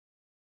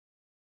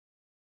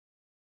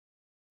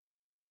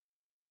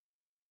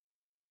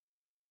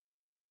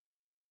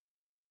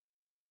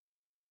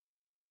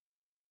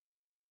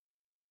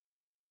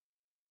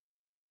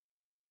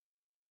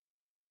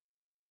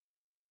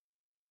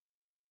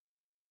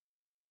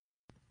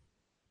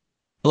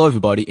Hello,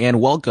 everybody,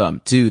 and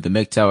welcome to the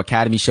MGTOW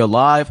Academy Show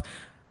Live.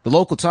 The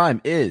local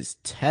time is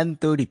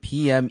 10:30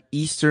 p.m.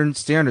 Eastern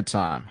Standard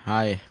Time.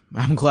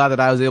 I'm glad that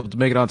I was able to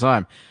make it on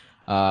time.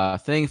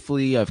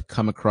 Thankfully, I've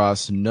come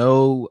across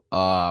no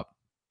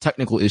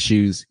technical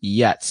issues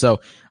yet.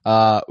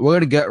 We're going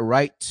to get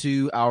right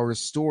to our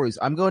stories.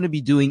 I'm going to be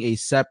doing a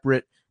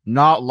separate,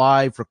 not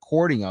live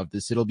recording of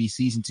this. It'll be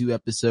season 2,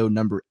 episode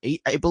number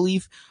 8, I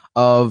believe,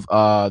 of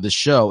the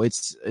show.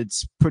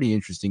 It's pretty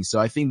interesting.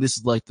 So I think this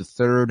is like the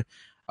third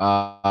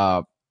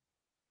uh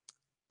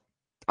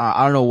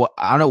I don't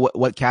know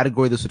what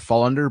category this would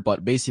fall under,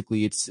 but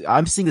basically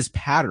I'm seeing this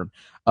pattern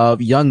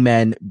of young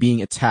men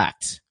being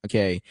attacked.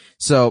 Okay.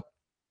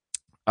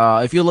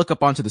 If you look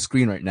up onto the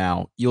screen right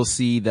now, you'll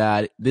see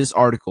that this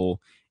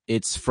article,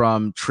 it's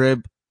from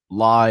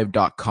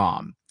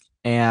triblive.com.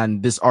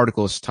 And this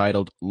article is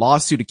titled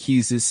Lawsuit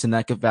Accuses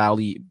Seneca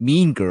Valley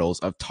Mean Girls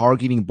of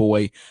Targeting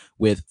Boy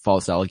with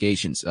False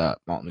Allegations. Let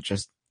me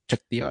just check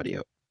the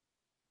audio.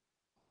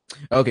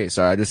 Okay,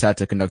 sorry, I just had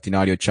to conduct an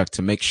audio check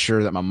to make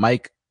sure that my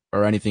mic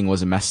or anything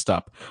wasn't messed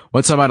up.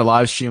 One time I had a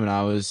live stream and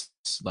I was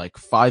like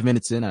 5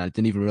 minutes in and I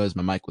didn't even realize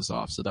my mic was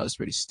off, so that was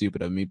pretty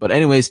stupid of me. But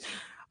anyways,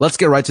 let's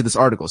get right to this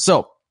article.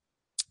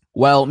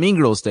 Mean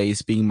Girls Day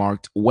is being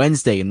marked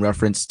Wednesday in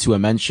reference to a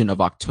mention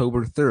of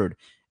October 3rd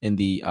in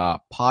the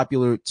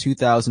popular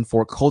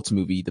 2004 cult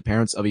movie, the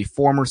parents of a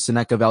former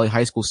Seneca Valley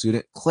High School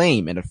student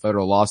claim in a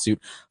federal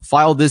lawsuit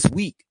filed this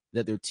week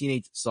that their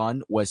teenage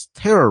son was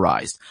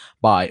terrorized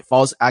by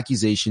false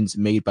accusations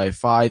made by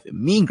 5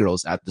 mean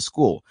girls at the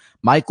school.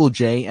 Michael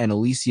J. and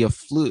Alicia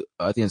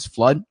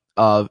Flood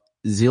of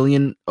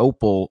Zillion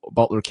Opal,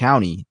 Butler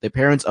County, the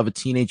parents of a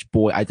teenage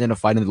boy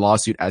identified in the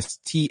lawsuit as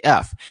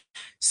TF,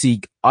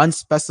 seek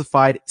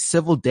unspecified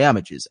civil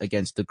damages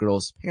against the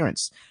girl's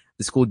parents,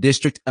 the school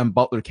district and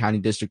Butler County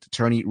District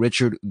Attorney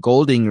Richard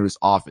Goldinger's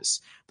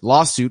office. The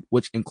lawsuit,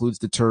 which includes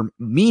the term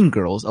mean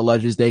girls,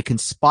 alleges they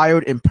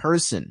conspired in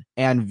person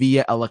and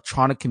via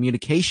electronic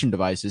communication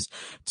devices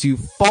to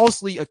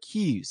falsely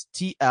accuse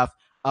TF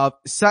of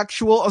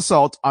sexual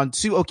assault on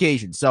 2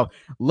 occasions. So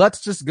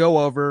let's just go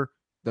over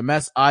the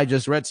mess I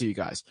just read to you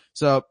guys.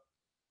 So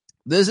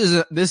this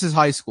is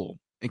high school,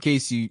 in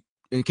case you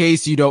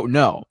don't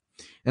know.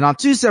 And on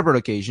 2 separate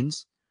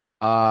occasions,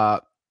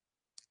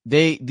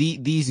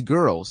 these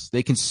girls,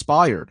 they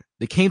conspired.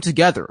 They came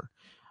together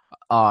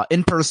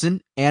in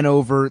person and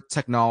over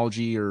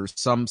technology or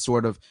some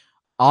sort of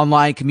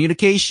online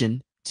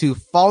communication to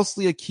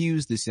falsely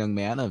accuse this young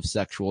man of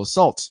sexual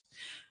assault.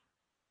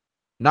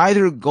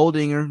 Neither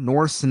Goldinger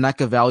nor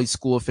Seneca Valley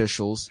school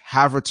officials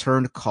have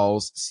returned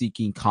calls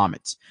seeking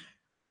comment.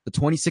 The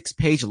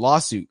 26-page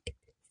lawsuit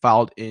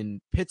filed in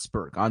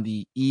Pittsburgh on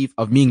the eve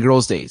of Mean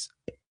Girls Days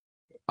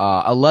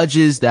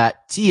alleges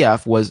that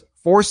TF was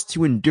forced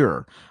to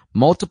endure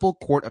multiple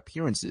court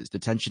appearances,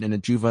 detention in a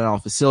juvenile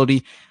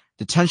facility,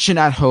 detention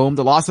at home,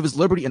 the loss of his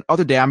liberty, and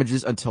other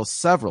damages until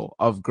several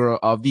of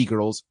the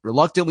girls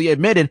reluctantly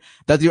admitted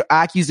that their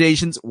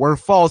accusations were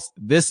false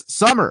this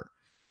summer.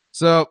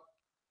 So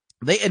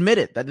they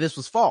admitted that this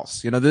was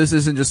false. This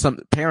isn't just some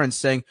parents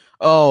saying,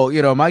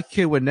 oh, my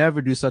kid would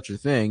never do such a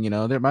thing.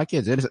 My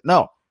kid's innocent.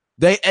 No,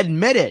 they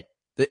admitted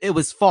that it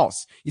was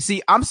false. You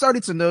see, I'm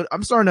starting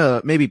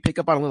to maybe pick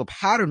up on a little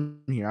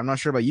pattern here. I'm not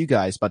sure about you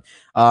guys, but,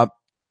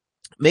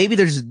 maybe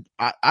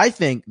I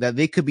think that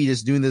they could be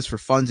just doing this for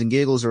funs and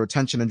giggles or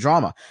attention and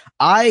drama.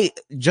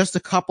 Just a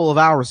couple of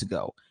hours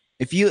ago,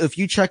 if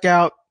you check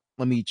out,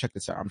 let me check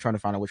this out. I'm trying to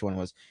find out which one it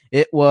was.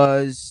 It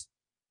was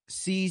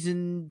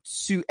season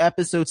 2,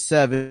 episode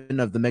 7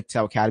 of the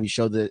MGTOW Academy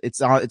show.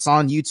 It's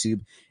on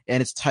YouTube,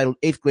 and it's titled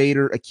 8th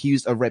Grader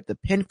Accused of Rape. The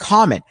pinned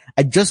comment,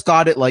 I just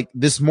got it like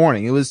this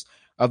morning. It was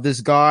of this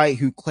guy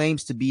who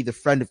claims to be the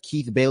friend of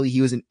Keith Bailey.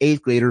 He was an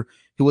 8th grader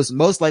who was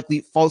most likely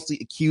falsely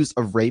accused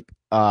of rape,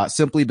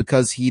 simply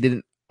because he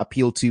didn't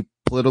appeal to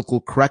political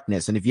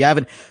correctness. And if you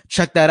haven't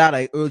checked that out,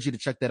 I urge you to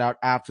check that out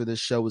after this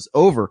show is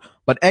over.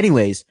 But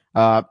anyways,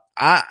 that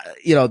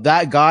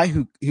guy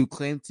who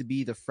claimed to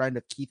be the friend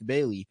of Keith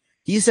Bailey,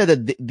 he said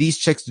that these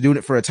chicks are doing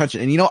it for attention.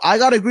 And I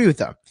gotta agree with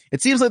them.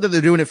 It seems like that they're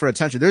doing it for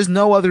attention. There's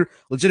no other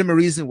legitimate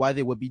reason why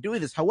they would be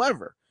doing this.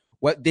 However,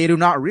 what they do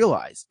not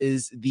realize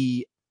is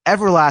the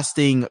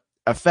everlasting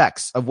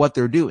effects of what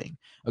they're doing.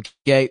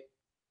 Okay.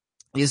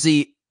 You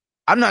see,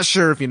 I'm not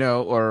sure if you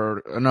know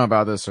or know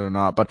about this or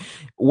not, but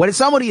when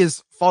somebody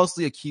is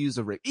falsely accused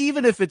of rape,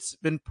 even if it's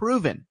been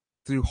proven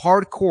through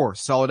hardcore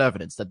solid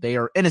evidence that they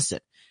are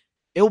innocent,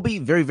 it will be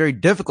very, very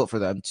difficult for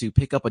them to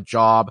pick up a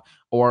job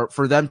or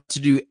for them to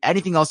do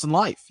anything else in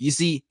life. You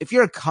see, if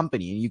you're a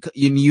company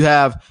and you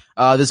have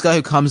this guy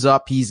who comes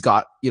up, he's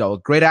got a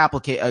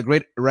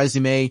great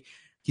resume,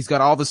 he's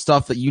got all the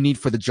stuff that you need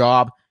for the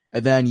job.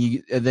 And then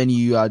you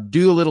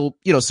do a little,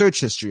 search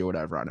history or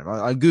whatever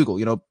on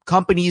Google.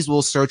 Companies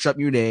will search up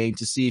your name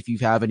to see if you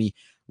have any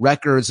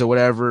records or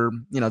whatever.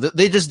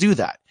 They just do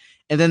that.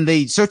 And then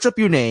they search up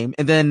your name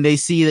and then they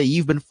see that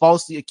you've been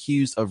falsely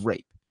accused of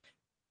rape.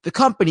 The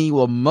company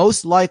will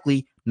most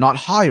likely not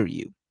hire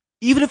you.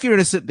 Even if you're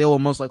innocent, they will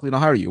most likely not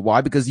hire you. Why?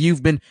 Because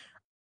you've been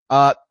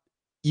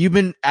you've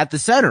been at the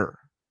center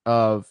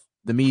of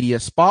the media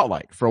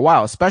spotlight for a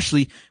while,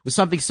 especially with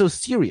something so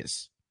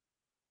serious.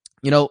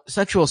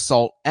 Sexual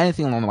assault,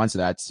 anything along the lines of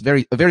that, it's a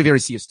very, very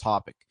serious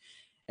topic.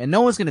 And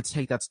no one's going to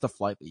take that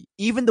stuff lightly.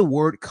 Even the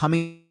word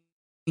coming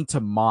to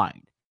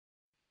mind.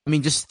 I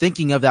mean, just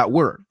thinking of that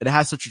word, it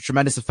has such a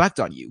tremendous effect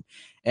on you.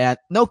 And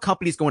no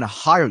company is going to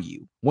hire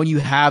you when you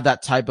have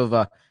that type of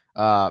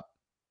an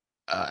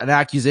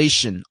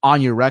accusation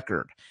on your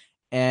record.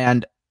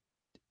 And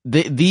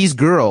these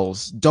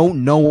girls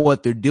don't know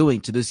what they're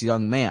doing to this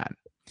young man.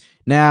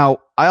 Now,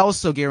 I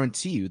also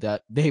guarantee you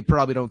that they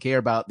probably don't care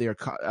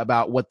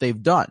about what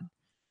they've done.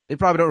 They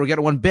probably don't regret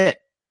it one bit.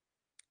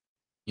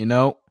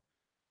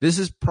 This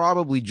is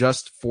probably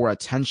just for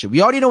attention.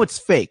 We already know it's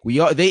fake.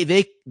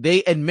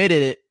 They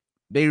admitted it.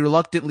 They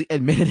reluctantly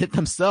admitted it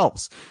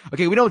themselves.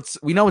 Okay, we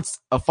know it's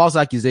a false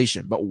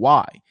accusation, but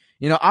why?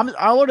 I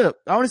want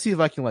to see if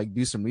I can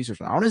do some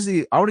research. I want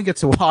to get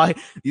to why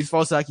these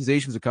false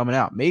accusations are coming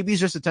out. Maybe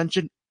it's just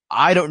attention.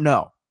 I don't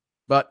know,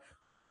 but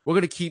we're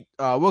gonna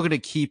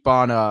keep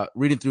on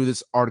reading through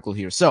this article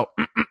here. So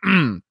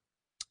I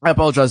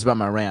apologize about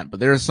my rant, but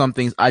there are some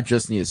things I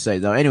just need to say.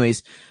 Though,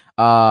 anyways,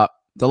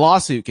 the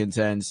lawsuit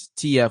contends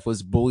TF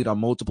was bullied on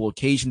multiple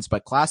occasions by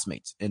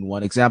classmates. In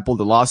one example,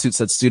 the lawsuit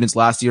said students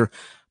last year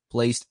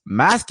placed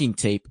masking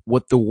tape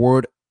with the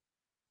word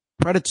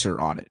predator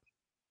on it.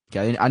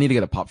 Okay, I need to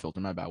get a pop filter.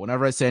 My bad.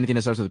 Whenever I say anything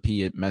that starts with a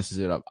P, it messes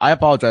it up. I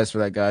apologize for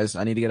that, guys.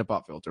 I need to get a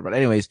pop filter. But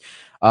anyways,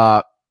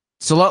 so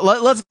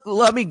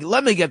let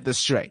me get this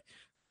straight.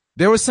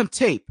 There was some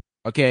tape,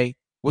 okay,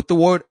 with the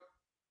word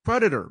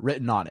predator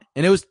written on it,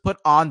 and it was put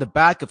on the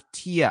back of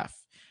TF.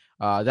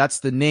 That's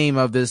the name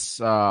of this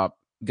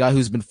guy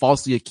who's been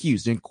falsely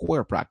accused in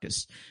choir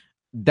practice.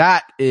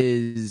 That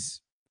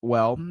is,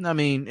 well, I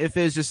mean, if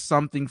it's just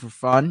something for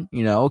fun,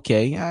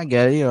 okay, I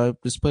get it.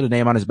 Just put a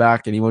name on his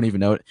back and he won't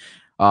even know it.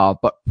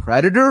 But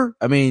predator?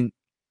 I mean,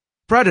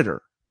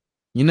 predator.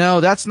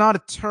 That's not a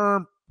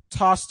term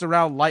tossed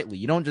around lightly.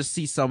 You don't just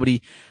see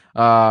somebody,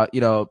 they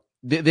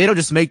don't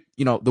just make,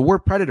 the word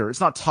predator. It's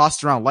not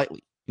tossed around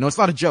lightly. It's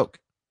not a joke.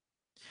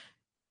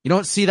 You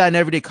don't see that in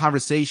everyday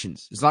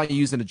conversations. It's not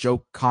used in a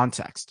joke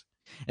context.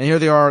 And here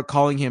they are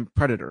calling him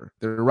predator.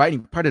 They're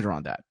writing predator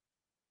on that.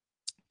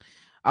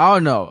 I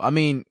don't know. I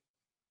mean,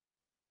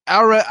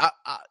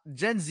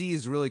 Gen Z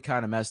is really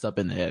kind of messed up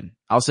in the head.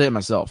 I'll say it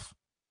myself.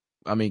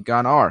 I mean,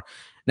 gone are.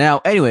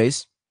 Now,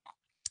 anyways,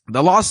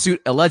 the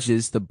lawsuit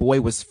alleges the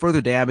boy was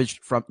further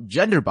damaged from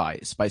gender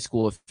bias by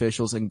school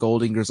officials in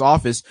Goldinger's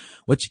office,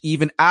 which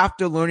even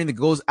after learning the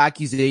girl's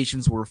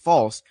accusations were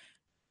false,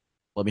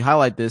 let me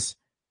highlight this,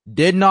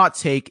 did not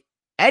take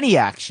any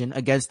action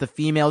against the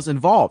females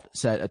involved,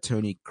 said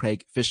attorney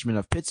Craig Fishman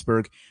of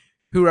Pittsburgh,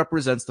 who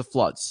represents the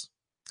Floods.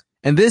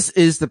 And this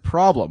is the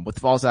problem with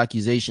false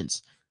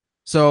accusations.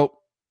 So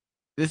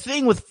the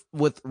thing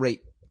with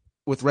rape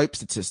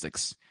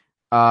statistics,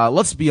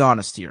 let's be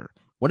honest here.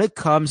 When it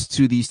comes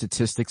to the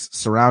statistics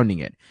surrounding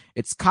it,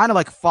 it's kind of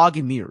like fog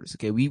and mirrors.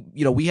 Okay, we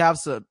have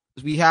some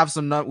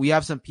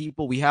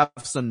people, we have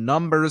some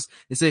numbers.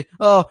 They say,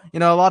 oh, a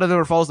lot of them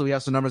are false. We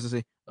have some numbers that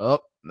say,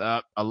 oh,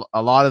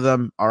 a lot of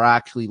them are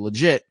actually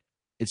legit.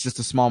 It's just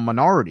a small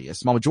majority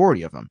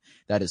of them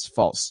that is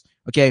false.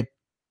 Okay.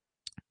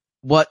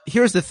 But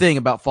here's the thing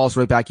about false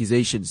rape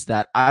accusations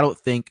that I don't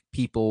think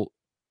people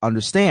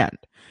understand.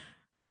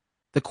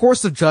 The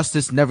course of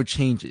justice never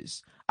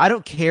changes. I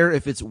don't care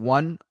if it's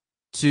 1,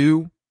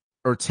 2,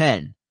 or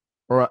 10,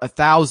 or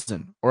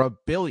 1,000, or 1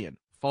 billion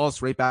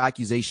false rape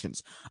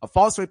accusations. A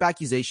false rape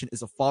accusation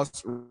is a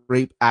false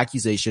rape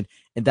accusation,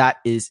 and that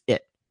is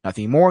it.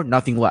 Nothing more,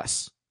 nothing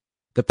less.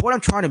 The point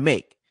I'm trying to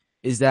make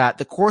is that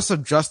the course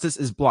of justice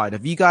is blind.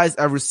 Have you guys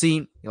ever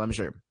seen, let me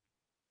show you.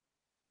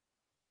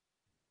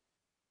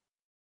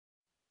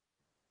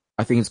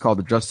 I think it's called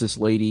the Justice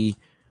Lady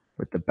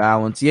with the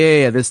balance.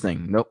 Yeah, this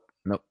thing. Nope.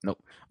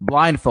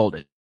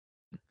 Blindfolded.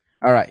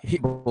 All right,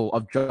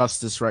 of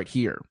justice right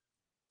here.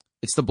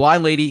 It's the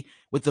blind lady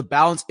with the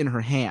balance in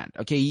her hand.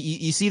 Okay,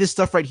 you see this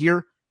stuff right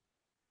here?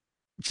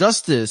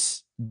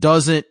 Justice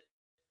doesn't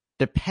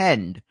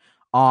depend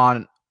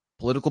on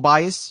political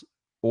bias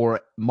or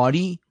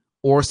money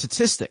or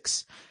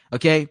statistics.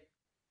 Okay?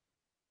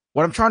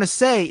 What I'm trying to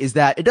say is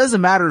that it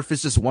doesn't matter if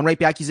it's just one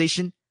rape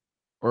accusation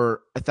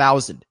or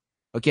 1,000.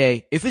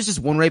 Okay? If it's just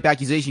one rape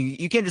accusation,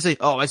 you can't just say,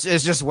 oh, it's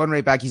just one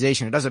rape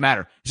accusation. It doesn't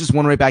matter. It's just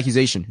one rape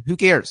accusation. Who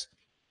cares?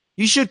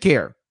 You should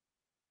care.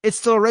 It's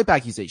still a rape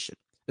accusation.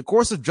 The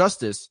course of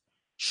justice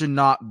should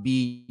not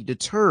be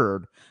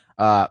deterred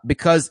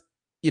because,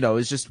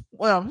 it's just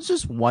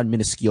one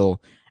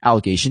minuscule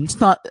allegation. It's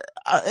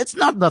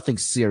not nothing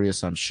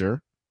serious, I'm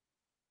sure.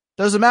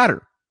 Doesn't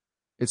matter.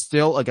 It's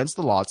still against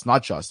the law. It's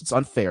not just. It's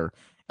unfair.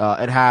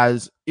 It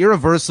has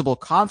irreversible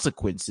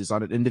consequences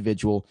on an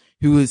individual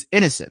who is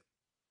innocent.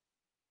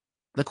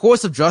 The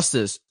course of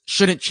justice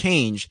shouldn't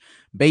change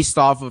based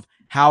off of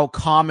how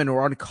common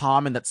or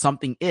uncommon that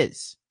something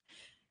is.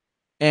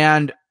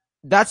 And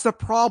that's the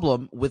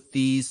problem with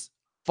these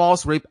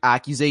false rape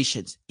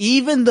accusations.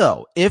 Even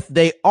though if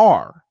they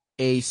are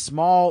a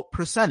small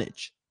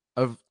percentage,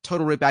 of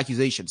total rape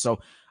accusations. So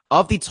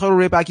of the total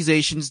rape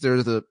accusations,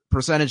 there's the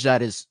percentage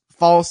that is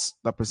false,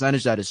 the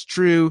percentage that is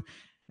true,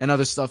 and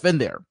other stuff in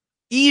there.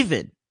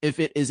 Even if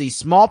it is a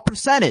small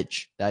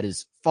percentage that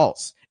is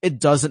false, it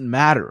doesn't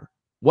matter.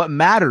 What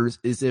matters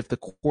is if the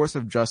course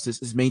of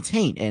justice is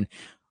maintained. And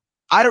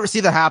I don't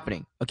see that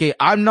happening. Okay,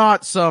 I'm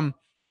not some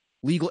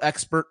legal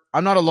expert.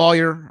 I'm not a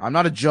lawyer. I'm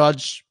not a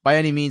judge by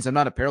any means. I'm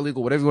not a paralegal,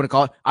 whatever you want to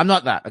call it. I'm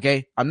not that.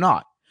 Okay, I'm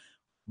not.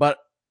 But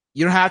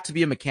you don't have to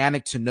be a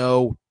mechanic to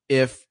know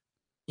if,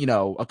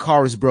 a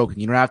car is broken.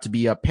 You don't have to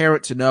be a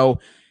parent to know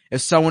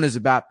if someone is a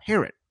bad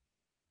parent.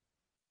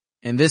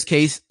 In this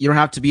case, you don't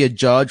have to be a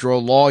judge or a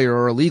lawyer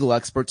or a legal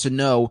expert to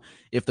know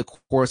if the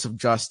course of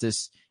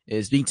justice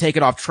is being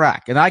taken off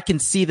track. And I can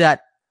see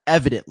that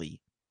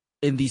evidently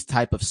in these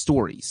type of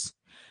stories.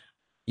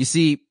 You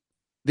see,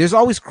 there's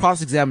always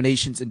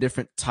cross-examinations in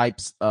different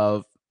types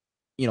of,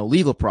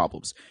 legal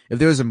problems. If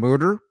there's a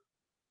murder,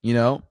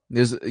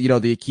 there's,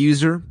 the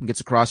accuser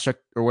gets a cross-check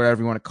or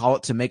whatever you want to call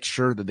it to make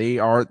sure that they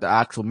are the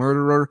actual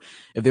murderer.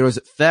 If there was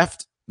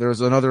theft,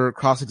 there's another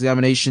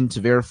cross-examination to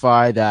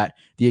verify that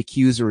the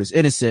accuser is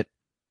innocent.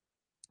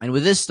 And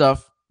with this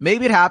stuff,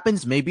 maybe it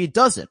happens, maybe it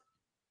doesn't.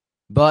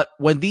 But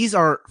when these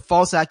are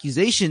false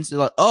accusations, they're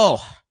like,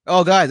 oh,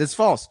 guys, it's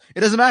false.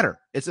 It doesn't matter.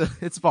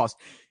 It's false.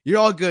 You're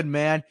all good,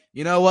 man.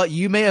 You know what?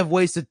 You may have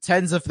wasted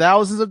tens of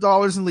thousands of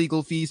dollars in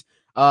legal fees.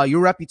 Your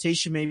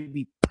reputation may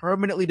be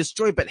permanently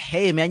destroyed, but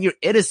hey, man, you're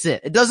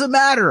innocent. It doesn't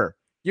matter.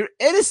 You're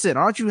innocent.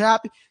 Aren't you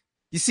happy?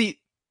 You see,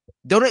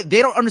 they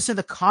don't understand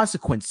the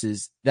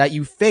consequences that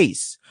you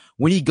face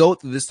when you go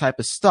through this type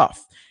of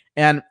stuff.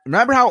 And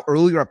remember how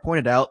earlier I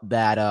pointed out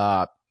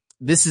that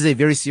this is a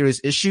very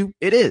serious issue?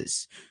 It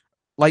is.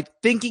 Like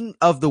thinking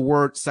of the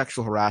word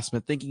sexual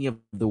harassment, thinking of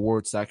the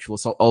word sexual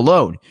assault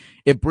alone,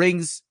 it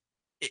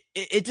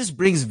just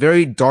brings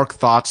very dark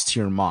thoughts to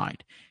your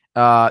mind.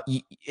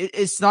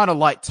 It's not a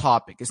light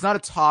topic. It's not a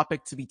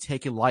topic to be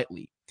taken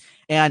lightly.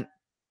 And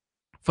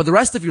for the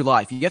rest of your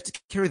life, you have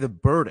to carry the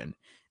burden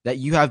that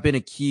you have been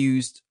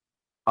accused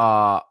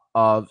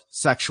of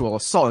sexual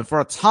assault. And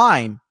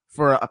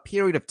for a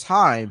period of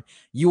time,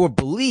 you were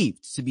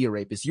believed to be a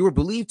rapist. You were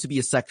believed to be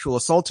a sexual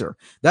assaulter.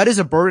 That is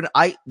a burden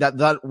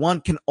that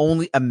one can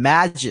only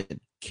imagine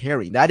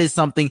carrying. That is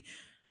something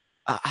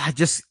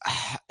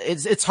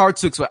it's hard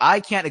to explain. I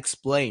can't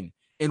explain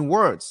in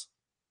words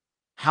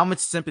how much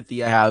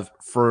sympathy I have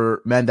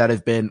for men that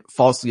have been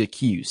falsely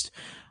accused,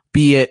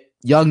 be it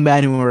young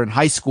men who are in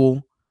high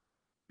school,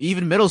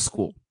 even middle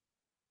school,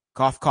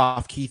 cough,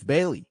 cough, Keith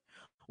Bailey,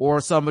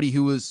 or somebody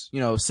who is,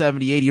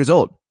 70, 80 years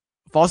old.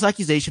 False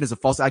accusation is a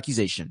false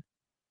accusation,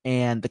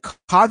 and the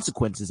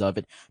consequences of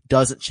it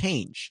doesn't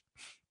change.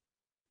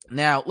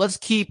 Now, let's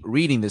keep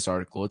reading this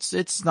article. It's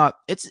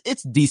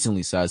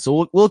decently said,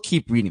 so we'll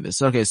keep reading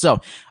this. Okay,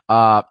 so,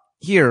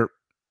 here,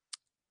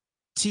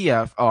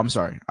 TF, oh, I'm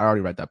sorry. I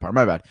already read that part.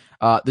 My bad.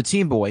 The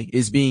teen boy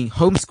is being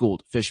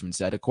homeschooled, Fishman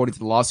said. According to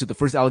the lawsuit, the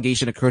first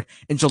allegation occurred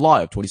in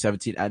July of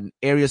 2017 at an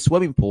area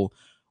swimming pool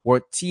where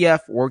TF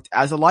worked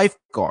as a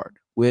lifeguard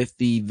with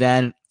the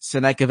then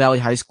Seneca Valley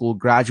High School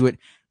graduate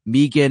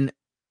Megan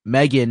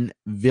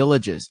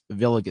Villegas,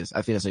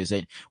 I think that's how you say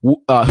it,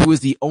 who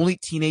is the only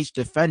teenage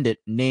defendant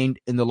named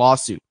in the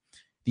lawsuit.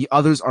 The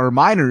others are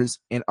minors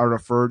and are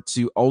referred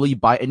to only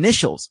by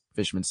initials,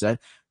 Fishman said.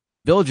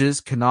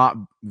 Villegas,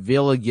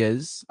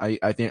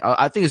 I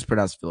think it's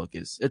pronounced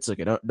Villegas. It's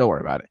okay. Don't worry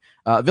about it.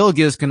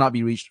 Villegas cannot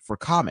be reached for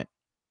comment.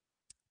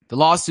 The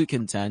lawsuit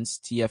contends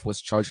TF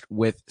was charged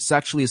with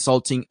sexually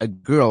assaulting a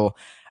girl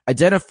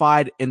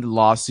identified in the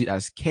lawsuit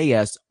as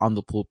KS on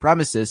the pool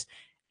premises,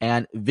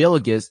 and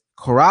Villegas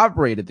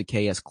corroborated the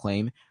KS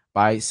claim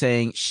by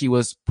saying she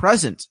was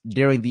present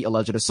during the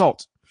alleged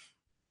assault.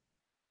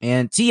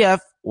 And TF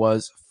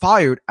was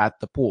fired at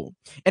the pool.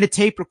 In a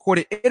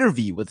tape-recorded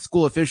interview with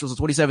school officials in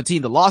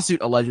 2017, the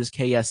lawsuit alleges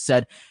KS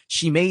said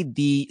she made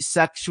the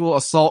sexual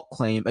assault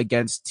claim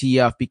against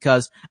TF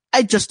because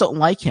I just don't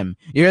like him.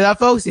 You hear that,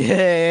 folks?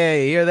 Yeah,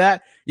 you hear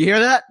that? You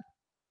hear that?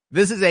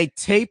 This is a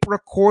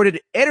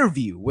tape-recorded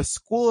interview with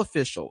school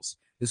officials.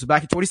 This was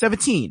back in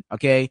 2017,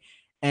 okay?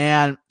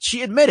 And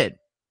she admitted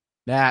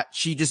that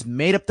she just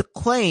made up the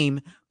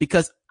claim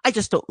because I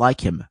just don't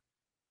like him.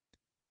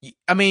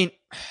 I mean,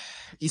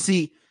 you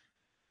see,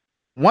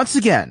 once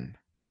again,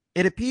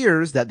 it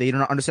appears that they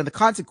don't understand the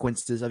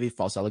consequences of a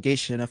false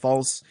allegation, a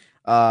false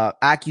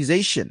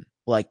accusation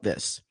like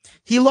this.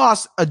 He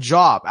lost a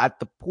job at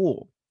the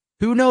pool.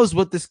 Who knows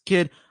what this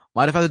kid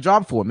might have had a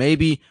job for?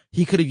 Maybe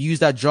he could have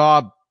used that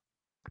job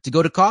to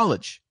go to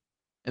college.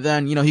 And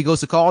then, he goes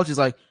to college. He's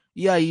like,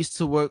 yeah, I used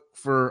to work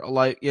for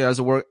I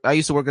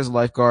used to work as a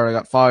lifeguard. I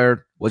got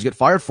fired. What'd you get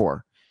fired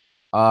for?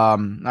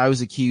 I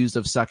was accused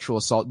of sexual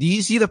assault. Do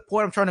you see the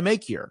point I'm trying to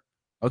make here?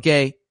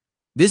 Okay.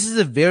 This is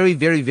a very,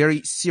 very,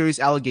 very serious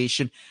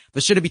allegation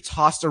that shouldn't be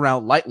tossed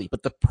around lightly.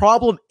 But the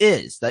problem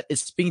is that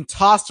it's being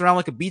tossed around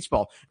like a beach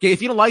ball. Okay.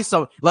 If you don't like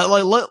someone,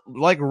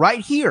 like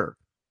right here,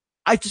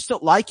 I just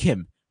don't like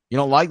him. You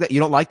don't like that? You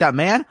don't like that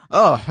man?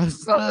 Oh,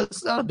 it's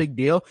not a big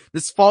deal.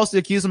 Just falsely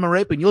accuse him of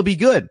rape and you'll be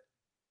good.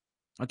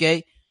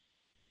 Okay.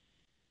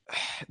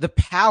 the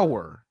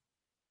power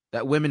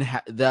that women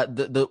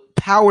the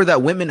power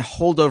that women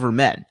hold over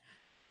men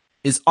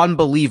is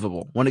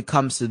unbelievable when it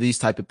comes to these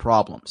type of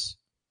problems.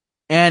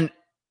 And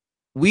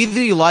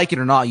whether you like it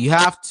or not, you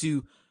have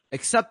to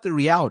accept the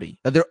reality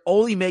that they're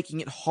only making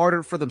it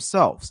harder for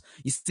themselves.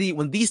 You see,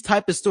 when these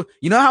type of stories,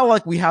 you know how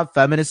like we have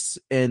feminists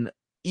and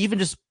even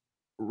just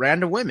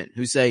random women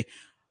who say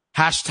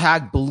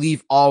hashtag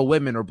believe all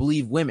women or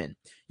believe women.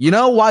 You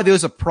know why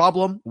there's a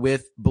problem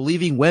with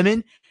believing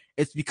women?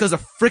 It's because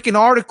of freaking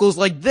articles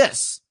like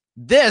this.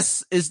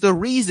 This is the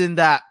reason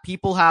that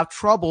people have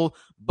trouble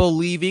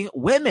believing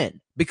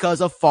women,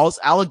 because of false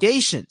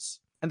allegations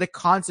and the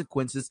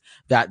consequences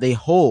that they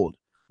hold.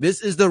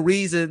 This is the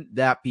reason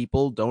that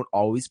people don't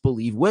always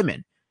believe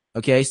women.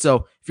 Okay,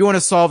 so if you want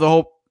to solve the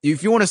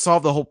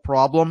whole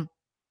problem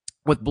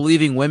with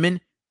believing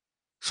women,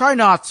 try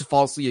not to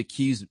falsely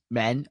accuse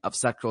men of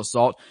sexual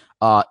assault.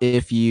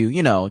 If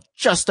you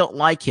just don't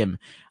like him,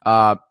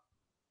 that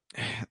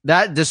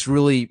just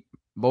really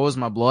boils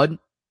my blood.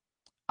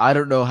 I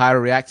don't know how to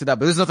react to that,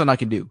 but there's nothing I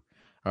can do.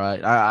 All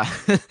right,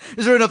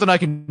 there's really nothing I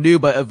can do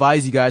but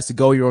advise you guys to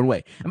go your own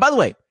way. And by the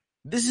way,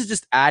 this is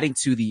just adding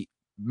to the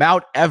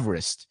Mount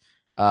Everest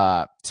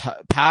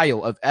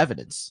pile of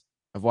evidence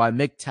of why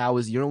MGTOW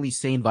is your only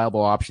sane,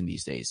 viable option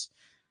these days.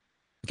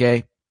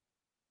 Okay?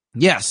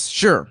 Yes,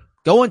 sure.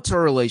 Go into a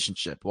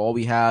relationship while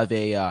we have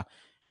a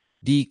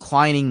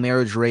declining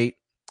marriage rate,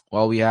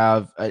 while we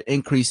have an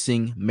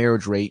increasing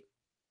marriage rate,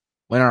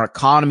 when our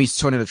economy's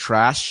turning to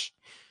trash,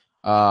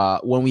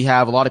 when we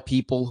have a lot of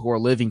people who are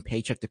living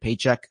paycheck to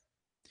paycheck,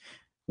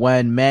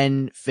 when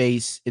men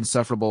face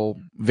insufferable,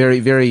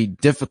 very, very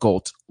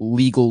difficult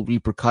legal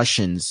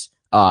repercussions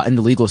in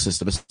the legal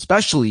system,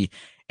 especially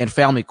in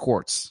family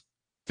courts.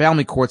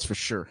 Family courts for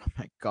sure. Oh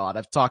my God,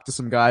 I've talked to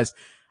some guys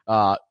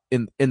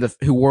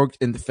who worked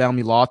in the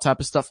family law type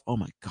of stuff. Oh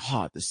my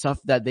God, the stuff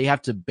that they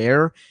have to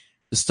bear,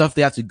 the stuff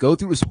they have to go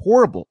through is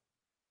horrible.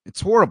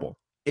 It's horrible.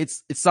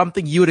 It's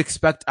something you would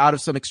expect out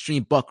of some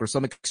extreme book or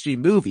some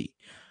extreme movie.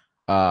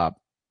 Now,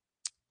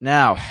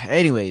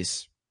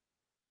 anyways,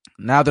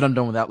 now that I'm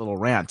done with that little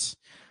rant,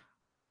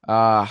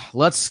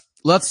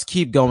 let's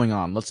keep going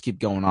on. Let's keep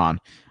going on.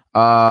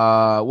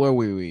 Where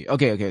were we?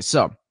 Okay.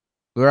 So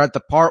we're at the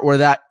part where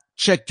that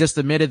chick just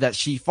admitted that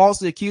she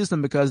falsely accused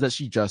him because that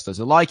she just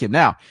doesn't like him.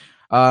 Now,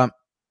 what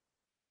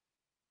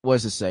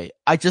does it say?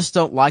 I just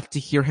don't like to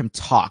hear him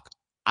talk.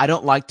 I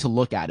don't like to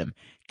look at him,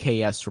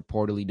 KS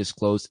reportedly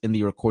disclosed in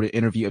the recorded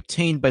interview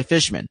obtained by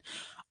Fishman.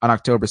 On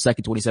October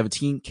 2nd,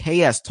 2017,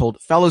 KS told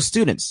fellow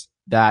students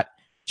that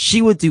she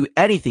would do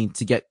anything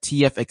to get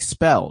TF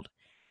expelled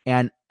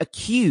and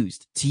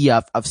accused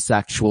TF of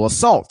sexual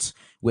assault.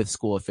 With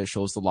school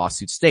officials, the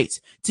lawsuit states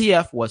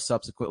TF was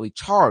subsequently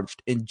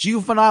charged in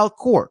juvenile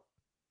court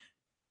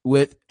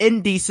with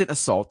indecent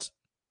assault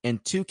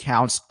and 2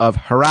 counts of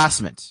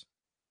harassment.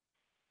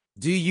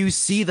 Do you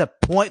see the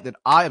point that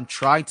I am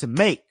trying to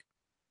make?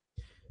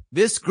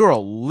 This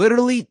girl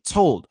literally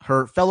told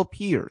her fellow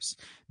peers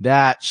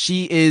that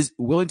she is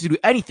willing to do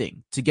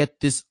anything to get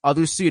this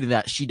other student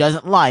that she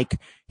doesn't like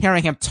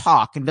hearing him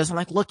talk and doesn't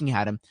like looking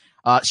at him.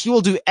 She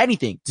will do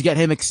anything to get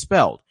him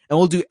expelled and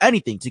will do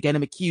anything to get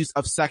him accused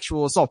of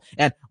sexual assault.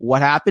 And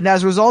what happened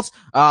as a result?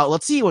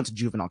 Let's see. He went to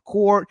juvenile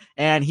court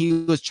and he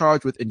was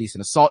charged with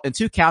indecent assault and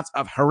 2 counts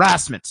of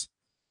harassment.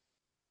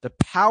 The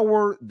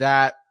power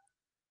that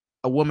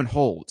a woman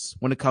holds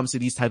when it comes to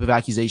these type of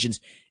accusations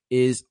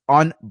is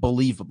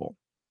unbelievable.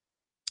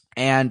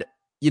 And,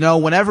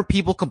 whenever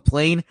people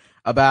complain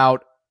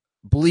about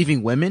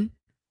believing women,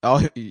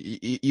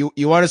 you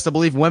want us to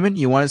believe women?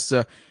 You want us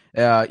to,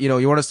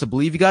 you want us to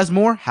believe you guys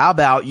more? How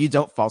about you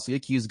don't falsely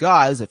accuse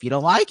guys if you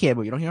don't like him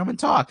or you don't hear him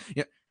talk?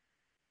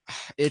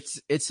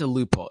 It's a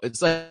loophole.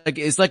 It's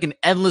like an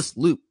endless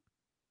loop.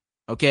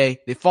 Okay.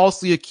 They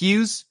falsely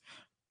accuse,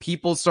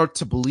 people start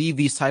to believe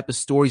these type of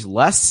stories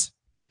less.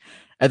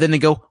 And then they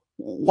go,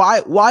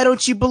 why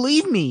don't you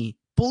believe me?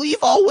 Believe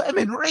all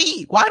women,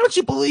 read. Why don't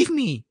you believe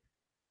me?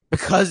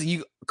 Because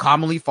you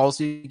commonly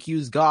falsely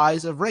accuse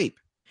guys of rape.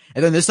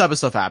 And then this type of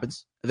stuff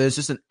happens. There's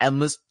just an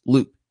endless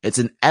loop. It's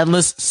an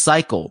endless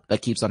cycle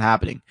that keeps on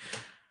happening.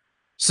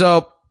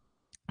 So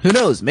who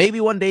knows?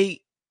 Maybe one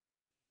day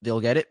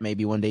they'll get it.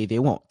 Maybe one day they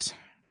won't.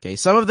 Okay.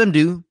 Some of them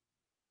do.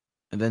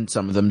 And then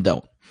some of them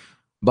don't.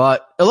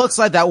 But it looks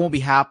like that won't be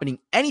happening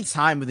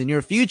anytime in the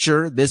near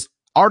future. This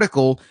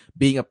article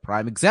being a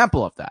prime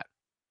example of that.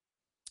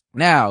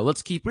 Now,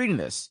 let's keep reading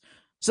this.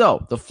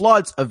 So, the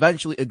Floods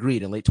eventually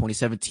agreed in late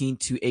 2017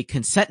 to a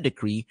consent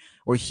decree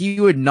where he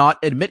would not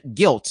admit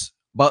guilt,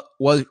 but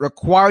was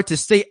required to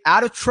stay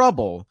out of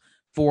trouble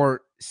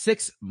for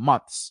 6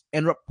 months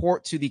and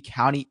report to the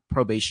county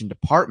probation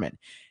department.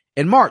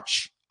 In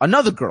March,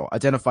 another girl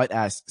identified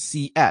as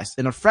CS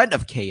and a friend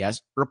of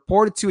KS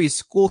reported to a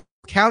school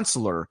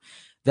counselor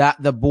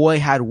that the boy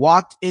had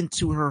walked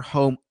into her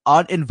home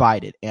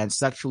uninvited and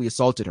sexually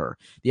assaulted her.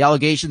 The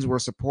allegations were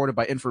supported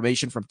by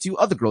information from 2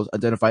 other girls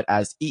identified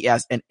as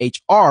ES and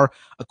HR,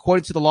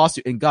 according to the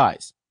lawsuit. And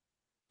guys,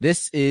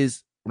 this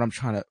is what I'm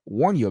trying to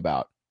warn you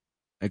about.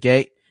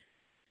 Okay?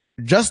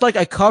 just like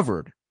I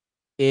covered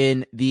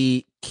in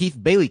the Keith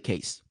Bailey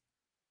case.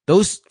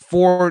 Those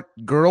 4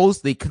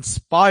 girls, they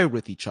conspired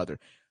with each other.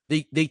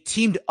 They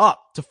teamed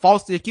up to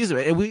falsely accuse him,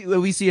 and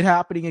we see it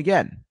happening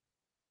again.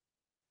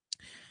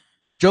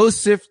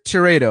 Joseph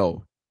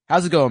Tirado,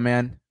 how's it going,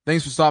 man?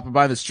 Thanks for stopping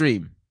by the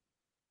stream.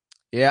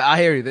 Yeah,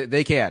 I hear you.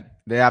 They can.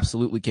 They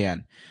absolutely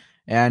can.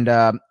 And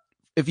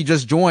if you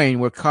just join,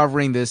 we're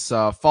covering this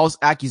false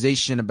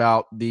accusation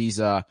about these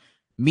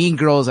mean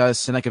girls at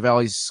Seneca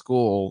Valley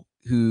School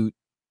who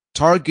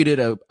targeted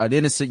an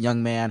innocent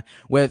young man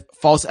with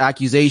false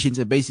accusations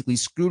and basically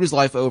screwed his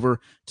life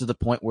over to the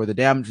point where the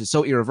damage is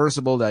so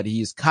irreversible that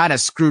he's kind of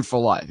screwed for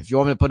life. If you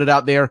want me to put it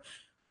out there,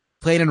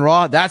 plain and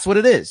raw, that's what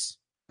it is.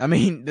 I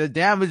mean, the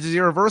damage is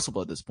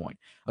irreversible at this point.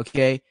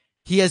 Okay.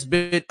 He has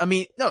been,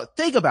 no,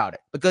 think about it,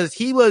 because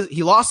he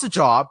lost a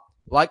job,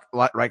 like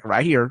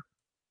right here.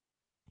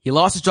 He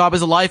lost his job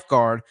as a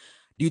lifeguard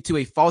due to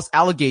a false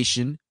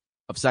allegation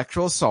of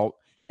sexual assault.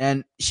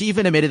 And she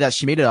even admitted that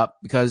she made it up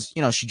because,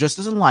 she just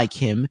doesn't like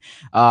him.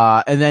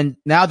 And then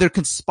now they're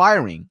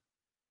conspiring,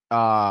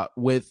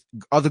 with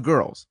other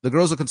girls. The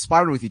girls are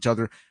conspiring with each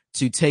other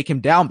to take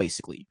him down,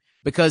 basically,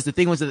 because the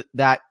thing was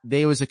that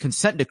there was a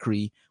consent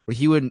decree where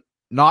he would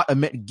not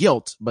admit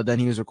guilt, but then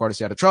he was required to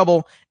stay out of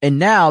trouble. And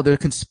now they're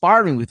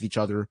conspiring with each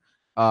other,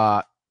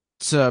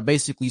 to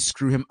basically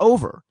screw him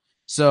over.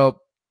 So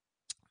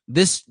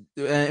this,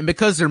 and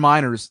because they're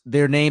minors,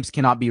 their names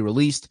cannot be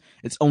released.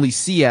 It's only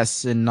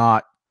CS and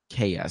not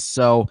KS.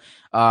 So,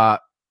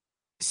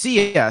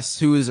 CS,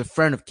 who is a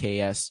friend of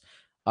KS,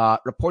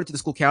 reported to the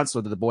school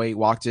counselor that the boy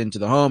walked into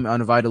the home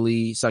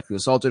uninvitedly, sexually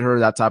assaulted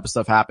her. That type of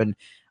stuff happened.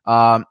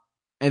 And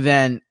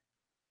then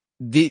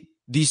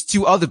these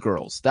 2 other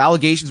girls, the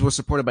allegations were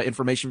supported by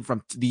information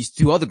from these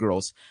 2 other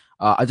girls,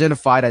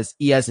 identified as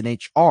ES and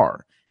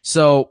HR.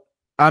 So,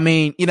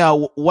 when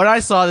I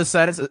saw this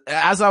sentence,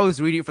 as I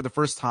was reading it for the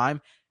first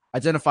time,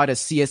 identified as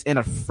CS and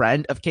a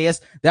friend of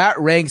KS, that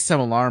rang some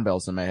alarm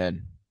bells in my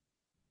head.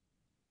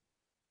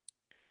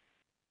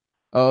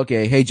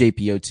 Okay. Hey,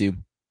 JPO2.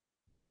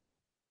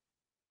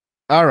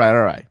 All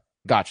right.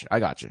 Gotcha. I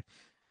gotcha.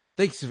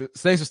 Thanks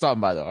for stopping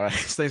by, though. All right.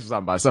 Thanks for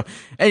stopping by. So,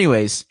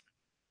 anyways,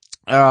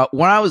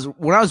 when I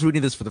was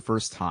reading this for the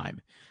first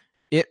time,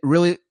 it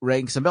really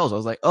rang some bells. I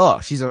was like, oh,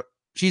 she's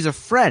a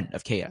friend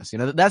of KS.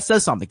 That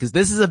says something, because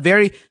this is a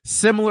very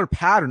similar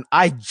pattern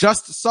I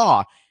just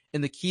saw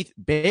in the Keith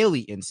Bailey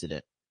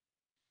incident.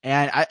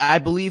 And I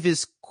believe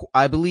his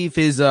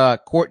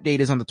court date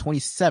is on the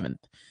 27th.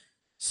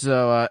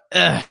 So,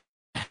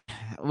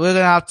 we're going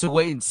to have to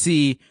wait and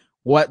see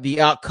what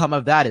the outcome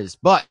of that is.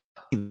 But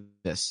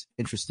this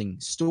interesting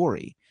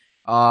story,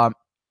 on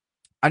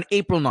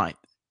April 9th,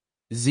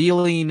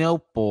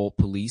 Zelienople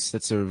Police,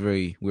 that's a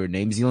very weird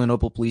name,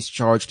 Zelienople Police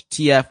charged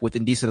TF with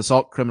indecent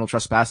assault, criminal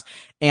trespass,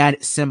 and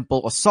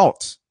simple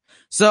assault.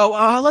 So,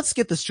 let's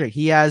get this straight.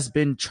 He has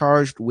been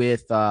charged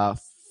with, I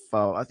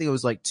think it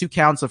was like 2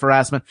 counts of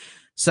harassment,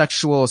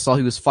 sexual assault.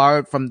 He was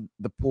fired from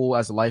the pool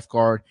as a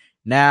lifeguard.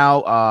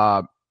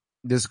 Now,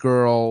 this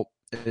girl,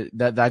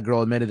 that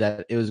girl admitted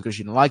that it was because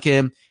she didn't like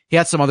him. He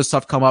had some other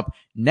stuff come up.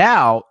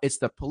 Now, it's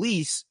the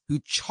police who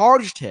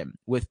charged him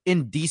with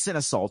indecent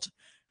assault,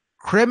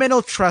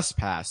 criminal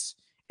trespass,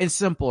 and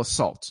simple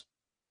assault.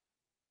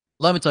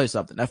 Let me tell you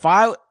something. If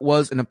I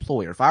were an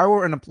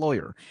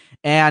employer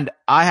and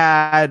I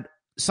had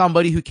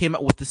somebody who came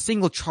up with a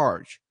single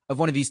charge of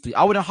one of these 3,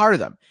 I wouldn't hire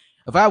them.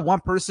 If I had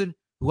one person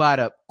who had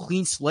a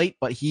clean slate,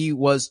 but he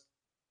was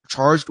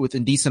charged with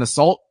indecent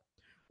assault,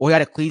 or he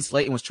had a clean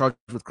slate and was charged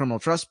with criminal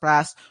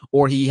trespass,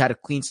 or he had a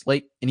clean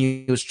slate and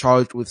he was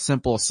charged with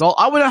simple assault,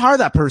 I wouldn't hire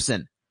that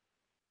person.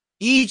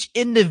 Each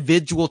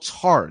individual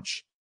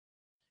charge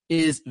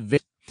is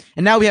very,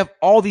 and now we have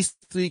all these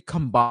 3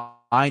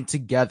 combined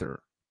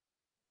together.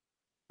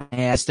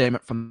 And a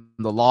statement from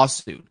the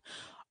lawsuit.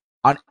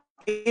 On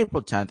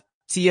April 10th,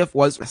 TF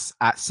was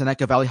at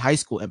Seneca Valley High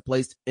School and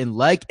placed in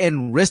leg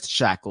and wrist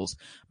shackles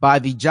by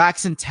the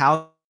Jackson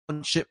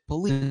Township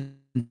Police.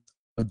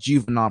 A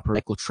juvenile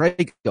Michael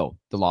Trago,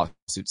 the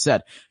lawsuit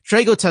said.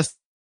 Trago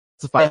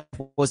testified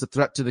was a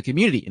threat to the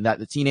community and that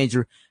the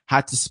teenager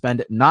had to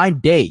spend 9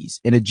 days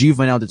in a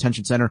juvenile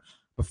detention center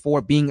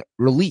before being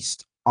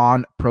released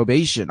on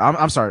probation.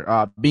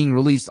 Being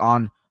released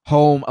on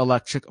home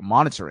electric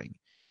monitoring.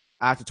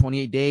 After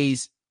 28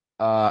 days,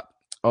 it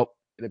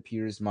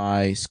appears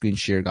my screen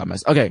share got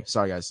messed. Okay,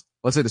 sorry guys.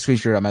 Let's say the screen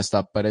share got messed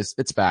up, but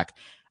it's back.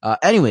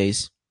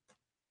 Anyways,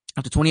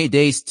 after 28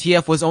 days,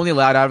 TF was only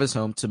allowed out of his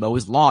home to mow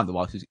his lawn,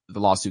 the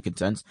lawsuit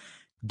contends.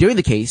 During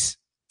the case,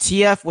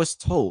 TF was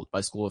told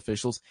by school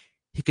officials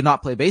he could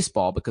not play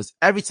baseball because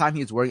every time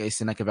he was wearing a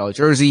Seneca Valley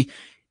jersey,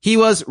 he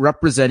was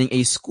representing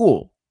a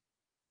school.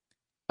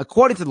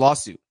 According to the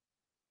lawsuit,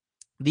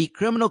 the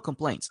criminal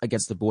complaints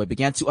against the boy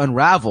began to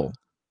unravel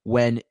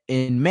when,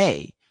 in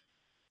May,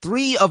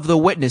 3 of the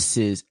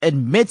witnesses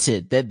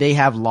admitted that they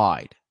have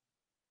lied.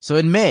 So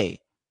in May,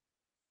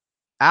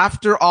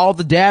 after all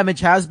the damage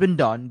has been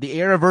done, the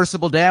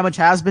irreversible damage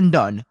has been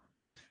done,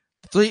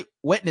 3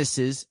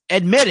 witnesses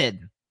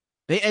admitted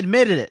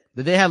it,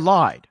 that they had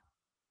lied.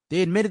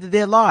 They admitted that they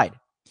had lied.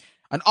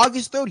 On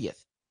August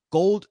 30th,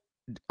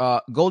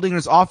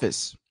 Goldinger's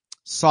office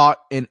sought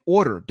an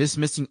order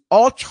dismissing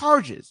all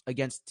charges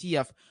against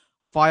TF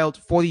filed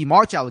for the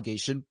March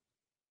allegation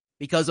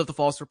because of the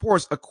false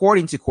reports,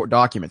 according to court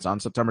documents. On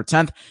September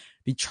 10th,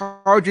 the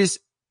charges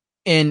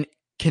in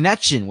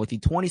connection with the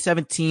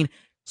 2017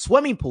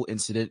 swimming pool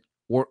incident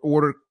were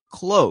ordered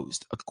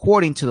closed,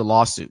 according to the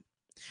lawsuit.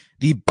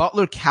 The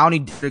Butler County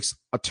District's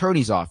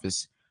Attorney's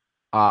Office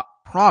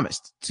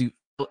promised to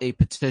file a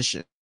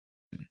petition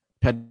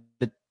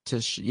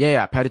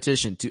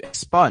to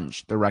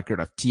expunge the record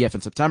of TF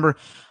in September,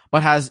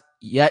 but has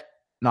yet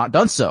not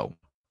done so.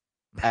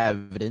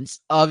 Evidence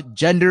of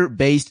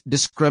gender-based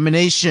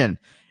discrimination.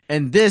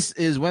 And this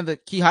is one of the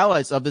key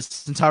highlights of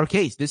this entire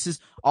case. This is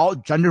all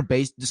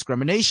gender-based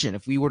discrimination.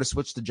 If we were to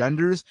switch the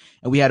genders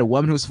and we had a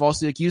woman who was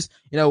falsely accused,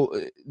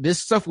 this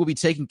stuff will be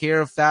taken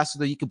care of faster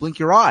than you can blink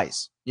your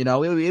eyes.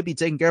 It'd be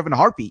taken care of in a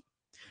heartbeat.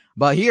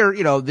 But here,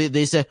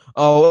 they said,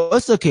 oh,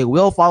 it's okay.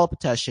 We'll file a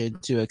petition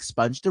to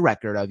expunge the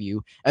record of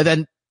you. And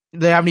then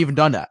they haven't even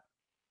done that.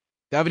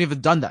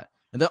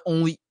 And that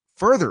only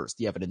furthers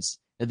the evidence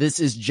that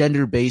this is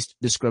gender-based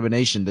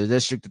discrimination. The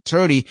district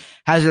attorney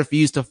has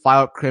refused to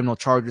file criminal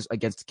charges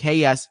against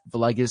KS,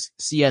 Villegas,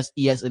 CS,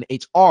 ES, and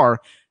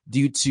HR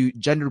due to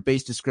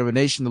gender-based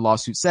discrimination, the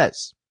lawsuit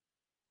says.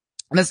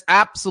 And that's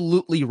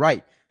absolutely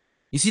right.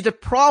 You see, the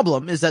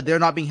problem is that they're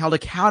not being held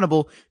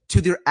accountable to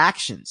their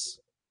actions.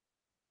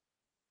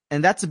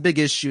 And that's a big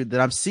issue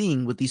that I'm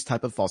seeing with these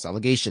type of false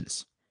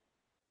allegations.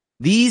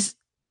 These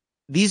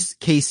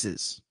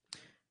cases,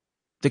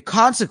 the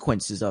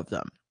consequences of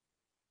them,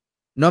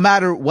 no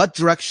matter what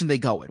direction they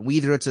go in,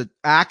 whether it's an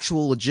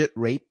actual legit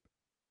rape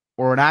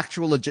or an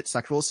actual legit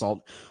sexual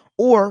assault,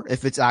 or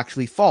if it's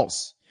actually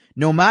false,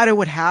 no matter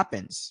what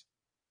happens,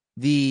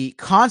 the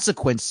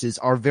consequences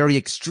are very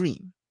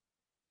extreme.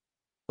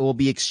 It will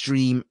be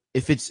extreme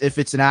if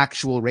it's an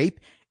actual rape.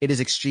 It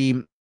is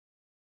extreme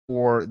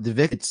for the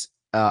victim. It's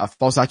a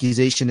false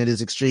accusation. It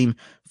is extreme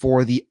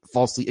for the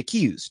falsely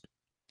accused.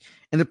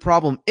 And the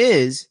problem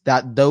is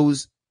that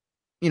those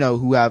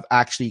who have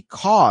actually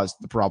caused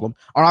the problem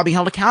are not being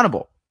held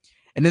accountable.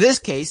 And in this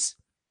case,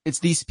 it's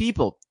these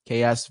people,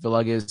 KS,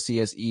 Villegas,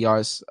 CS,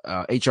 ERs,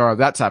 HR,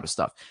 that type of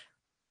stuff.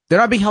 They're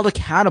not being held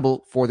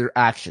accountable for their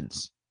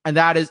actions. And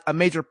that is a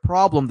major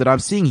problem that I'm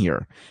seeing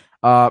here.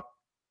 The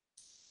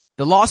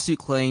lawsuit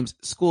claims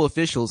school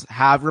officials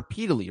have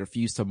repeatedly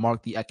refused to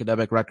mark the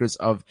academic records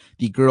of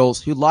the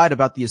girls who lied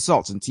about the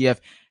assaults. And TF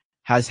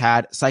has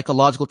had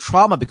psychological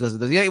trauma because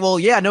of this.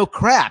 No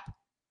crap.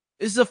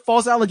 This is a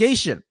false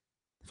allegation.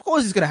 Of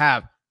course he's going to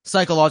have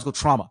psychological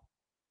trauma.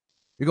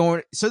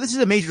 So this is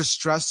a major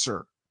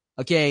stressor.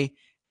 Okay.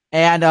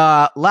 And,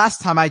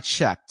 last time I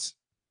checked,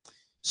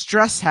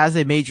 stress has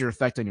a major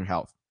effect on your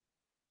health,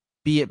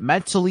 be it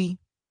mentally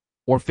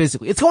or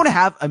physically. It's going to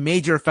have a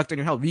major effect on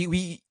your health.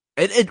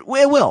 It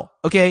will.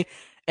 Okay.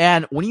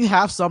 And when you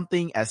have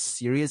something as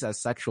serious as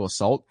sexual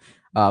assault,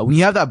 when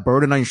you have that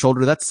burden on your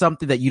shoulder, that's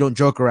something that you don't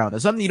joke around.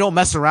 That's something you don't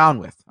mess around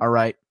with. All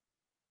right.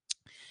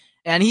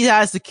 And he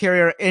has to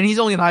carry, and he's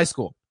only in high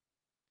school.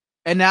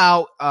 And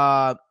now,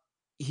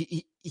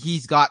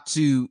 he's got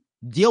to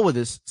deal with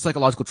this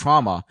psychological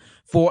trauma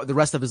for the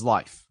rest of his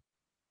life.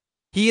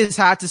 He has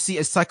had to see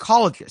a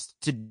psychologist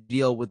to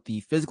deal with the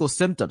physical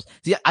symptoms.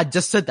 See, I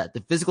just said that, the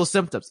physical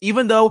symptoms,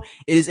 even though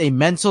it is a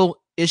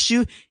mental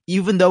issue,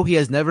 even though he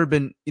has never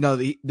been,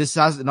 this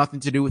has nothing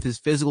to do with his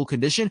physical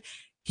condition.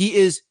 He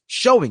is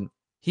showing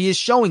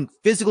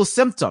physical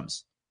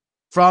symptoms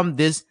from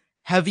this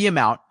heavy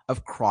amount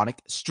of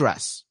chronic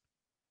stress.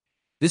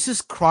 This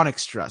is chronic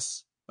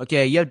stress.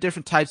 Okay, you have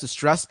different types of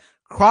stress.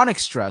 Chronic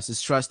stress is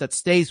stress that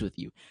stays with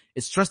you.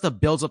 It's stress that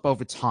builds up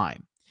over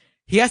time.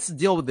 He has to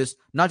deal with this,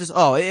 not just,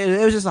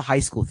 it was just a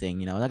high school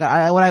thing,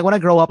 like when I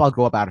grow up, I'll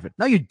grow up out of it.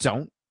 No, you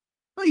don't.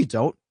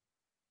 You're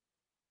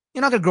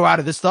not going to grow out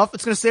of this stuff.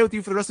 It's going to stay with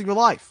you for the rest of your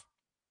life.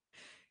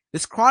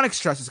 This chronic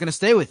stress is going to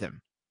stay with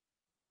him.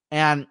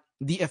 And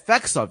the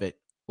effects of it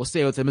will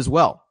stay with him as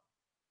well.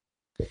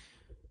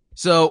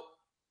 So,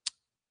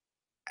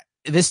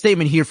 this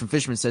statement here from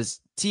Fishman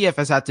says TF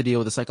has had to deal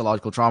with the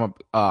psychological trauma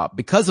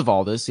because of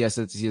all this. He has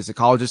to see a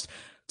psychologist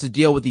to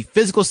deal with the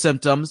physical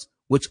symptoms,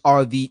 which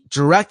are the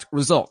direct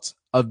result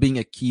of being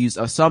accused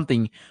of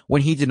something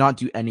when he did not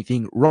do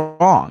anything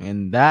wrong.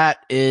 And that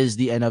is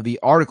the end of the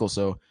article.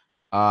 So,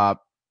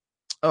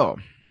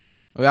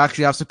 we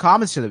actually have some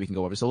comments here that we can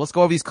go over. So let's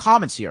go over these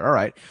comments here. All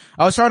right.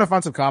 I was trying to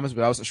find some comments,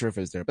 but I wasn't sure if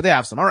it's there, but they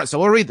have some. All right. So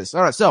we'll read this.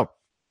 All right. So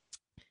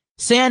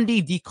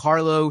Sandy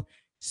DiCarlo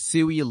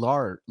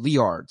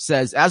Liard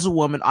says, as a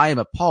woman, I am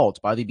appalled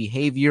by the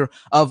behavior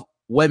of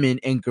women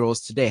and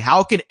girls today.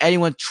 How can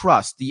anyone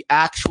trust the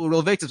actual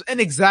real victims? And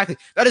exactly,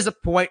 that is a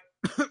point.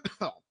 Excuse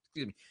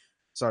me.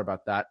 Sorry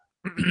about that.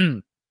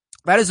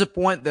 That is a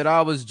point that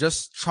I was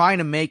just trying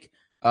to make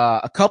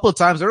a couple of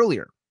times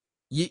earlier.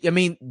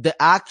 The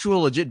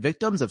actual legit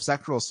victims of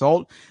sexual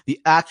assault, the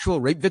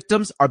actual rape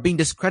victims are being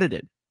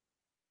discredited.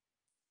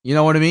 You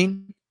know what I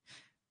mean?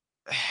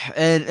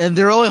 and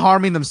they're only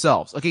harming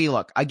themselves. Okay,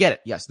 look, I get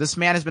it. Yes, this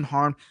man has been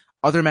harmed.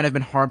 Other men have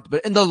been harmed,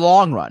 but in the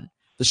long run,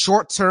 the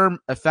short-term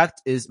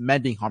effect is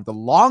men being harmed. The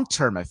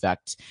long-term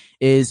effect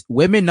is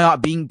women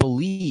not being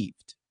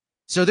believed.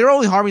 So they're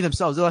only harming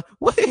themselves. They're like,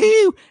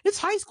 woohoo, it's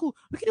high school.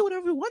 We can do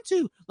whatever we want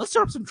to. Let's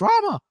start up some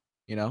drama,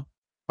 you know?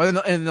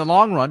 But in the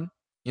long run,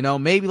 you know,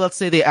 maybe let's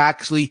say they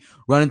actually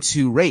run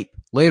into rape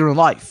later in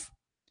life.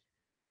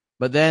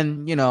 But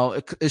then, you know,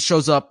 it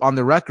shows up on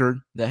the record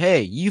that,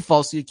 hey, you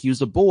falsely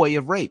accused a boy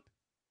of rape.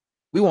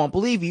 We won't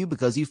believe you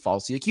because you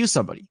falsely accused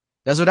somebody.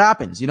 That's what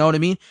happens. You know what I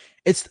mean?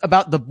 It's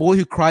about the boy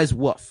who cries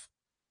wolf.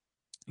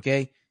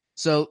 Okay.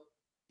 So,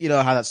 you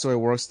know how that story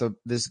works.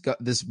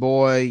 This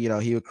boy, you know,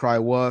 he would cry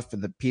wolf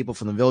and the people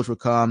from the village would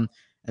come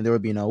and there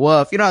would be no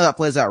wolf. You know how that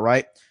plays out,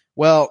 right?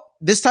 Well,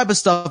 this type of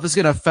stuff is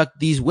going to affect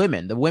these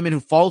women, the women who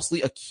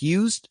falsely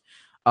accused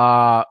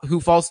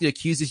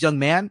this young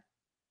man.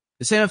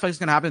 The same effect is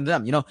going to happen to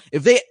them. You know,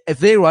 if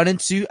they run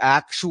into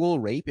actual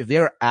rape, if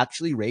they're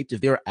actually raped,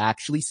 if they're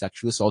actually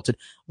sexually assaulted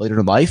later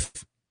in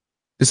life,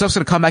 this stuff's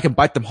going to come back and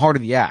bite them hard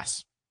in the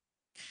ass.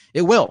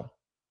 It will,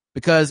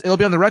 because it'll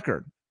be on the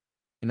record.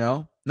 You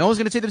know, no one's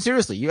going to take them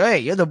seriously.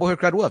 You're the boy who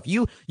cried wolf.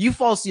 You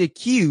falsely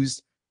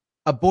accused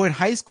a boy in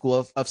high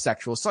school of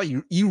sexual assault.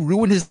 You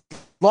ruined his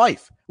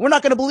life. We're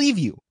not going to believe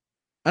you.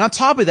 And on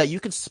top of that, you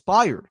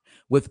conspired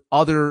with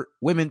other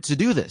women to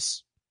do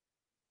this.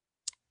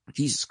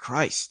 Jesus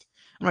Christ.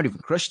 I'm not even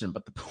Christian,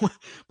 but the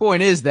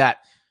point is that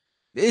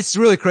it's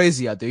really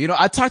crazy out there. You know,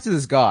 I talked to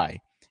this guy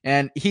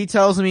and he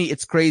tells me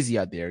it's crazy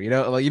out there. You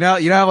know, like, you know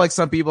how like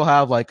some people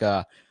have like,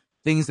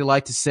 things they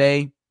like to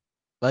say,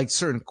 like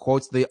certain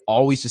quotes they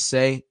always just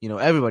say, you know,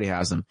 everybody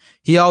has them.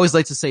 He always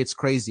likes to say it's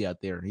crazy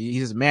out there. He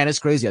says, man, it's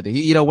crazy out there.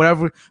 You know,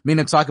 whenever me and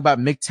him talk about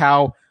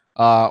MGTOW,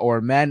 or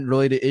men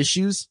related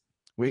issues,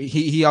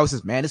 he always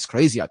says, man, it's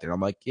crazy out there.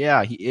 I'm like,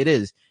 yeah, it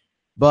is.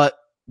 But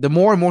the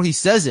more and more he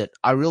says it,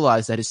 I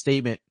realize that his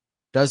statement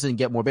doesn't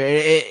get more,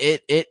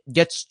 it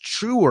gets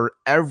truer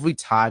every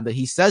time that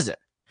he says it,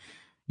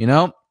 you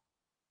know?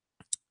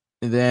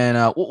 And then,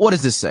 what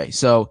does this say?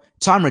 So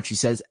Tom Ritchie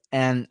says,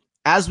 and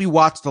as we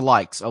watch the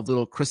likes of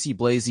little Chrissy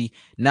Blasey,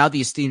 now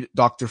the esteemed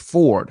Dr.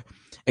 Ford,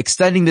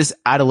 extending this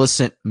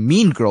adolescent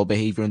mean girl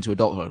behavior into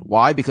adulthood.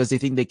 Why? Because they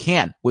think they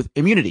can with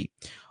immunity.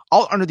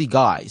 All under the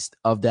guise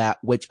of that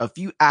which a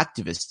few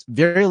activists,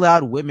 very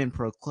loud women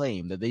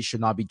proclaim that they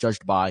should not be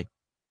judged by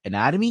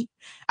anatomy,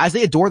 as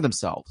they adorn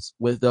themselves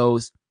with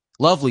those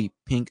lovely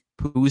pink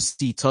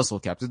pussy tussle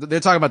caps. They're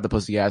talking about the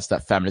pussy ass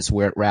that feminists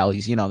wear at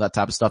rallies, you know, that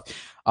type of stuff.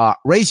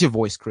 Raise your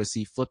voice,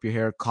 Chrissy. Flip your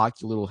hair.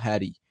 Cock your little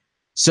heady.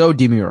 So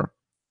demure.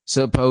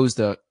 Suppose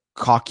the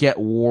coquette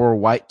wore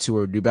white to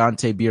her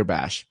Dubante beer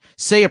bash.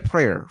 Say a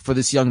prayer for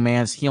this young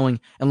man's healing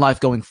and life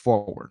going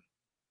forward.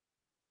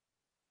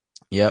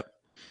 Yep.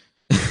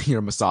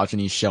 Your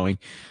misogyny is showing.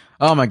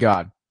 Oh my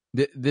God.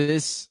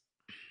 This.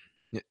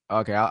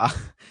 Okay.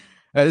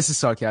 This is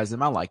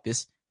sarcasm. I like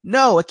this.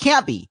 No, it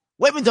can't be.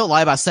 Women don't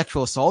lie about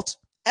sexual assault.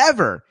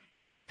 Ever.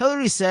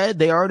 Hillary said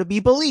they are to be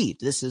believed.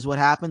 This is what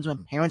happens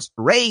when parents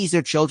raise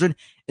their children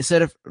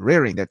instead of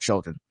rearing their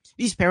children.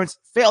 These parents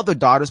failed their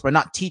daughters by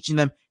not teaching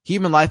them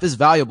human life is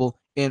valuable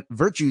and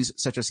virtues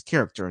such as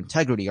character,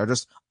 integrity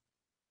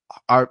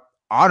are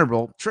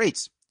honorable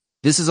traits.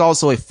 This is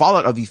also a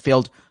fallout of the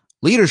failed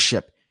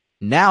leadership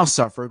now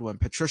suffered when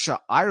Patricia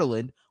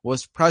Ireland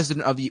was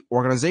president of the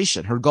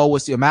organization. Her goal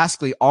was to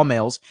emasculate all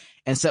males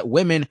and set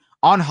women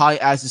on high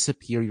as the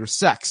superior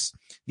sex.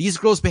 These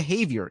girls'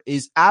 behavior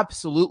is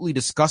absolutely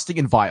disgusting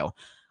and vile.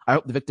 I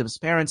hope the victims'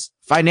 parents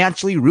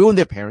financially ruin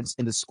their parents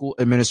and the school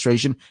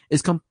administration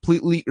is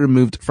completely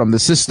removed from the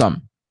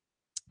system.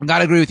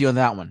 Gotta agree with you on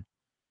that one.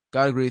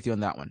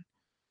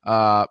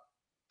 A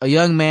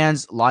young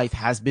man's life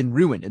has been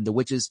ruined and the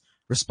witches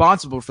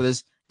responsible for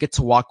this get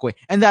to walk away.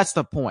 And that's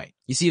the point.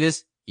 You see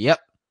this? Yep.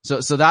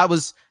 So that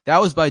was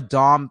by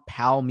Dom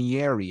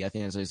Palmieri, I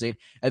think that's what I say.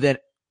 And then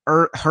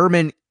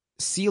Herman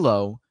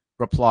Silo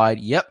replied,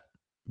 yep.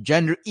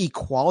 Gender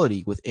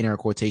equality with inner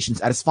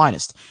quotations at its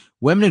finest.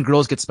 Women and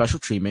girls get special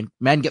treatment.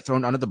 Men get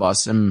thrown under the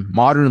bus, and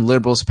modern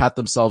liberals pat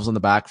themselves on the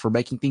back for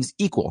making things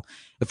equal.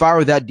 If I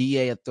were that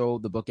DA, I'd throw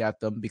the book at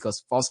them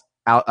because false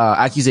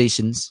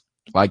accusations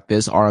like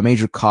this are a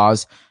major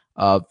cause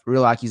of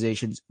real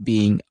accusations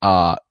being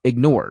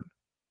ignored.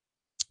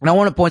 And I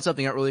want to point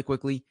something out really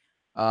quickly.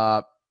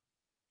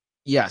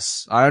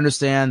 Yes, I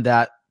understand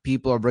that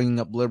people are bringing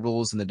up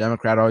liberals and the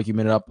Democrat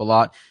argument up a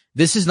lot.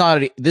 This is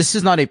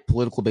not a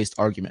political based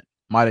argument,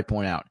 might I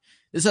point out.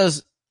 This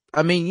has,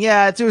 I mean,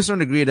 yeah, to a certain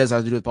degree, it does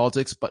have to do with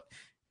politics, but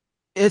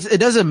it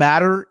doesn't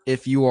matter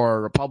if you are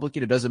a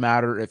Republican. It doesn't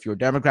matter if you're a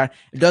Democrat.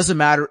 It doesn't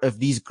matter if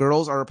these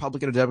girls are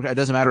Republican or Democrat. It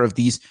doesn't matter if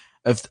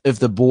if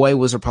the boy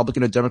was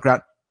Republican or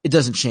Democrat. It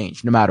doesn't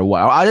change no matter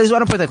what. I just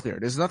want to put that clear.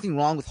 There's nothing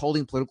wrong with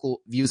holding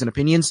political views and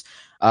opinions.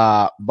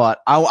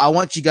 But I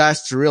want you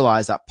guys to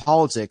realize that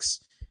politics,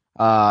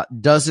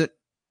 doesn't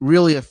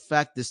really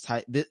affect this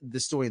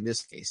story in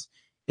this case.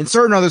 In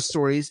certain other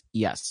stories,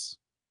 yes.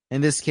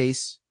 In this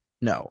case,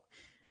 no.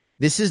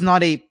 This is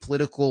not a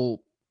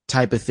political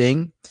type of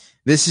thing.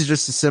 This is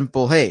just a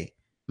simple, hey,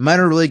 men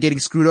are really getting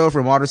screwed over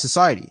in modern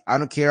society. I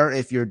don't care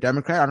if you're a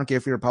Democrat. I don't care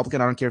if you're a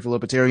Republican. I don't care if you're a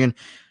Libertarian,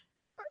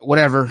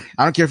 whatever.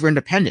 I don't care if you're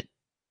independent.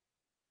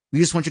 We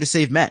just want you to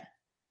save men.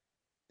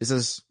 This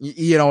is,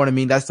 you know what I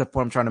mean? That's the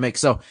point I'm trying to make.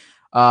 So,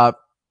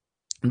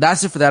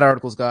 that's it for that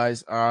articles,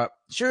 guys.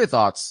 Share your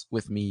thoughts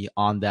with me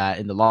on that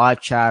in the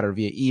live chat or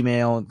via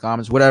email and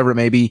comments, whatever it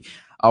may be.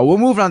 We'll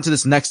move on to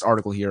this next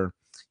article here.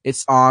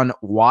 It's on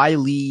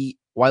Wiley,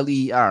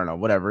 I don't know,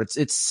 whatever.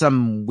 It's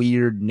some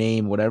weird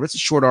name, whatever. It's a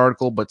short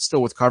article, but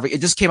still worth covering.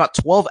 It just came out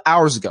 12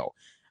 hours ago.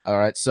 All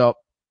right. So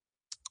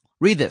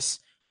read this.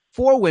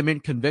 4 women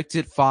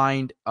convicted,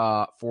 fined,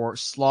 for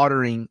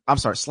slandering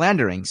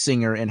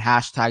singer in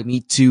hashtag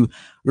 #MeToo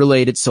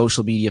related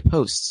social media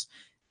posts.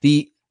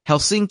 The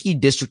Helsinki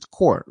District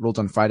Court ruled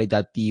on Friday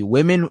that the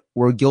women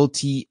were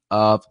guilty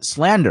of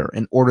slander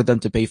and ordered them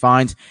to pay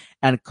fines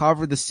and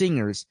cover the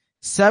singer's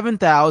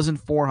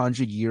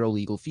 7,400 euro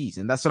legal fees.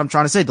 And that's what I'm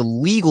trying to say. The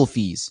legal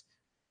fees,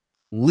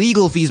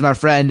 my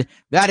friend,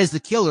 that is the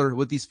killer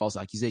with these false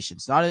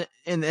accusations.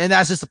 And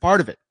that's just a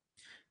part of it.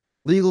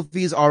 Legal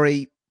fees are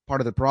a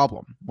part of the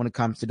problem when it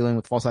comes to dealing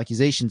with false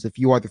accusations. If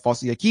you are the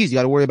falsely accused, you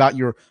got to worry about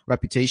your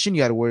reputation.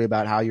 You got to worry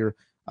about how you're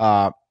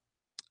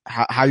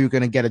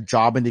going to get a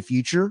job in the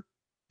future.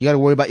 You got to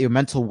worry about your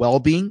mental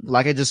well-being.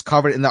 Like I just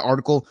covered in that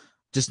article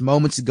just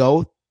moments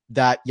ago,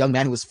 that young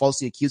man who was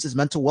falsely accused, his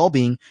mental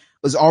well-being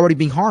was already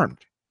being harmed.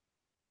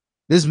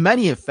 There's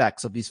many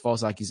effects of these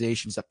false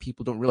accusations that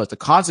people don't realize. The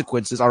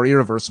consequences are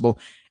irreversible,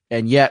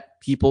 and yet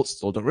people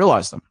still don't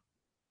realize them.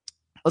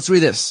 Let's read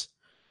this.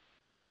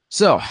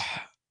 So,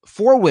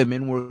 4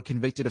 women were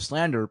convicted of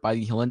slander by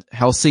the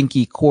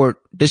Helsinki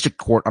District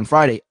Court on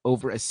Friday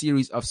over a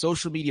series of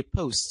social media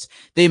posts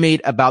they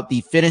made about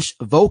the Finnish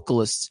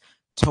vocalist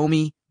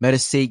Tomi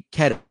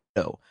Metsäketo.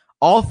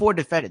 All 4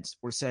 defendants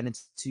were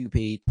sentenced to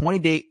pay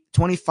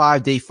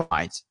 25-day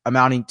fines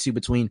amounting to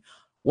between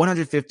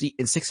 150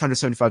 and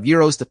 675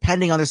 euros,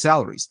 depending on their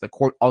salaries. The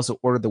court also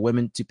ordered the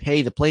women to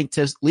pay the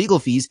plaintiffs' legal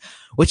fees,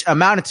 which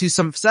amounted to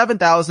some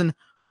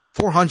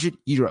 7,400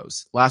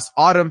 euros. Last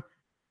autumn,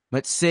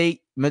 Metsäketo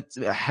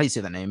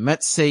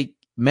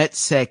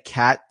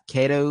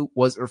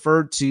was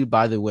referred to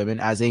by the women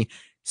as a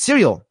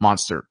serial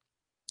monster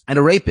and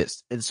a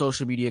rapist in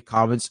social media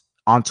comments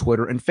on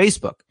Twitter and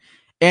Facebook.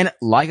 And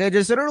like I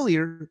just said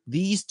earlier,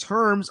 these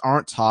terms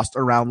aren't tossed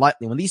around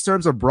lightly. When these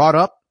terms are brought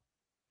up,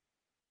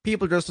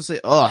 people just will say,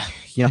 "Oh,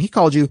 he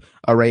called you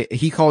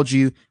he called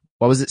you,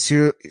 what was it,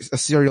 a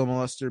serial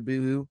molester,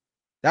 boo-hoo."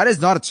 That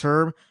is not a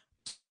term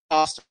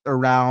tossed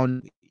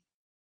around.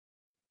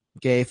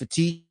 Okay, if a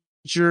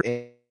teacher,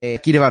 a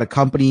executive at a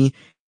company,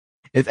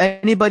 if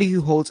anybody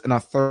who holds an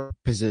authority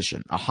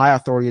position, a high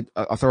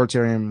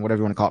authoritarian, whatever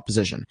you want to call it,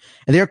 position,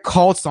 and they're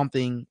called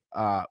something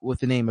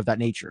with the name of that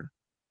nature,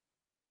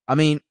 I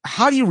mean,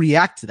 how do you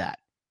react to that?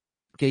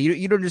 Okay,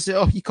 you don't just say,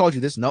 "Oh, he called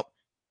you this." Nope.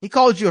 He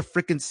called you a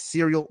freaking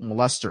serial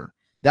molester.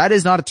 That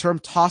is not a term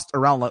tossed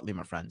around lightly,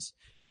 my friends.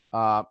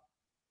 And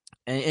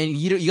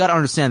you got to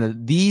understand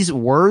that these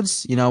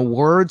words,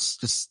 words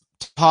just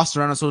tossed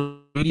around on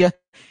social media,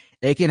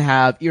 it can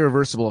have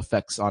irreversible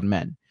effects on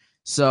men.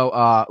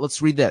 So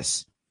let's read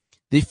this.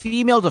 The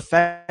female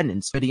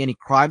defendants committing any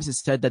crimes has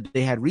said that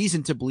they had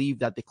reason to believe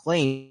that the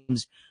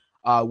claims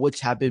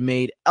which have been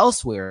made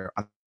elsewhere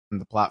on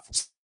the platform.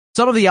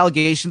 Some of the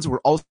allegations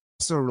were also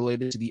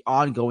related to the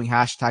ongoing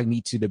hashtag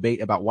 #MeToo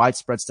debate about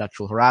widespread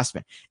sexual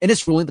harassment. In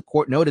its ruling, the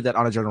court noted that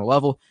on a general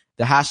level,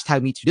 the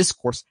hashtag #MeToo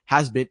discourse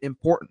has been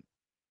important.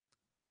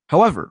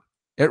 However,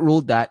 it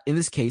ruled that in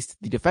this case,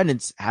 the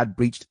defendants had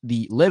breached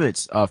the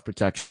limits of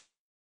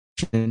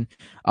protection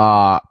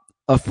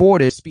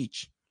afforded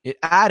speech. It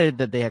added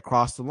that they had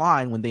crossed the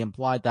line when they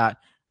implied that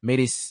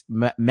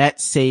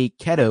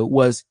Metsäketo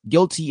was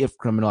guilty of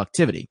criminal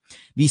activity.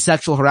 The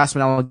sexual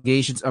harassment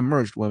allegations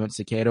emerged when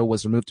Metsäketo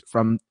was removed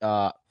from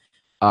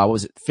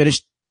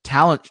Finnish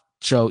talent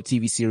show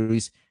TV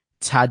series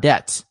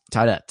Tadet.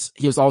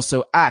 He was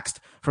also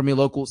axed from a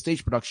local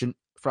stage production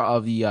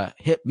of the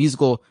hit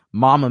musical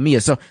Mamma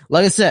Mia. So,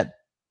 like I said,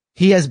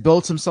 he has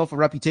built himself a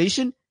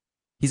reputation.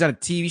 He's on a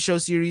TV show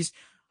series.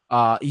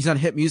 He's on a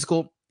hit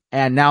musical.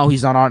 And now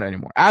he's not on it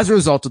anymore as a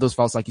result of those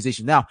false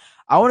accusations. Now,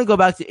 I want to go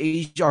back to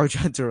Asia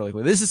Argento really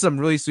quick. This is some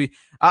really sweet.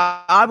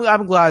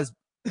 I'm glad.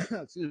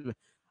 Excuse me.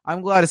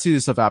 I'm glad to see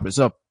this stuff happen.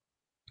 So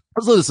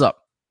let's look this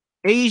up.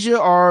 Asia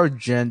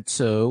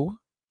Argento.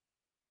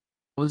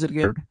 What was it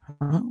again?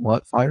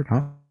 What? Fired?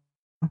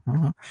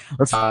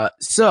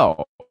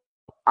 So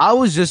I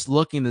was just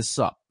looking this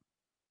up.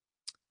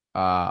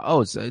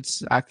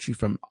 It's actually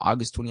from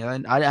August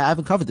 29th. I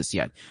haven't covered this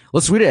yet.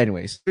 Let's read it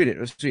anyways.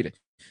 Let's read it.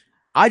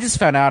 I just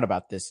found out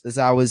about this as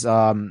I was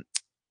loading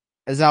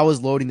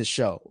the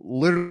show.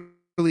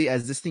 Literally,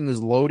 as this thing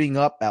was loading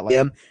up at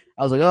I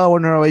was like, "Oh, I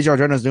wonder how Asia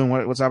Argento's doing.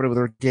 What's happening with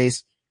her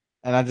case?"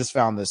 And I just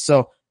found this.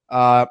 So,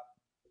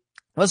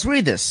 let's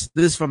read this.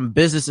 This is from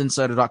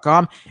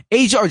BusinessInsider.com.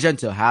 Asia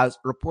Argento has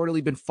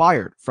reportedly been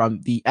fired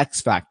from the X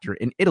Factor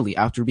in Italy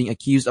after being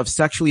accused of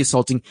sexually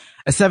assaulting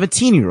a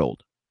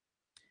 17-year-old.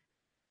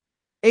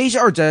 Asia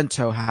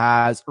Argento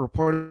has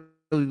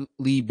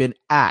reportedly been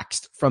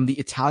axed from the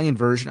Italian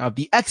version of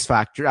The X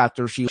Factor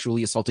after she was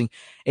sexually assaulting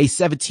a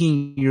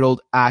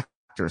 17-year-old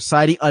actor,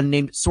 citing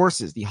unnamed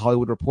sources. The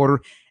Hollywood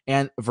Reporter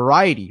and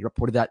Variety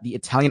reported that the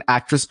Italian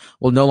actress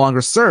will no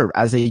longer serve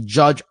as a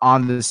judge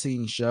on the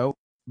singing show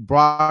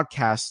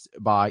broadcast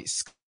by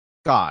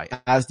Sky,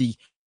 as the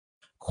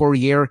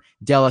Corriere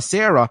della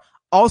Sera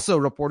also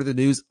reported the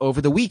news over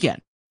the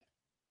weekend.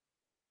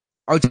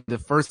 The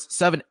first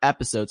 7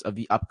 episodes of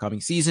the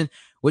upcoming season,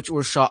 which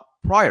were shot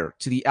prior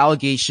to the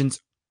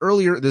allegations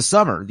earlier this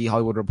summer, the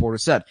Hollywood Reporter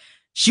said.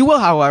 She will,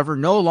 however,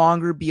 no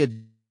longer be a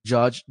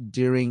judge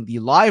during the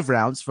live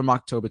rounds from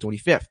October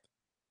 25th.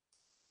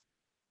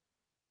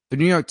 The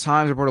New York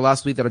Times reported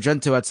last week that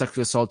Argento had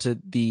sexually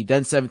assaulted the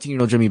then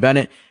 17-year-old Jimmy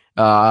Bennett.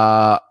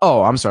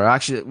 I'm sorry.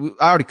 Actually,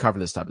 I already covered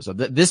this episode.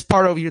 This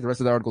part over here, the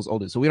rest of the article is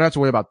older, so we don't have to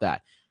worry about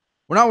that.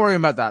 We're not worrying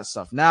about that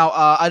stuff. Now,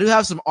 I do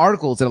have some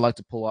articles that I'd like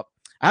to pull up.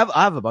 I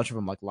have a bunch of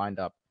them lined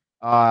up.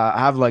 I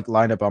have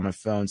lined up on my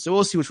phone. So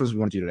we'll see which ones we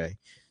want to do today.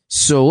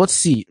 So let's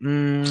see.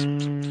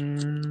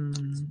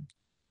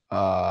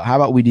 How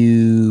about we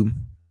do?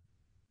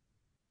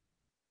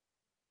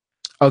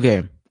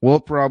 Okay, we'll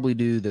probably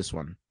do this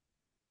one,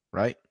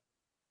 right?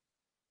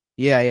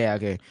 Yeah.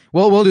 Okay.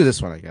 Well, we'll do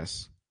this one, I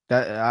guess.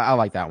 I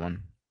like that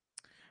one.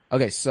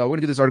 Okay, so we're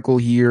gonna do this article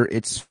here.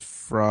 It's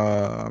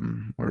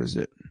from, where is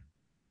it?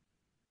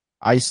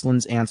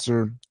 Iceland's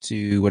answer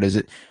to, what is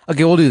it?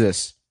 Okay, we'll do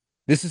this.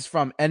 This is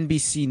from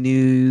NBC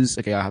News.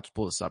 Okay, I have to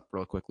pull this up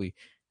real quickly.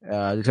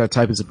 Just gotta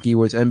type in some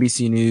keywords.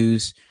 NBC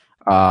News,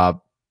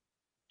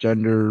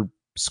 gender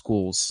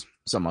schools,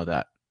 something like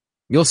that.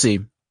 You'll see.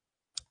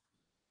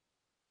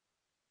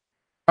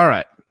 All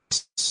right.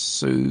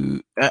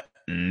 So,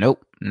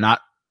 nope, not.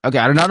 Okay,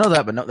 I did not know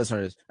that, but no, that's what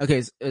it is.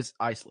 Okay, it's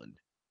Iceland.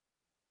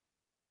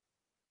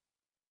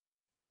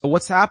 So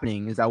what's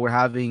happening is that we're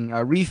having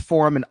a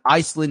reform in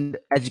Iceland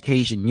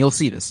education. You'll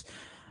see this.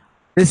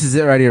 This is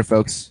it right here,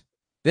 folks.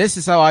 This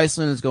is how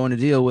Iceland is going to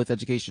deal with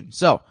education.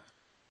 So,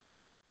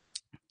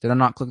 did I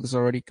not click this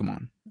already? Come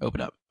on,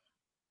 open up.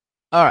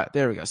 All right,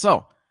 there we go.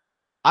 So,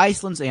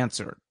 Iceland's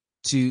answer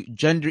to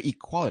gender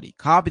equality: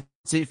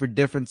 compensate for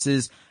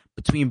differences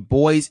between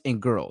boys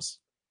and girls.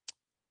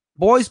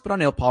 Boys put on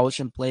nail polish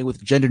and play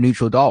with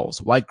gender-neutral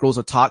dolls. White girls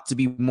are taught to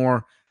be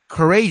more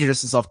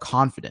courageous and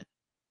self-confident.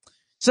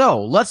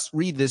 So let's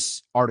read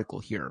this article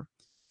here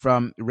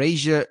from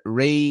Reykjavik,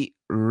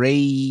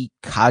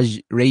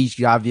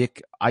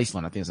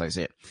 Iceland. I think that's how I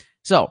say it.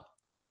 So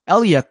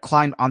Elia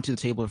climbed onto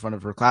the table in front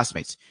of her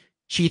classmates.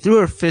 She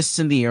threw her fists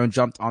in the air and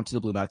jumped onto the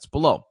blue mats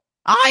below.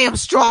 I am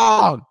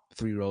strong, the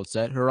 3-year-old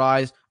said, her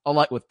eyes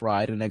alight with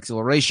pride and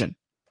exhilaration.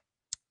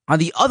 On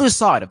the other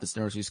side of this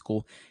nursery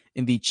school,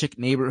 in the chic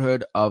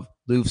neighborhood of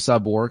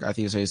Lufsaborg, I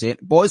think that's how you say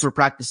it, boys were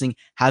practicing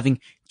having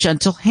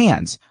gentle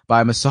hands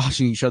by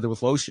massaging each other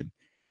with lotion.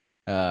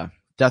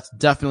 That's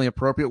definitely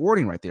appropriate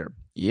wording right there.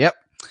 Yep.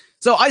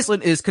 So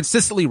Iceland is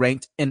consistently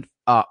ranked in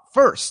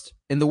first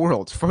in the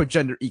world for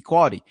gender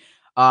equality.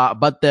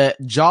 But the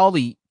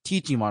jolly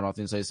teaching model, I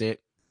think that's how you say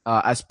it,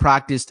 as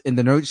practiced in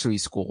the nursery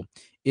school,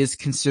 is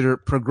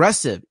considered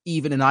progressive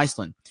even in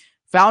Iceland.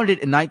 Founded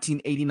in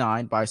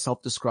 1989 by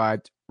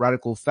self-described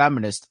radical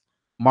feminist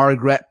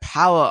Margaret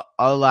Palla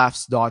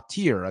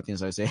Olafsdottir, I think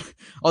that's how I say it.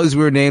 All these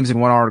weird names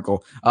in one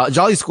article.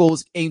 Jolly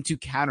schools aim to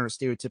counter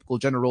stereotypical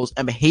gender roles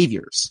and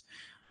behaviors.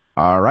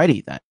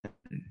 Alrighty then.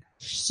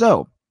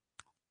 So,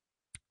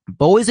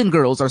 boys and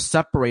girls are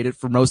separated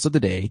for most of the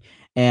day,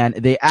 and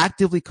they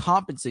actively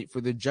compensate for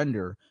their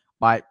gender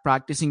by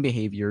practicing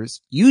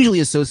behaviors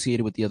usually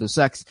associated with the other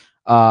sex,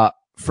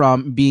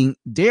 from being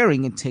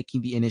daring and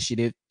taking the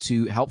initiative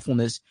to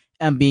helpfulness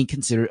and being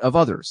considerate of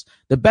others.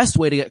 The best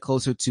way to get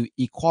closer to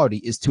equality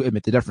is to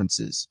admit the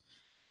differences,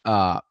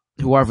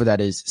 whoever that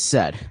is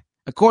said.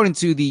 According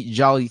to the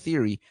Jolly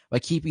theory, by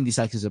keeping the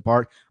sexes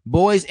apart,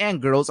 boys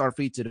and girls are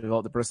free to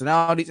develop their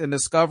personalities and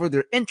discover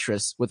their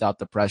interests without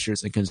the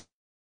pressures and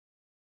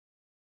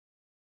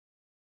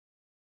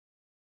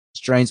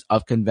constraints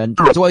of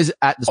convention. Toys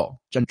at the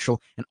school,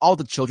 gentle, and all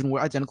the children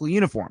wear identical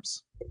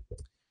uniforms.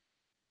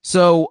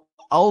 So,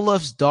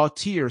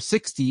 Olafsdottir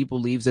 60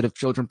 believes that if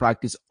children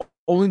practice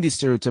only the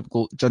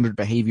stereotypical gendered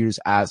behaviors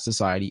as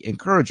society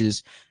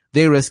encourages,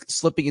 they risk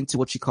slipping into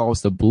what she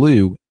calls the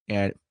blue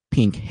and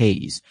pink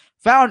haze.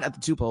 Found at the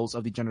 2 poles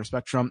of the gender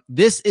spectrum,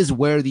 this is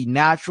where the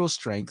natural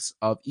strengths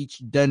of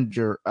each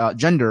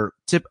gender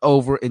tip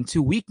over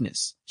into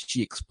weakness,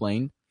 she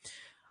explained.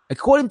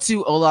 According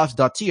to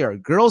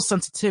Olafsdottir, girls'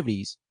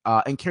 sensitivities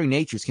and caring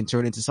natures can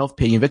turn into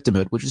self-pity and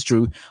victimhood, which is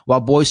true,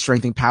 while boys'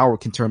 strength and power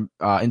can turn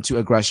into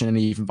aggression and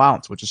even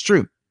violence, which is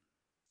true.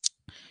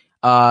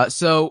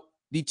 So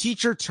the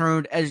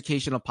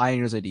teacher-turned-educational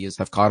pioneer's ideas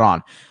have caught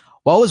on.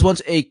 What was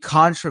once a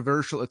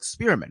controversial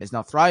experiment is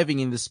now thriving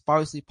in this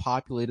sparsely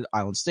populated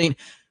island state,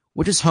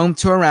 which is home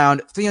to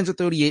around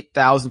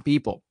 338,000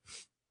 people.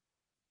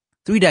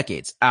 3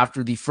 decades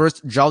after the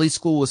first Jolly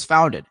School was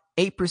founded,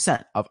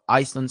 8% of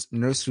Iceland's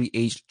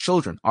nursery-aged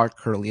children are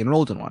currently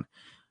enrolled in one.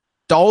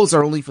 Dolls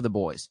are only for the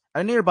boys.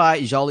 At a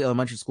nearby Jolly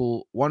Elementary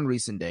School one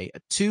recent day,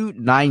 two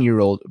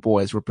 9-year-old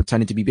boys were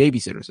pretending to be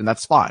babysitters, and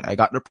that's fine. I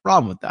got no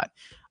problem with that.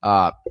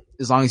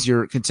 As long as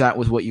you're content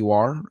with what you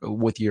are,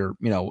 with your,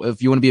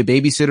 if you want to be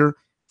a babysitter,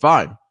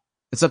 fine.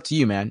 It's up to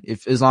you, man.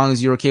 As long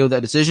as you're okay with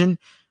that decision,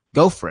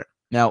 go for it.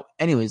 Now,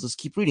 anyways, let's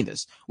keep reading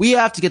this. We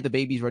have to get the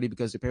babies ready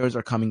because their parents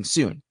are coming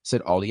soon,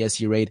 said Ollie as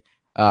he read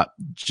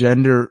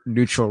gender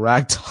neutral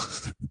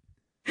ragdoll.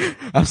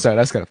 I'm sorry,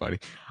 that's kind of funny.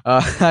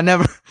 I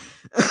never,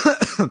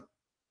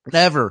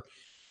 never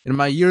in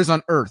my years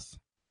on Earth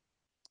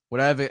would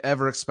I have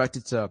ever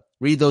expected to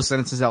read those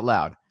sentences out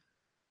loud,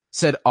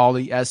 said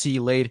Ollie as he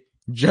laid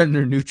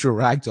gender neutral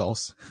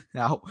ragdolls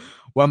out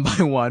one by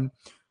one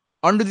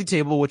under the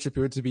table, which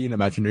appeared to be an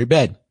imaginary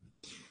bed.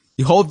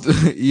 You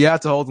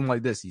have to hold them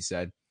like this, he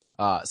said,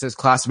 says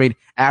classmate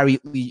Ari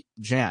Lee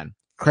Jan,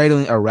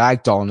 cradling a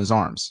rag doll in his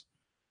arms.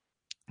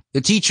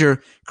 The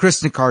teacher,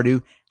 Kristen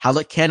Cardew, had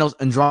lit candles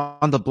and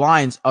drawn the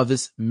blinds of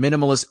this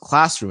minimalist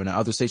classroom, and at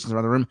other stations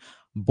around the room,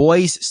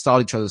 boys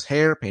styled each other's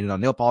hair, painted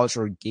on nail polish,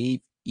 or gave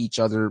each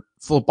other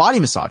full body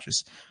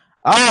massages.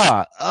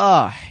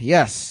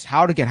 Yes.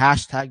 How to get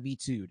hashtag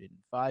V2'd in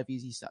 5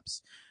 easy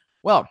steps.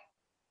 Well,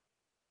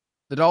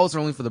 the dolls are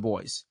only for the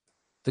boys.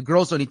 The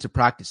girls don't need to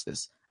practice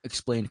this,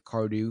 explained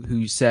Cardew,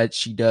 who said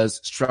she does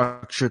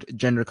structured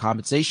gender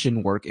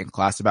compensation work in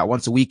class about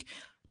once a week,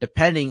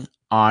 depending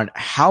on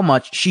how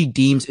much she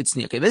deems it's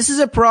needed. Okay, this is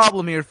a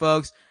problem here,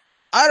 folks.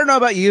 I don't know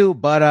about you,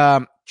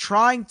 but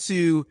trying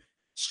to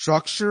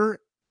structure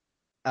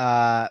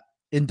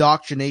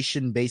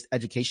indoctrination-based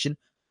education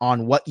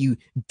on what you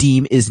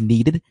deem is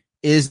needed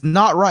is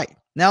not right.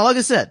 Now, like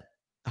I said,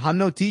 I'm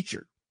no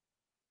teacher.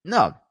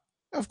 No,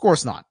 of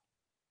course not.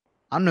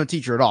 I'm no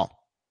teacher at all.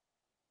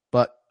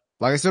 But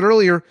like I said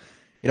earlier,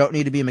 you don't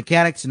need to be a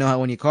mechanic to know how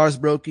when your car's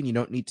broken. You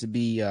don't need to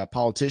be a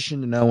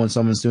politician to know when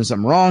someone's doing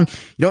something wrong.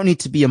 You don't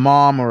need to be a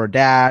mom or a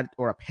dad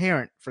or a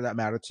parent, for that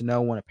matter, to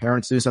know when a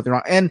parent's doing something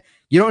wrong. And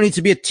you don't need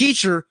to be a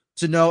teacher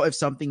to know if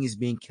something is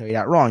being carried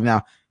out wrong.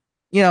 Now,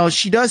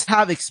 she does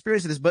have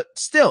experience in this, but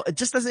still, it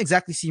just doesn't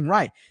exactly seem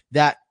right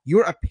that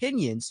your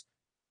opinions,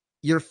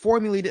 your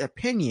formulated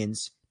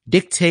opinions,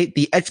 dictate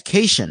the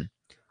education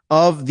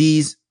of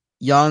these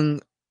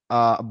young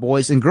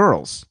boys and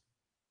girls.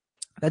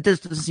 That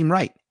just doesn't seem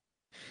right.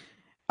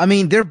 I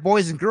mean, they're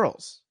boys and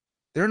girls.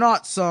 They're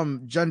not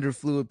some gender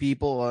fluid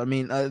people. I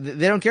mean,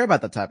 they don't care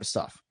about that type of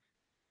stuff.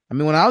 I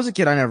mean, when I was a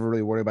kid, I never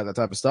really worried about that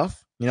type of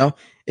stuff.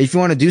 If you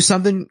want to do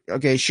something,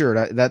 okay,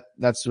 sure,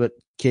 that's what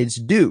kids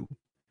do.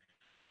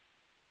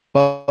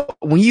 But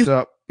when you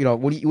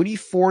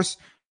force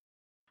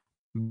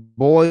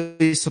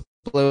boys to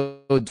play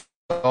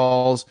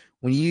dolls,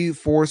 when you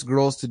force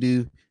girls to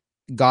do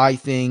guy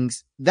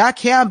things, that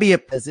can be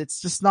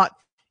it's just not,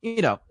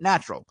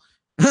 natural.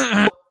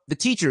 The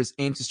teachers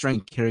aim to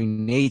strengthen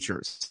caring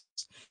natures.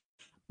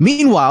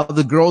 Meanwhile,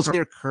 the girls are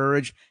their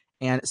courage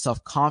and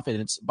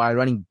self-confidence by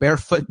running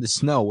barefoot in the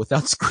snow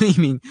without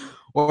screaming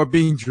or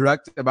being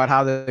direct about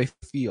how they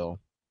feel.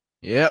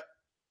 Yep.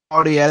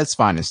 Already at its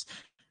finest.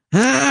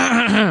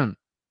 So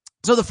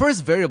the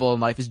first variable in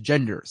life is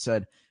gender,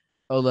 said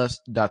Olaf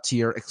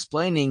Datir,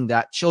 explaining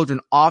that children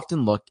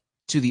often look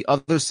to the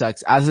other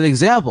sex as an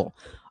example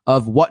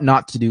of what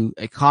not to do,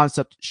 a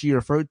concept she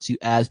referred to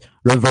as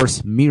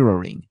reverse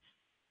mirroring.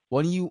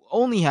 When you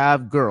only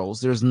have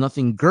girls, there's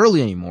nothing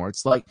girly anymore.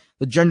 It's like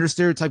the gender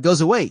stereotype goes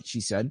away,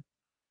 she said.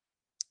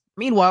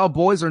 Meanwhile,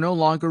 boys are no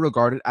longer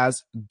regarded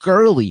as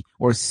girly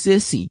or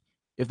sissy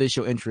if they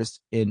show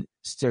interest in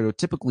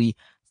stereotypically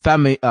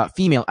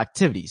female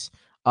activities.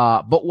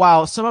 But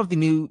while some of the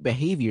new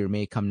behavior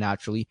may come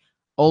naturally,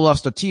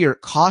 Olaf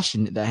Statir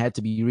cautioned that had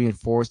to be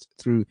reinforced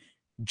through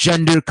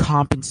gender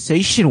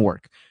compensation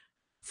work,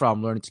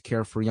 from learning to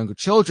care for younger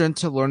children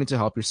to learning to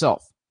help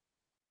yourself.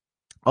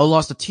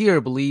 Olaf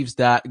Statir believes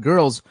that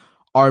girls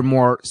are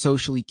more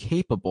socially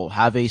capable,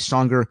 have a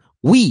stronger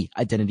we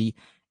identity,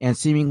 and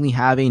seemingly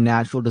have a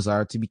natural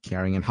desire to be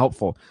caring and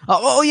helpful.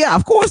 Yeah,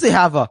 of course they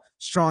have a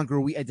stronger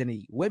we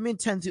identity. Women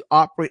tend to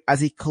operate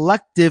as a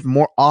collective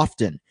more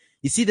often.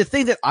 You see, the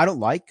thing that I don't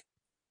like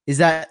is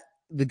that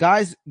the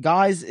guys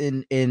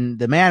in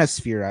the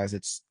manosphere, as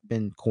it's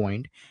been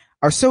coined,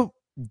 are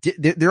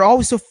they're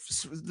always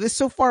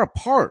so far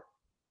apart.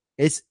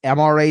 It's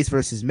MRAs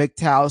versus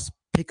MGTOWs,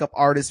 pickup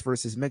artists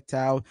versus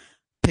MGTOW,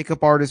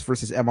 pickup artists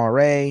versus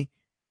MRA.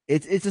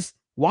 It's just,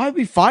 why are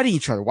we fighting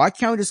each other? Why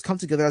can't we just come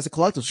together as a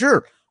collective?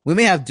 Sure, we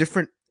may have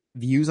different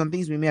views on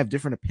things, we may have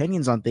different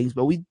opinions on things,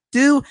 but we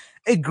do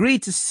agree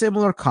to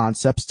similar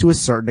concepts to a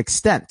certain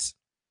extent.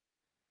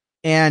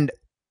 And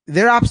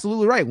they're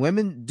absolutely right.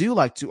 Women do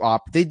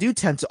they do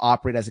tend to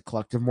operate as a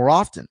collective more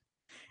often.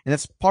 And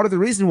that's part of the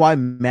reason why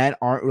men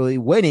aren't really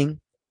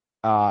winning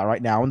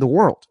right now in the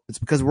world. It's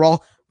because we're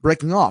all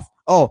breaking off.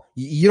 Oh,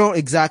 you don't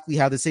exactly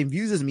have the same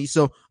views as me,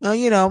 so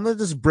I'm gonna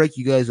just break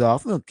you guys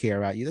off. I don't care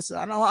about you.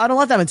 I don't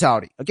want that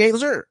mentality. Okay,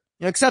 sure,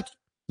 you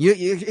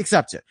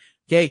accept it.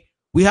 Okay,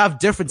 we have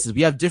differences.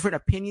 We have different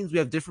opinions. We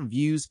have different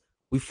views.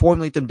 We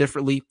formulate them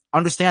differently.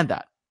 Understand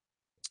that.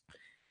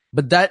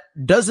 but that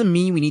doesn't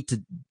mean we need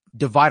to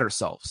divide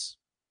ourselves.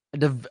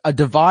 A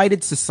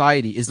divided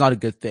society is not a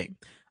good thing.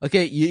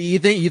 Okay, you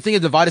think a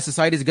divided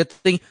society is a good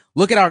thing?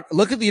 Look at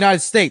the United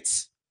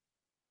States.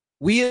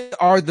 We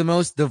are the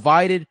most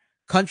divided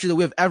country that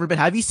we have ever been.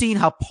 Have you seen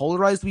how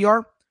polarized we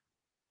are?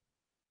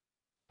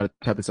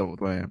 Type this out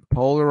with my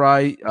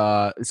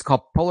it's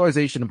called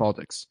polarization in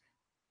politics.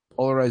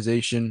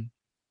 Polarization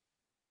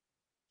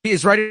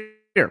is right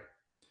here.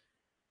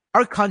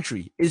 Our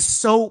country is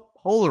so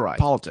polarized.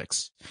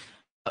 Politics.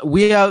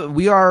 We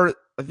are.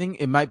 I think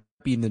it might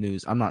be in the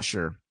news. I'm not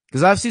sure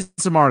because I've seen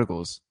some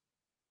articles.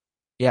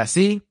 Yeah,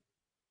 see,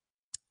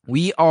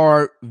 we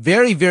are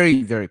very,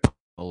 very, very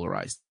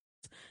polarized,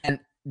 and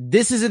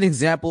this is an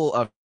example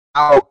of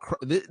how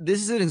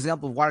this is an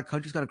example of why our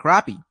country's kind of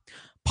crappy.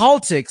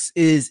 Politics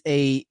is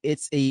a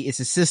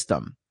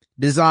system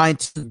designed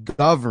to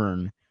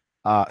govern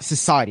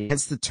society.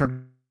 Hence the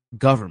term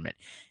government.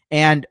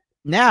 And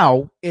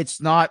now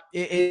it's not.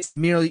 It's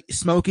merely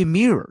smoke and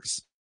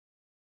mirrors.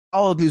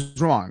 All of this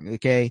is wrong.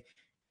 Okay,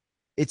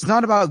 it's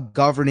not about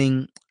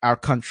governing our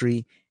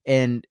country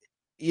and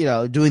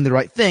doing the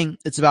right thing.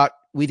 It's about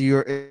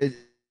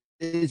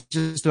it's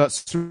just about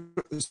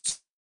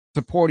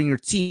supporting your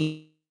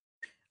team.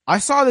 I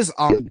saw this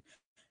on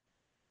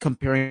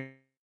comparing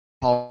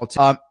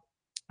politics,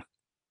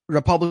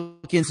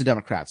 Republicans and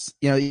Democrats.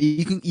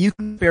 You can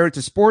compare it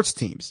to sports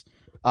teams.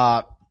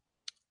 Hold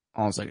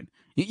on a second.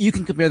 You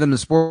can compare them to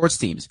sports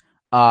teams.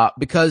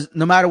 Because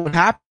no matter what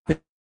happens,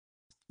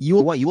 you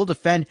will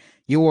defend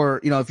your.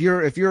 If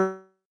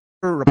you're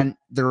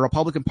the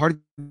Republican Party,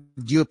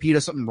 GOP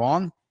does something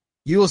wrong,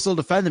 you will still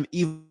defend them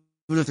even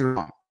if they're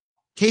wrong.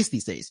 Case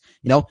these days,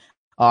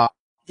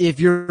 if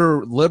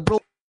you're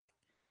liberal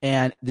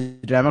and the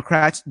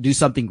Democrats do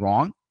something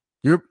wrong,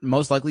 you're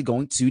most likely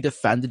going to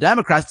defend the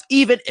Democrats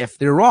even if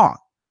they're wrong.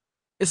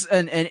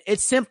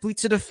 It's simply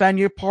to defend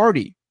your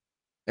party.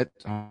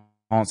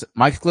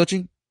 Mike's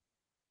glitching.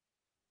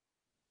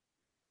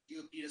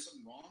 GOP does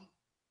something wrong,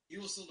 you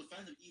will still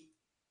defend them even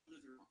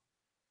if they're wrong.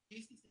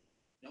 Case these days,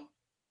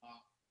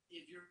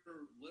 if you're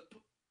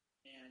liberal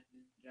and the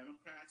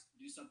Democrats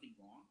do something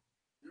wrong,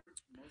 you're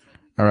most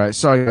likely. All right,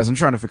 sorry guys, I'm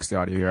trying to fix the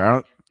audio here. I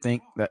don't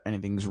think that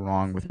anything's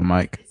wrong with the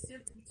mic.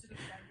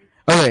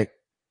 Okay,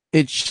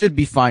 it should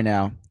be fine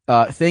now.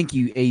 Thank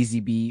you,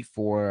 AZB,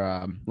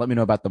 for letting me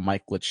know about the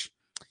mic glitch.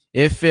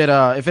 If it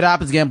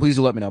happens again, please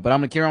do let me know. But I'm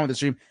gonna carry on with the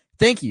stream.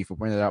 Thank you for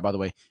pointing that out, by the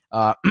way.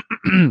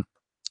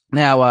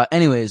 Now,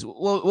 anyways,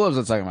 what was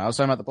I talking about? I was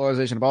talking about the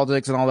polarization of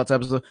politics and all that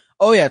type of stuff.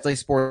 Oh yeah, it's like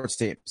sports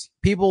teams.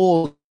 People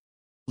will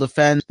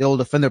defend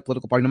their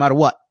political party no matter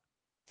what.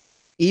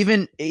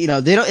 Even they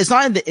don't. It's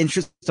not in the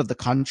interest of the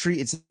country.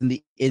 It's in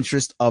the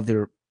interest of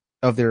their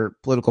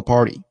political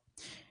party,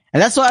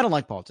 and that's why I don't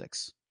like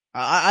politics.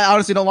 I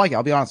honestly don't like it.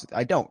 I'll be honest with you.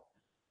 I don't.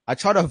 I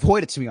try to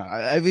avoid it, to be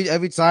honest.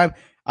 Every time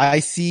I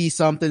see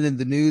something in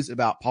the news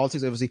about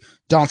politics, obviously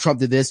Donald Trump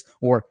did this,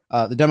 or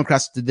the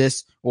Democrats did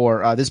this,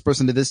 or this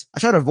person did this, I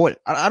try to avoid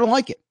it. I don't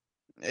like it.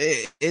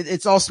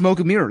 It's all smoke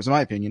and mirrors, in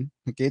my opinion.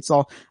 Okay, it's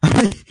all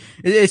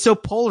it's so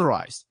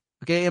polarized.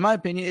 Okay, in my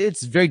opinion,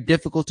 it's very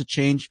difficult to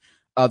change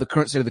the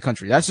current state of the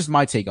country. That's just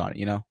my take on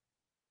it.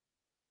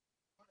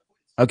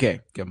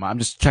 Okay, good. I'm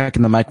just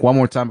checking the mic one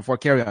more time before I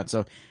carry on.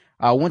 So,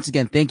 once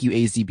again, thank you,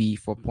 AZB,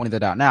 for pointing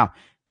that out. Now,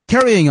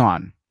 carrying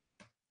on.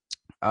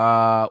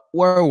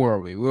 Where were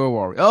we?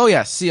 Oh,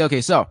 yes. See,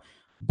 okay. So,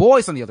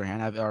 boys, on the other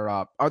hand,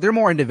 they're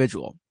more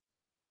individual.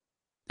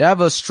 They have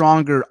a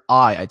stronger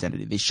I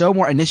identity. They show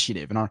more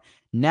initiative and are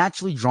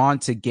naturally drawn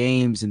to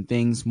games and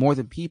things more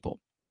than people.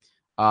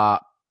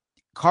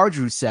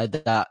 Cardrew said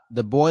that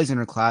the boys in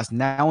her class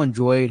now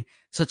enjoyed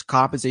such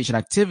compensation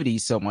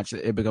activities so much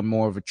that it became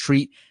more of a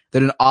treat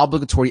than an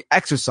obligatory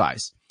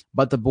exercise.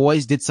 But the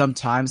boys did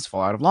sometimes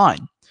fall out of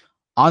line.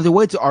 On the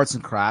way to arts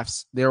and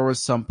crafts, there was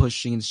some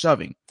pushing and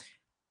shoving.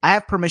 I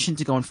have permission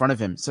to go in front of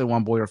him, said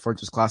one boy referring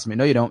to his classmate.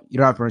 No, you don't. You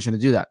don't have permission to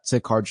do that,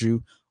 said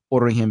Cardrew,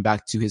 ordering him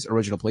back to his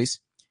original place.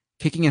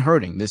 Kicking and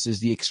hurting. This is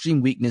the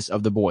extreme weakness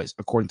of the boys,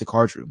 according to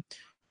Cardrew.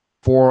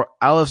 For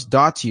Aleph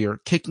Dottir,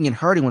 kicking and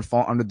hurting would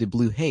fall under the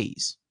blue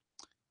haze.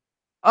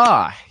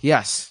 Ah,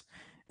 yes.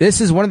 This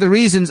is one of the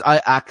reasons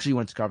I actually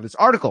wanted to cover this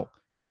article.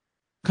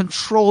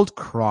 Controlled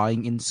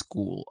crying in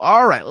school.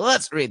 All right,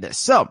 let's read this.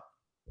 So,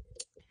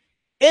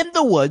 in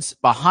the woods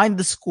behind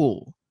the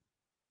school,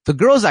 the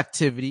girls'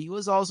 activity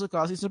was also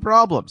causing some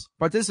problems.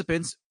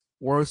 Participants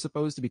were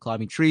supposed to be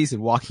climbing trees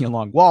and walking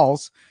along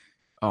walls.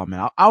 Oh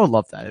man, I would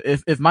love that.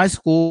 If my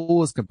school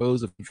was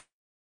composed of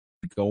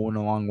going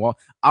along wall,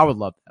 I would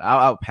love that.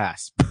 I would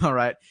pass. All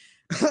right.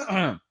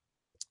 Now,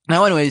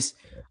 anyways,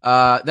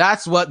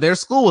 that's what their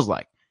school was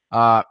like.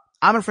 I'm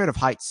afraid of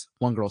heights,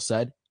 one girl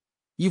said.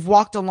 You've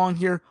walked along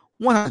here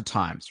 100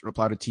 times,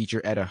 replied a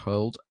teacher, Etta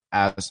Holt,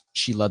 as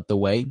she led the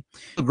way.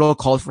 The girl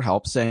called for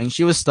help, saying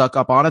she was stuck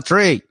up on a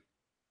tree.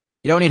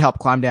 You don't need help,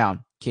 climb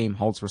down, came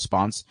Holt's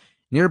response.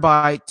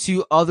 Nearby,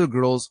 two other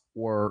girls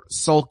were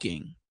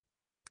sulking.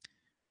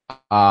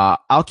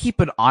 I'll keep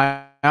an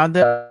eye on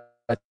them,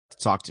 to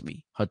talk to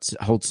me,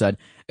 Holt said,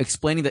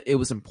 explaining that it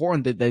was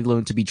important that they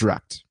learn to be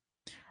direct.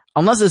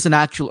 Unless it's an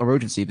actual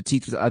emergency, the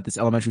teachers at this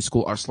elementary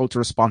school are slow to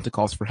respond to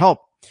calls for help.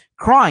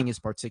 Crying is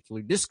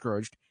particularly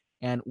discouraged,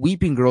 and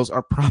weeping girls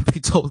are promptly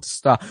told to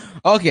stop.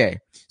 Okay,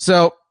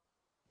 so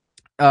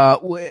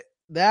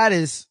that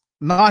is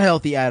not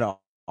healthy at all.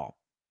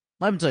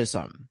 Let me tell you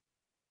something.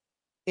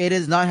 It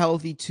is not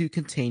healthy to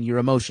contain your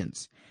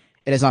emotions.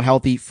 It is not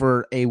healthy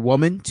for a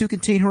woman to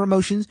contain her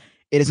emotions.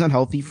 It is not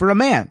healthy for a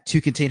man to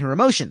contain her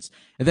emotions.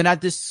 And then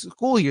at this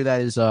school here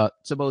that is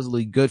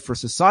supposedly good for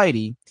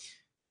society,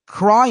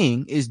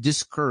 crying is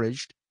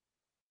discouraged,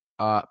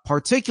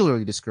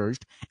 particularly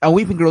discouraged, and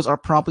weeping girls are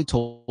promptly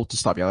told to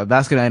stop. Yeah,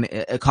 that's going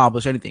to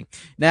accomplish anything.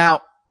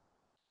 Now,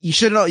 you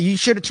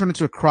shouldn't turn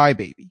into a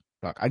crybaby.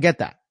 Look, I get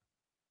that.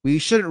 We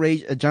shouldn't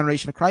raise a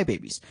generation of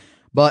crybabies,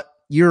 but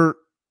you're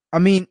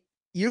going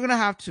to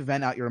have to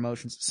vent out your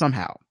emotions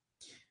somehow.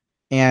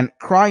 And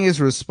crying is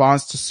a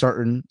response to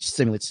certain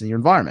stimulants in your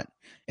environment.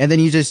 And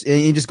then you just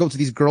go to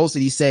these girls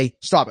and you say,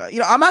 stop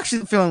it. I'm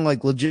actually feeling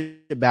like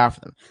legit bad for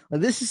them. Like,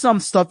 this is some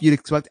stuff you'd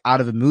expect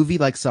out of a movie,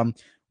 like some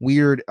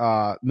weird,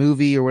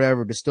 movie or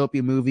whatever,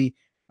 dystopian movie.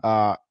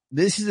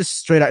 This is a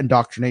straight out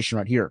indoctrination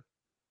right here.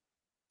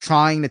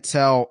 Trying to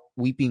tell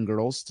weeping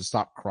girls to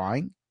stop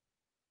crying.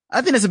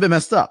 I think it's a bit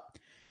messed up.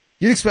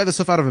 You'd expect this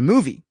stuff out of a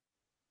movie.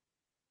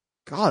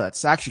 God,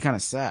 that's actually kind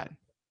of sad.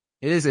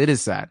 It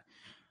is sad.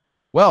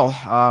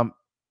 Well,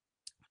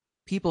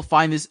 people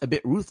find this a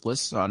bit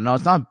ruthless. No,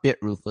 it's not a bit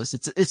ruthless.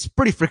 It's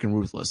pretty freaking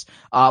ruthless.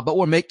 But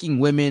we're making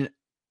women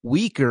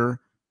weaker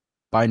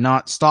by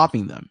not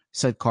stopping them,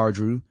 said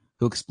Cardrew,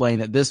 who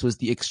explained that this was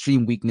the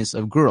extreme weakness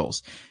of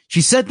girls.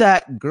 She said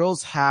that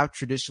girls have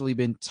traditionally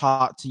been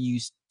taught to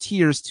use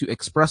tears to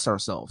express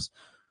ourselves.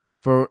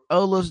 For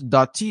Olaf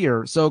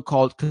Dottir,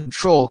 so-called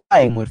control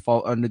crying would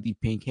fall under the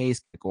pink haze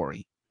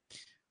category.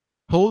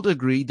 Holt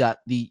agreed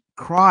that the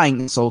crying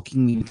and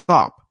sulking need to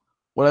stop.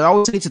 What I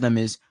always say to them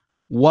is,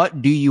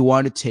 what do you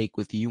want to take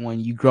with you when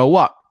you grow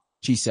up?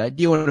 She said,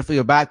 do you want to fill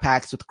your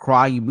backpacks with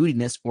crying and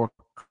moodiness or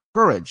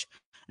courage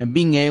and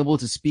being able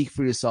to speak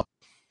for yourself?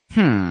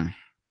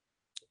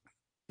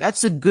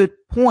 That's a good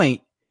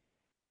point,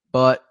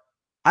 but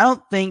I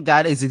don't think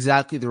that is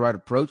exactly the right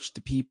approach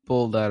to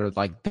people that are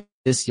like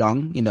this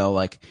young,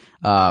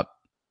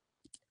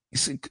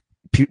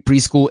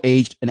 preschool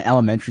aged and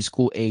elementary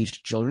school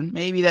aged children.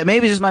 Maybe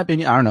it's just my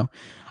opinion. I don't know.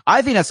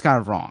 I think that's kind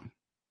of wrong.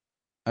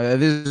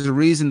 There's a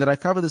reason that I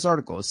cover this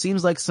article. It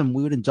seems like some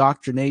weird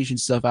indoctrination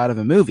stuff out of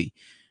a movie.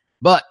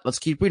 But let's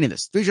keep reading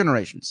this. 3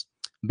 generations.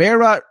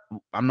 Berat,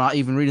 I'm not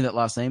even reading that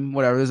last name.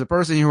 Whatever. There's a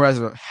person here who has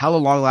a hella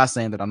long last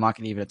name that I'm not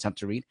going to even attempt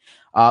to read.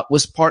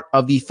 Was part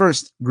of the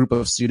first group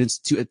of students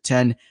to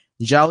attend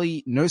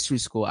Jali Nursery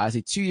School as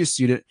a 2-year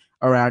student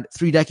around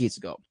 3 decades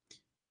ago.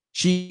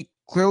 She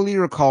clearly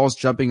recalls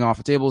jumping off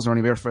of tables,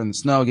 running barefoot in the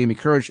snow, gave me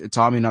courage. It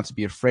taught me not to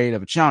be afraid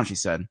of a challenge, she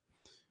said.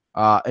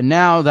 And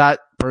now that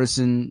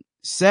person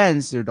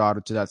sends their daughter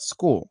to that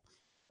school.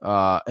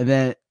 And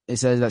then it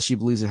says that she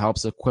believes it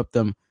helps equip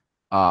them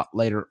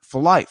later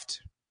for life.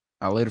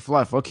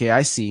 Okay,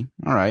 I see.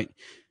 All right.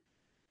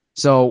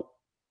 So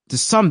to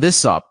sum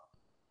this up,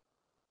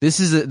 this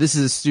is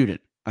a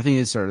student. I think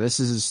it's her. This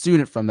is a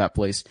student from that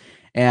place,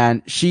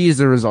 and she is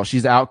the result.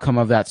 She's the outcome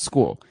of that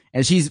school,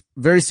 and she's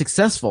very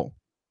successful.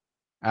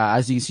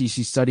 As you can see,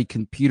 she studied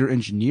computer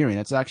engineering.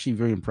 That's actually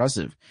very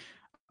impressive.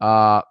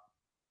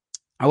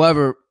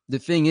 However, the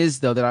thing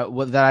is, though,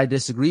 that I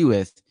disagree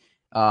with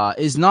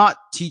is not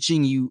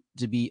teaching you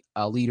to be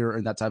a leader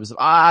and that type of stuff.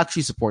 I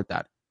actually support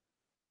that.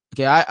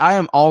 Okay, I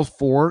am all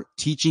for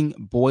teaching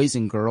boys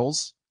and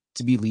girls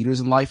to be leaders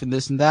in life and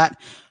this and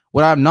that.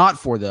 What I'm not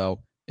for,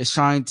 though, is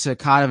trying to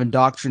kind of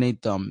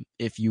indoctrinate them,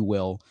 if you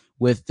will,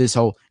 with this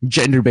whole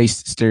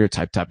gender-based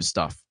stereotype type of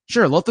stuff.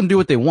 Sure, let them do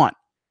what they want,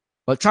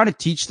 but trying to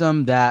teach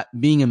them that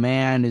being a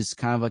man is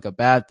kind of like a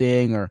bad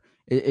thing, or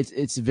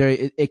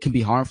it can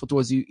be harmful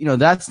towards you.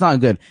 That's not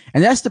good.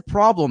 And that's the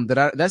problem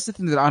that's the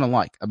thing that I don't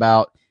like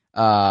about,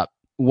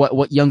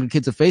 what younger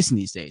kids are facing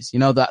these days.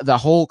 The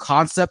whole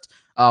concept,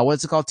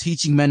 what's it called?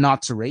 Teaching men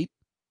not to rape.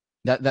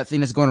 That thing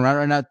that's going around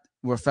right now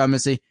where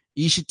feminists say,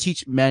 you should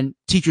teach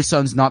your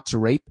sons not to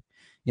rape.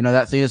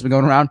 That thing that's been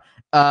going around.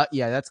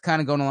 Yeah, that's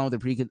kind of going along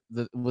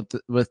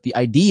with the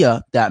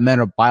idea that men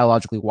are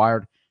biologically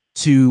wired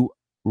to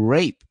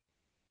rape.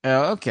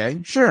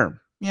 Okay,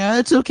 sure. Yeah,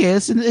 it's okay.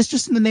 It's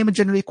just in the name of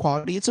gender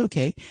equality. It's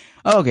okay.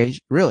 Okay,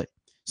 really.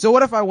 So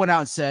what if I went out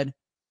and said,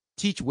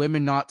 teach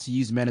women not to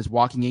use men as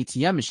walking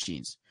ATM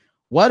machines?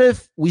 What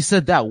if we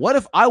said that? What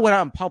if I went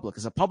out in public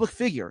as a public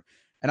figure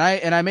and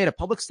I made a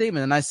public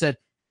statement and I said,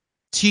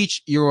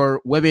 teach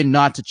your women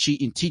not to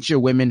cheat and teach your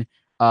women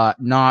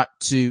not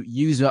to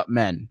use up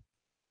men?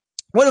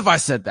 What if I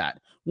said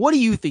that? What do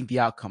you think the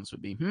outcomes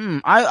would be?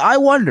 I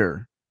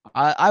wonder.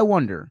 I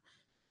wonder.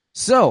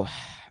 So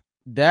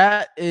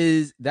that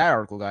is that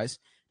article, guys.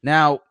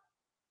 Now,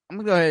 I'm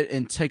going to go ahead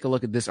and take a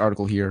look at this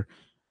article here.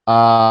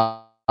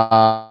 Let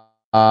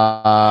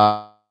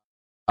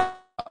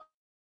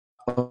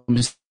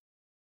me see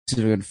if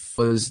I can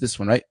fuzz this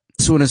one, right?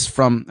 one is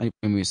from.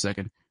 Give me a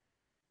second.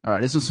 All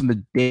right, this one's from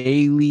the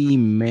Daily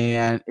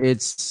Man. What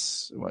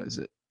is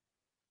it?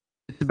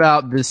 It's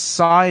about this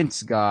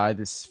science guy. I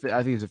think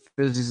it's a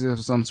physicist of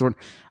some sort.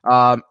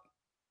 Um,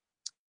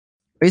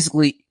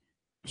 Basically,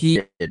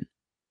 he did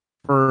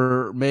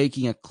for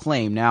making a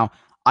claim. Now,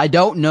 I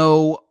don't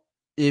know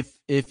if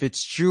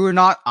it's true or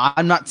not.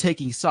 I'm not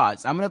taking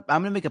sides. I'm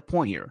gonna make a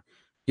point here.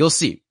 You'll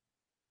see.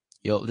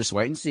 You'll just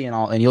wait and see,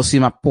 and you'll see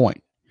my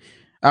point.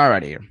 All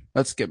right, here.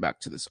 Let's get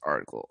back to this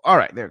article. All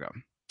right, there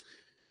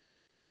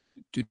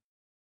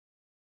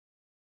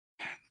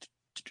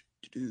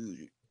we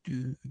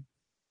go.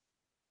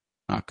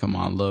 Oh, come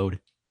on, load.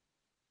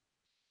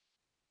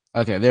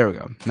 Okay, there we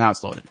go. Now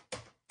it's loaded.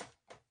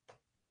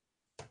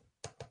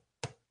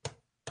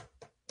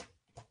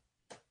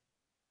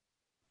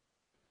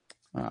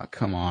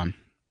 Come on.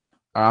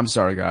 I'm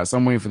sorry, guys.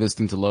 I'm waiting for this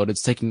thing to load.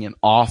 It's taking an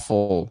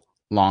awful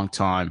long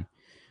time.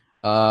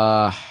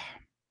 It's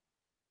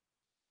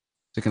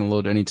going to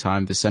load any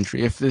time this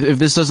century. If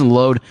this doesn't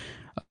load,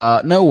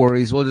 no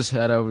worries. We'll just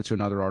head over to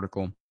another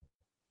article.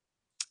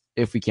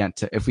 If we can't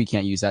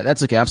use that,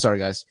 that's okay. I'm sorry,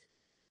 guys.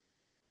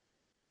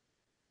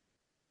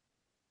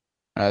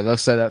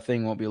 Looks like that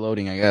thing won't be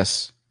loading, I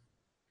guess.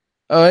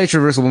 Oh, hey,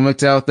 Traversable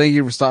MGTOW. Thank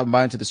you for stopping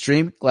by into the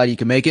stream. Glad you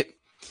can make it.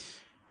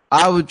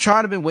 I would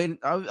try to been waiting.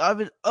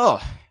 It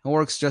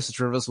works just as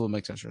Traversable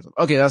MGTOW.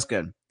 Okay, that's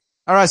good.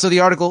 All right, so the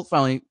article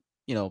finally,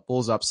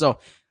 pulls up. So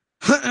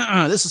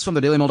this is from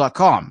the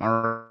dailymail.com.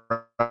 All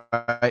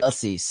right, let's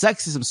see.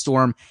 Sexism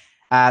storm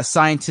as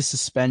scientists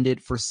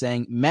suspended for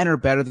saying men are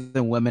better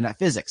than women at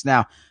physics.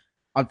 Now,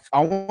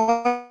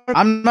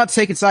 I'm not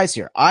taking sides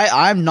here.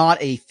 I'm not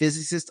a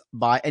physicist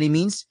by any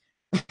means.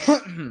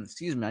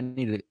 Excuse me. I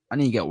need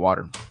to get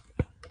water.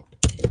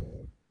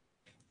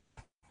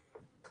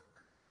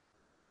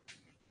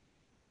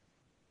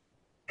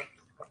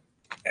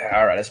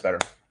 All right, that's better.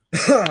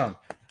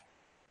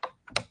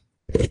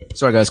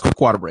 Sorry, guys. Quick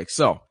water break.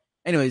 So,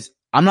 anyways,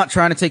 I'm not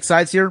trying to take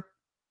sides here,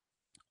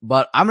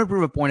 but I'm going to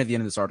prove a point at the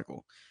end of this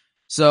article.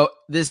 So,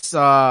 this,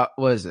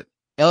 what is it?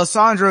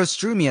 Alessandro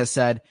Strumia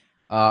said,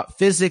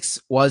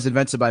 physics was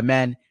invented by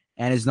men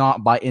and is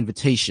not by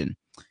invitation.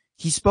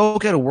 He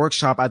spoke at a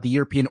workshop at the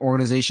European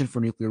Organization for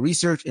Nuclear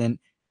Research, and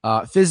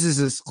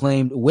physicists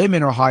claimed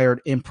women are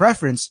hired in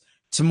preference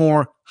to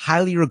more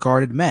highly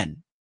regarded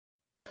men.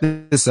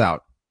 This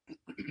out.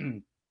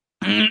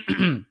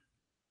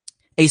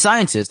 A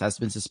scientist has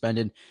been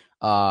suspended.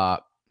 A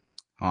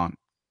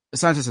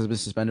scientist has been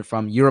suspended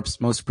from Europe's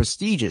most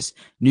prestigious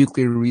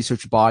nuclear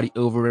research body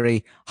over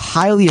a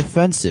highly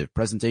offensive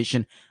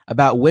presentation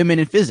about women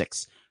in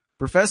physics.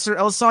 Professor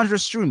Alessandro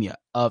Strumia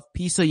of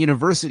Pisa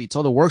University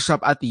told a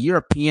workshop at the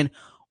European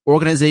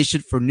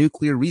Organization for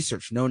Nuclear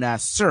Research, known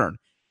as CERN,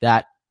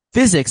 that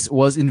physics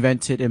was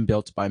invented and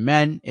built by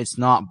men. It's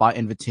not by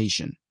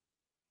invitation.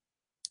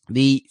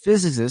 The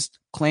physicist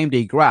claimed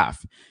a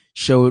graph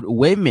showed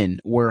women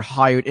were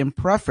hired in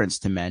preference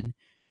to men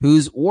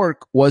whose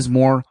work was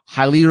more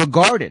highly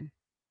regarded.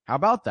 How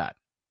about that?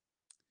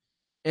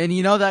 And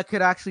that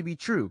could actually be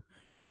true.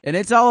 And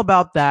it's all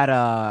about that,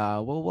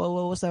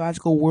 what's that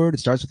magical word? It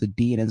starts with a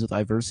D and ends with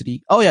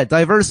diversity. Oh yeah,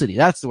 diversity.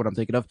 That's what I'm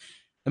thinking of.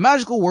 The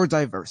magical word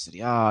diversity.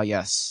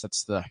 Yes.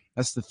 That's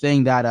the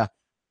thing that,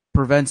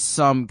 prevents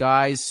some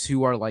guys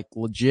who are like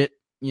legit,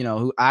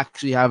 who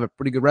actually have a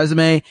pretty good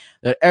resume,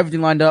 that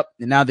everything lined up,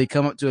 and now they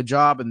come up to a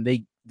job and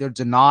they're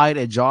denied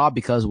a job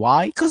because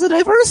why? Because of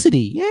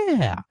diversity.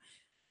 Yeah.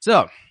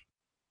 So,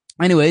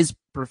 anyways,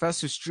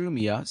 Professor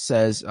Strumia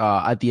says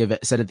at the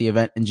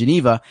event in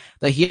Geneva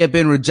that he had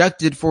been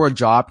rejected for a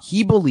job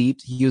he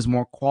believed he was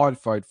more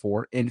qualified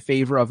for in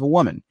favor of a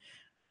woman.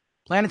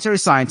 Planetary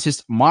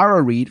scientist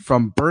Mara Reed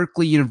from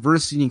Berkeley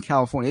University in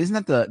California.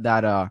 Isn't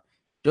that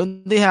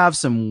don't they have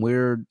some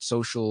weird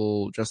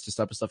social justice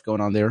type of stuff going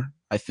on there?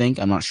 I think.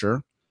 I'm not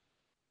sure.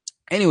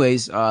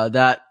 Anyways,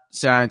 that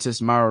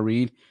scientist Mara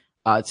Reed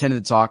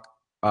attended the talk.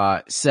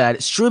 Said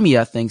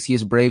Strumia thinks he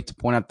is brave to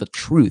point out the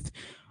truth.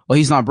 Well,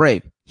 he's not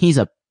brave. He's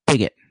a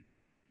bigot.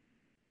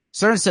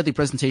 CERN said the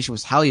presentation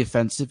was highly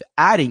offensive,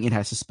 adding it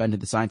has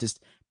suspended the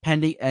scientist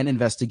pending an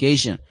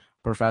investigation.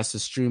 Professor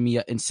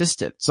Strumia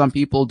insisted some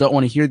people don't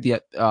want to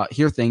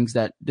hear things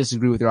that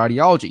disagree with their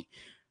ideology.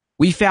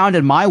 We found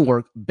in my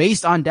work,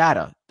 based on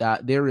data,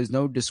 that there is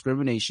no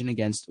discrimination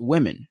against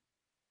women.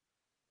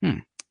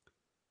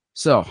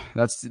 So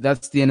that's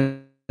the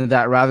end of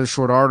that rather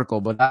short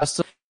article, but that's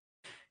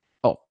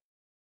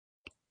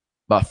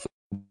but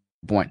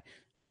point.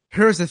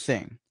 Here's the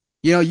thing.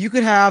 You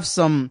could have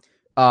some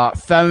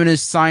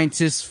feminist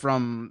scientists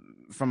from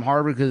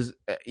Harvard because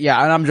and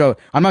I'm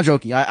not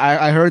joking.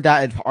 I heard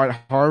that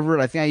at Harvard.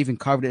 I think I even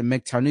covered it in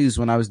MGTOW News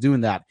when I was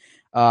doing that.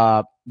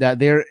 That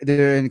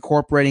they're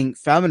incorporating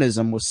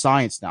feminism with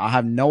science now. I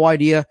have no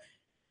idea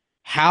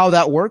how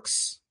that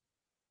works.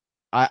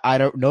 I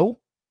don't know,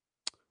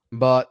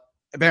 but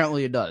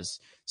apparently it does.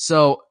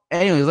 So,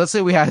 anyways, let's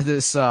say we have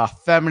this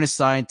feminist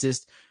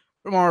scientist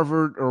from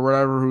Harvard or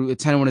whatever who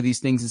attended one of these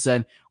things and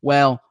said,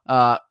 well,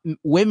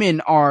 women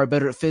are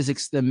better at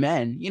physics than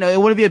men, it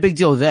wouldn't be a big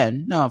deal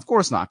then. No, of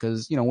course not,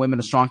 because, women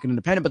are strong and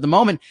independent. But the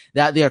moment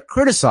that they are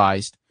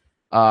criticized,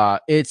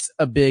 it's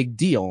a big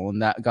deal,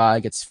 and that guy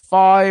gets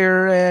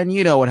fired, and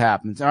you know what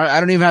happens. All right, I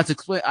don't even have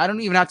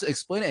to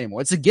explain it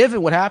anymore. It's a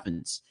given what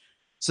happens.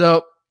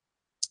 So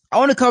I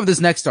want to cover this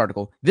next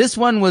article. This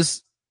one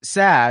was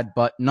sad,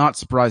 but not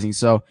surprising.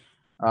 So,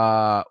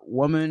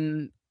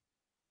 woman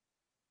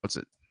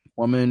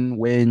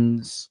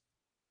wins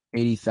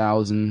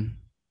 80,000.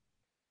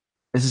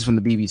 This is from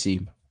the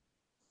BBC.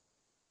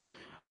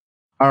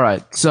 All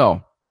right.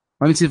 So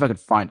let me see if I can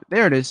find it.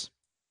 There it is.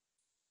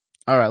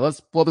 All right. Let's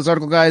pull up this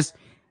article, guys.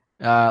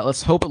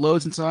 Let's hope it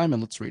loads in time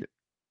and let's read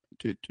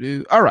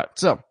it. All right.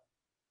 So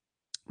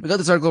we got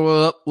this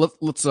article up.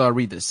 Let's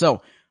read this.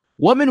 So,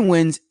 woman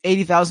wins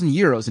 80,000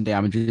 euros in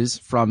damages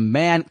from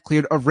man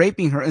cleared of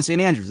raping her in St.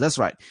 Andrews. That's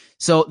right.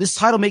 So this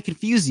title may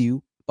confuse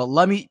you, but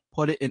let me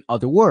put it in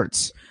other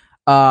words.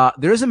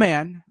 There is a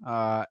man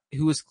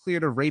who was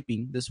cleared of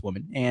raping this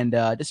woman, and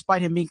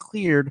despite him being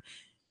cleared,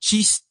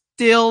 she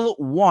still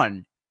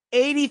won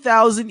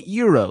 80,000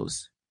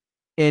 euros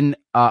in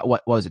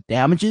what was it?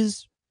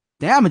 Damages.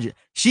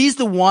 She's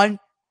the one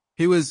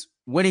who was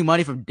winning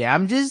money from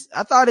damages.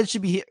 I thought it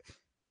should be here.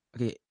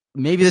 Okay,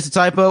 maybe that's a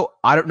typo.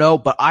 I don't know,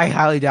 but I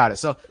highly doubt it.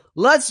 So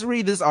let's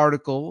read this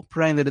article,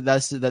 praying that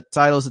that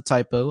title is a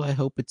typo. I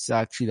hope it's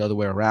actually the other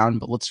way around,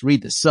 but let's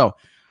read this. So,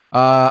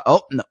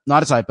 no,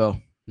 not a typo.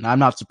 I'm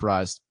not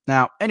surprised.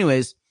 Now,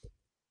 anyways,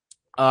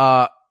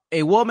 a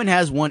woman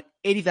has won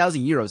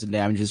 80,000 euros in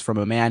damages from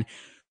a man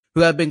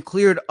who had been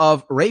cleared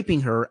of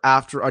raping her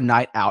after a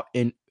night out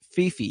in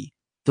Fife.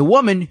 The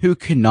woman, who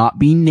could not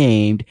be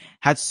named,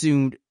 had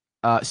sued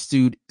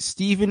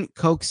Stephen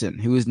Coxon,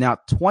 who is now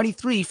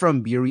 23,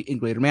 from Bury in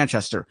Greater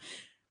Manchester.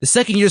 The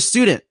second-year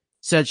student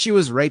said she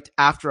was raped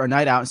after a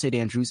night out in St.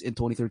 Andrews in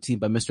 2013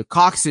 by Mr.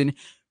 Coxon,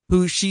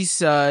 who she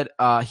said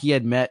she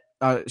had met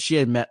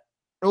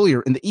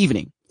earlier in the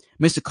evening.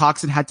 Mr.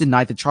 Coxon had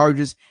denied the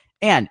charges,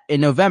 and in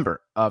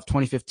November of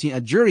 2015,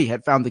 a jury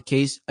had found the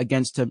case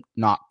against him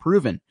not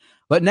proven.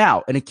 But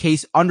now, in a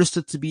case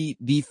understood to be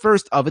the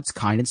first of its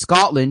kind in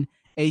Scotland,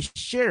 a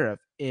sheriff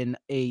in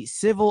a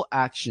civil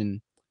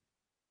action.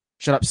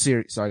 Shut up,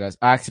 Siri. Sorry, guys.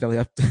 I accidentally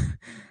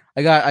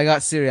I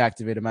got Siri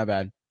activated. My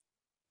bad.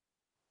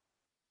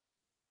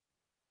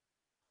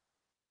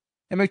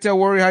 Hey, MGTOW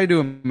Warrior, how you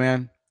doing,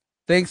 man?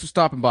 Thanks for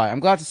stopping by. I'm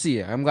glad to see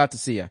you.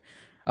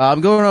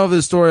 I'm going over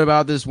the story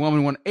about this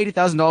woman won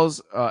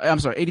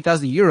 $80,000.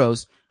 80,000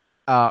 euros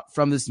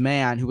from this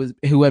man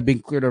who had been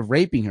cleared of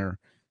raping her.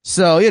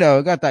 So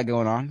got that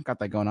going on.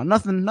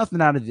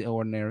 Nothing out of the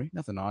ordinary.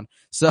 Nothing on.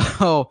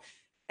 So,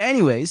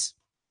 anyways,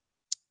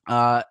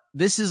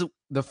 this is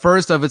the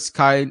first of its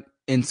kind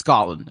in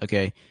Scotland.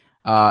 Okay,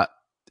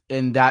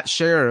 and that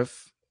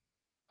sheriff,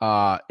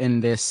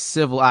 in this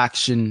civil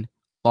action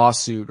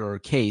lawsuit or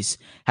case,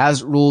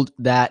 has ruled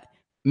that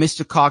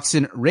Mr.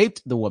 Coxon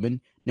raped the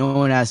woman,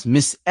 known as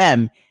Miss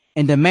M,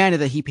 and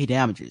demanded that he pay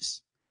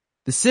damages.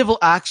 The civil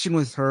action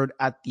was heard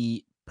at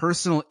the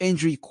Personal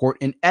Injury Court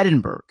in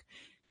Edinburgh.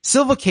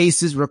 Civil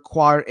cases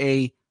require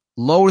a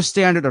lower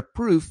standard of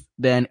proof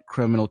than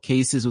criminal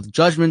cases, with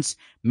judgments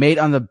made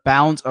on the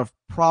bounds of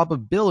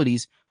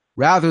probabilities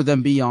rather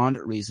than beyond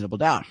reasonable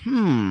doubt.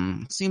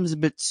 Seems a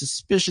bit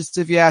suspicious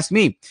if you ask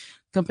me.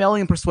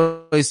 Compelling and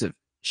persuasive.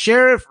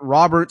 Sheriff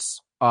Robert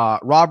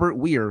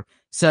Weir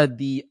said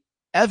the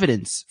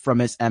evidence from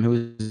Miss M,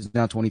 who is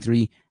now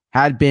 23,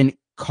 had been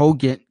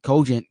cogent,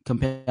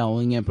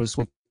 compelling, and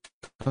persuasive.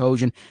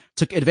 Cogen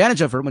took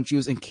advantage of her when she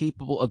was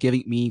incapable of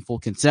giving meaningful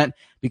consent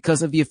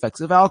because of the effects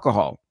of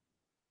alcohol.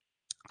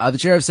 The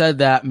sheriff said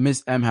that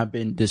Miss M had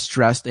been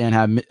distressed and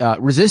had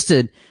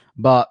resisted,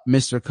 but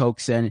Mr.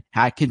 Coxon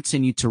had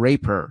continued to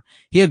rape her.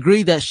 He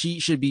agreed that she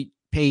should be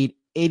paid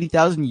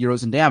 80,000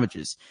 euros in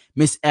damages.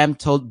 Miss M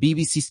told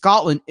BBC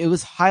Scotland it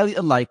was highly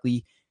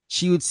unlikely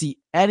she would see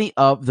any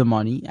of the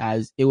money,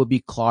 as it would be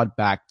clawed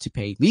back to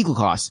pay legal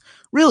costs.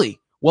 Really?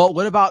 Well,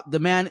 what about the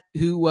man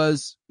who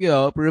was,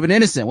 proven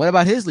innocent? What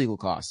about his legal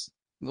costs?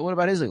 Oh,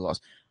 by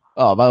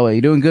the way,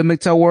 you doing good,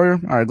 MGTOW Warrior?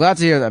 All right, glad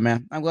to hear that,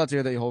 man. I'm glad to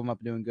hear that you're holding up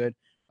and doing good.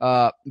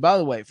 By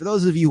the way, for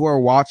those of you who are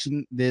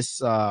watching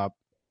this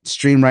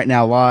stream right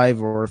now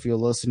live, or if you're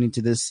listening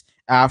to this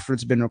after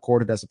it's been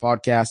recorded as a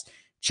podcast,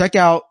 check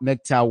out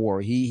MGTOW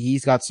Warrior.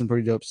 He's got some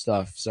pretty dope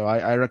stuff. So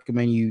I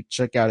recommend you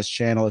check out his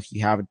channel if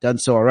you haven't done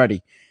so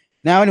already.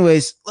 Now,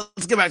 anyways,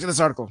 let's get back to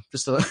this article.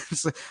 Just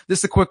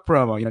a quick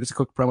promo, just a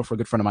quick promo for a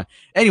good friend of mine.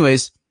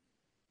 Anyways,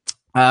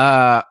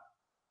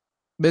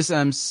 Miss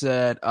M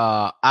said,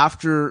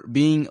 after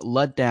being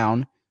let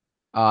down,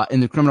 in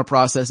the criminal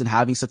process and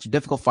having such a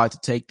difficult fight to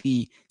take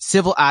the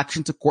civil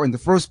action to court in the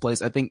first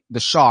place, I think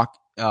shock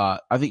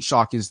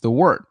is the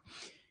word.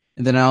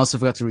 And then I also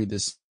forgot to read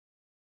this.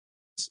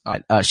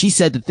 She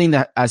said the thing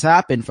that has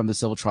happened from the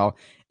civil trial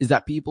is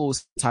that people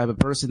was the type of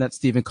person that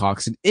Stephen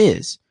Coxon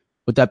is.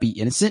 Would that be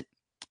innocent?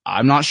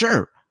 I'm not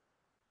sure.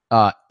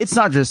 It's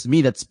not just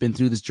me that's been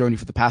through this journey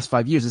for the past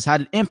 5 years. It's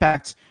had an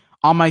impact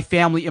on my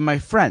family and my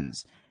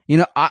friends. You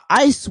know,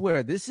 I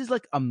swear this is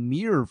like a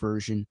mirror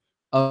version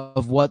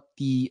of what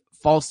the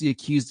falsely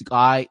accused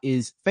guy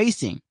is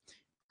facing.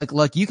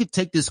 Like you could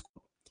take this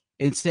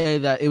and say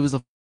that it was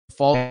a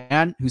false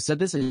man who said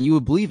this, and you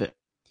would believe it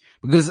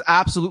because it's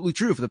absolutely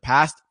true. For the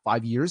past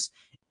 5 years,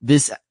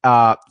 this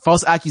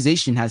false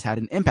accusation has had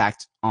an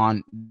impact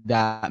on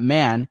that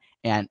man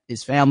and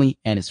his family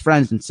and his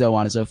friends and so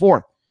on and so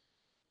forth.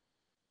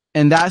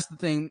 And that's the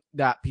thing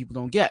that people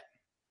don't get.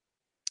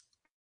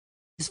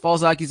 These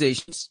false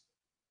accusations,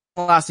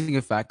 lasting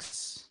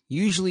effects,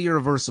 usually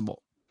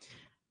irreversible.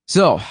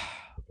 So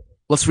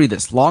let's read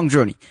this. Long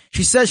journey.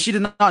 She says she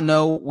did not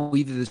know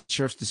whether the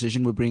sheriff's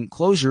decision would bring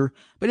closure,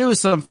 but it was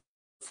some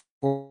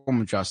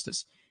form of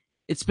justice.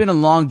 It's been a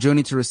long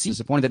journey to receive.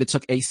 Disappointed that it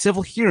took a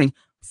civil hearing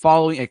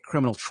following a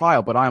criminal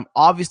trial, but I am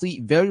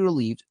obviously very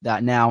relieved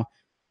that now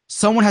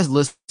someone has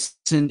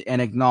listened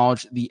and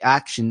acknowledged the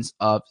actions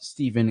of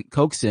Stephen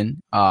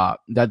Coxon,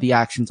 that the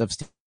actions of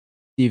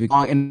Stephen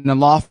wrong and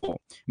unlawful.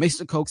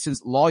 Mr.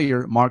 Coxon's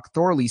lawyer, Mark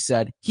Thorley,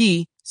 said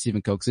he,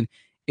 Stephen Coxon,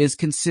 is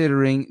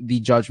considering the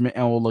judgment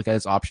and will look at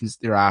his options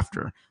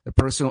thereafter. The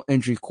personal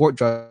injury court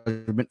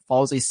judgment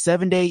follows a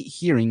 7-day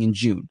hearing in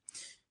June.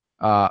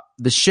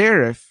 The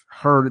sheriff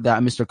heard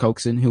that Mr.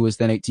 Coxon, who was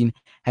then 18,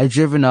 had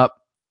driven up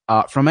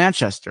from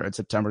Manchester in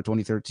September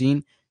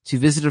 2013 to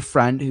visit a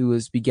friend who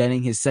was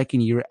beginning his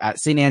second year at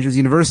St. Andrews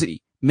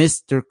University.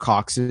 Mr.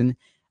 Coxon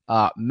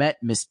met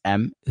Miss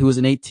M, who was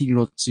an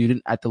 18-year-old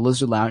student at the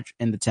Lizard Lounge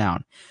in the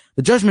town.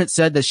 The judgment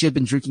said that she had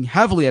been drinking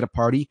heavily at a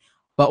party,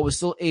 but was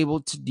still able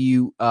to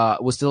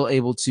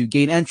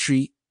gain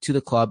entry to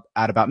the club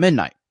at about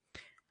midnight.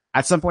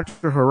 At some point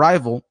after her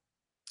arrival,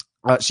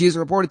 she is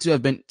reported to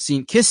have been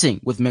seen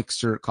kissing with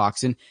Mr.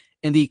 Coxon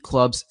in the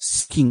club's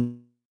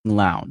skiing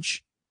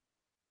lounge.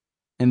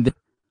 And then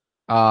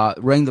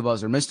rang the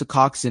buzzer. Mr.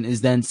 Coxon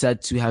is then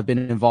said to have been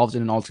involved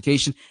in an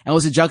altercation and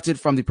was ejected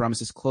from the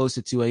premises close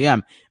to 2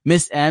 a.m.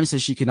 Miss M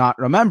says she cannot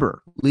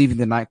remember leaving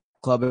the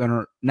nightclub, and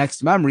her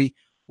next memory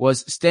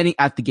was standing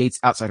at the gates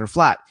outside her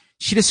flat.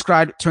 She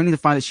described turning to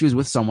find that she was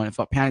with someone and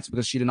felt panicked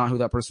because she did not know who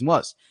that person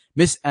was.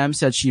 Miss M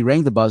said she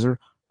rang the buzzer,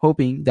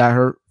 hoping that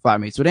her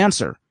flatmates would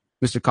answer.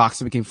 Mr.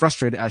 Coxon became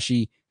frustrated as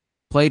she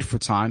played for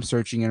time,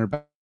 searching in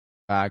her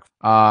bag.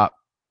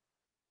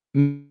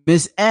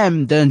 Miss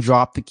M then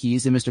dropped the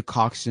keys, and Mr.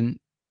 Coxon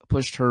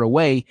pushed her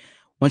away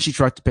when she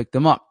tried to pick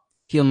them up.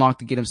 He unlocked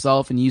the gate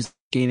himself and used the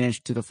gate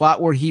entry to the flat,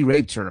 where he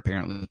raped her,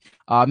 apparently.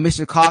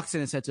 Mr.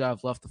 Coxon is said to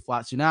have left the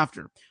flat soon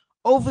after.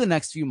 Over the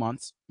next few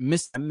months,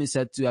 Miss M is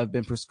said to have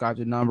been prescribed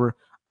a number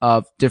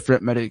of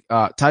different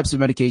types of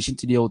medication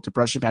to deal with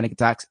depression, panic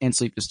attacks, and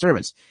sleep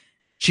disturbance.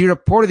 She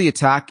reported the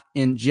attack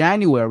in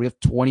January of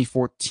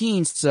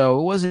 2014, so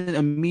it wasn't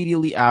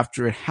immediately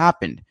after it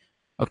happened.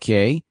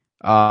 Okay.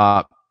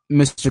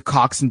 Mr.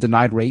 Coxon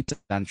denied rape and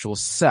sensual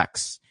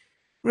sex.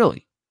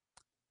 Really?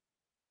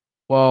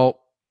 Well,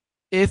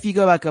 if you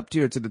go back up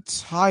to the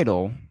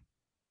title,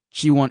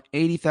 she won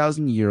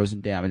 80,000 euros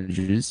in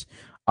damages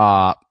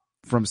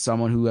from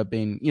someone who had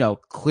been,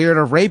 cleared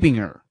of raping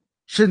her.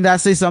 Shouldn't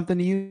that say something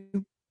to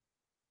you?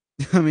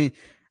 I mean,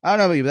 I don't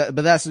know about you,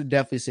 but that should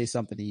definitely say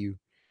something to you.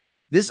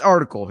 This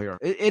article here,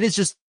 it is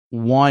just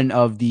one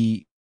of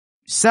the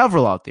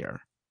several out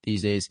there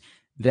these days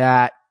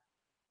that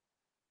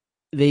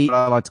what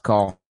I like to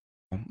call,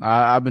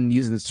 I've been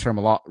using this term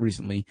a lot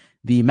recently,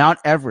 the Mount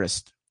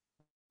Everest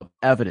of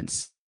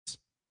evidence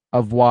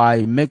of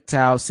why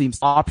MGTOW seems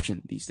an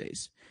option these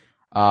days.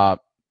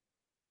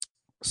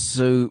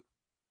 So,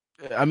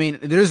 I mean,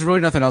 there's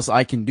really nothing else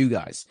I can do,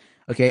 guys.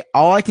 Okay,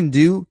 all I can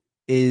do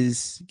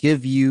is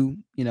give you,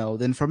 the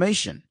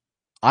information.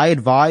 I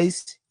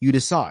advise, you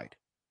decide.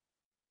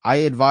 I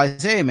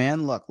advise, hey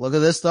man, look at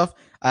this stuff.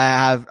 I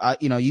have,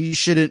 you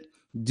shouldn't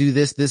do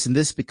this, this, and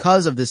this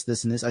because of this,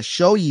 this, and this. I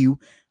show you,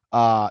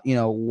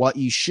 what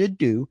you should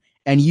do,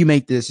 and you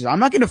make this. I'm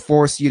not going to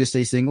force you to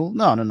stay single.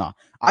 No.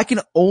 I can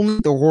only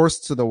lead the horse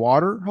to the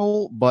water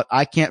hole, but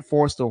I can't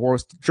force the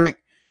horse to drink.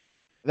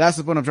 That's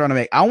the point I'm trying to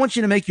make. I want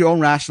you to make your own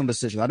rational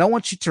decision. I don't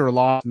want you to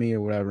rely on me or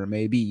whatever it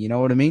may be. You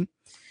know what I mean?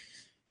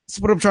 That's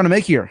what I'm trying to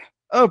make here.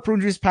 Oh, Prune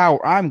Juice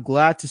Power, I'm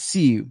glad to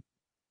see you.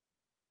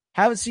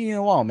 Haven't seen you in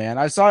a while, man.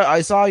 I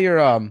saw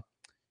your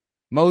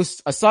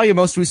most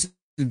recent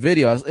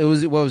video. What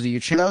was it? Your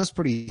channel? That was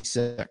pretty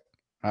sick.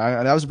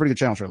 That was a pretty good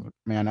channel trailer,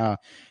 man.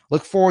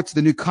 Look forward to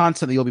the new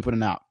content that you'll be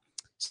putting out.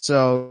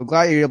 So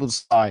glad you're able to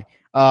say.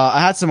 I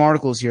had some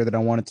articles here that I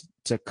wanted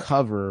to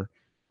cover.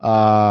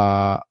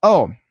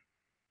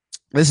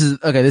 This is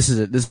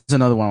it. This is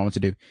another one I want to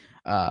do.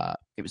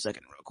 Give me a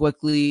second real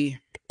quickly.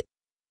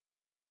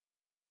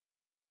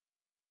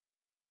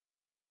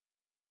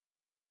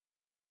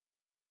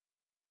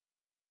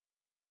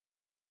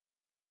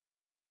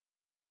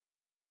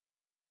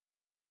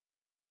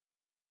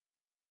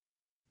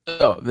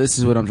 Oh, this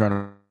is what I'm trying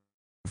to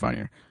find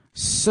here.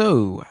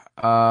 So,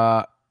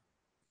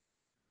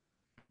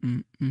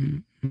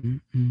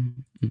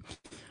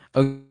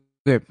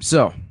 okay,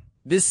 so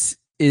this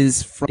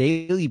is from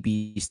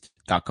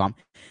dailybeast.com.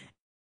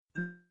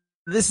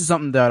 this is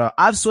something that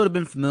I've sort of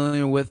been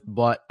familiar with,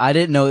 but I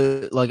didn't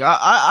know. Like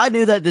I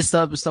knew that this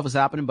stuff was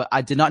happening, but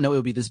I did not know it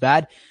would be this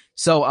bad.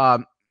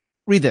 So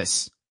read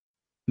this.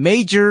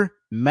 Major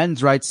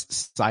men's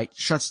rights site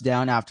shuts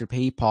down after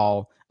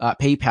PayPal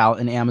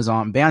and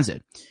Amazon bans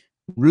it.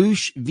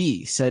 Rouge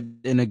V said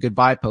in a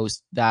goodbye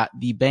post that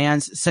the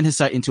bans sent his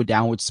site into a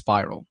downward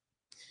spiral.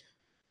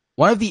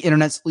 One of the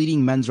internet's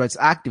leading men's rights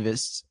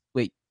activists.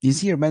 Wait, is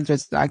he a men's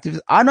rights activist?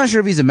 I'm not sure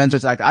if he's a men's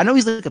rights activist. I know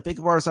he's like a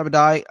pickup artist type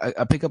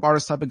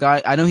of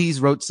guy, I know maybe he's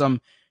wrote some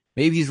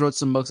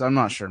books. I'm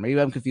not sure. Maybe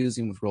I'm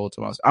confusing with Roll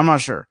Thomas. I'm not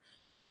sure.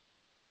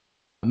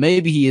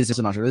 Maybe he is.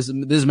 I'm not sure.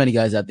 There's many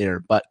guys out there,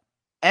 but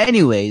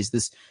anyways,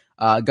 this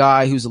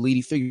guy who's a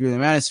leading figure in the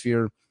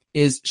manosphere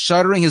is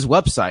shuttering his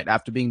website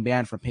after being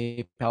banned from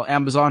PayPal,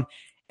 Amazon,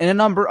 and a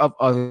number of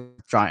other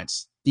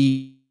giants.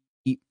 The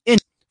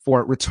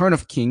for Return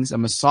of Kings, a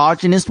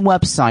misogynist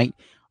website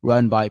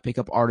run by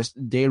pickup artist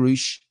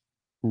Rouge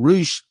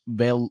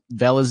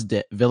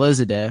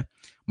Velizade,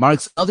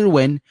 marks another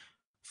win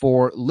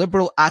for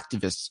liberal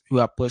activists who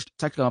have pushed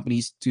tech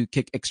companies to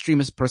kick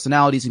extremist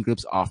personalities and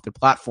groups off their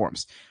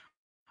platforms.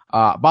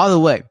 By the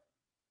way,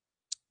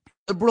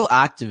 liberal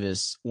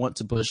activists want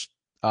to push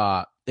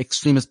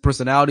extremist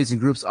personalities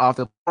and groups off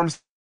their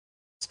platforms.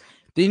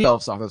 They need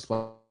help off those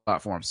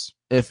platforms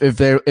if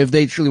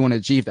they truly want to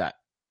achieve that.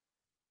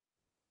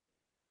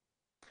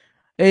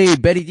 Hey,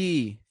 Betty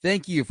D,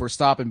 thank you for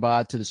stopping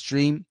by to the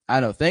stream. I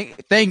know, thank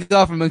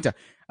God for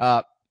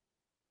MGTOW.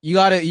 You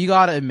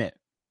gotta admit,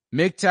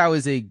 MGTOW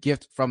is a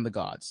gift from the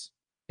gods.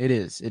 It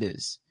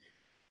is.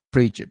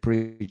 Preach it.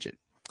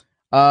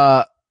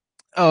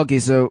 Okay,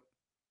 so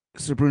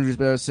Pruners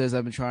Bear says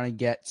I've been trying to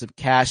get some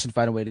cash and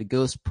find a way to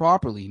ghost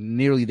properly.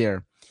 Nearly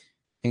there.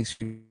 Thanks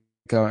for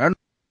going.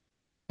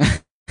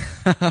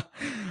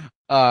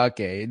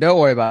 Okay, don't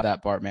worry about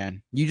that part,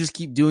 man. You just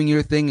keep doing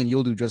your thing and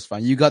you'll do just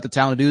fine. You got the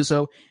talent to do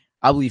so.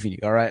 I believe in you,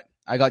 all right?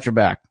 I got your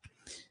back.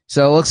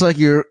 So it looks like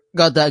you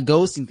got that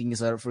ghosting thing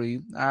set up for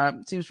you.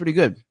 Seems pretty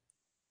good.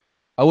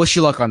 I wish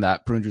you luck on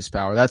that, Prune Juice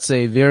Power. That's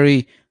a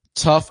very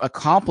tough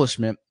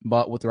accomplishment,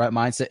 but with the right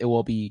mindset, it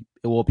will be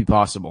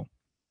possible.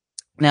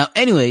 Now,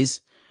 anyways,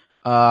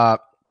 Velizade,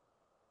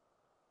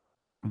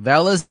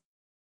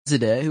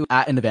 who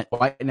at an event,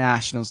 white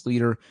nationalist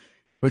leader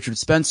Richard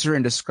Spencer,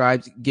 and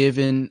described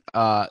giving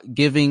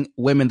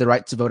women the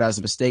right to vote as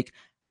a mistake,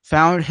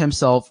 found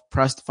himself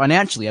pressed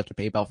financially after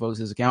PayPal froze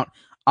his account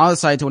on the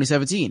site in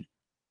 2017.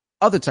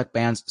 Other tech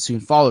bans soon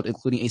followed,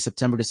 including a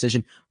September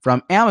decision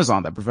from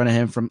Amazon that prevented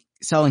him from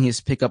selling his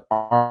pickup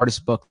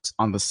artist books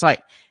on the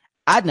site.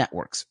 Ad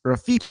networks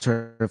refused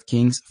Return of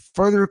Kings,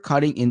 further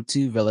cutting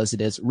into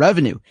Velizade's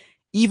revenue.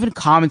 Even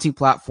commenting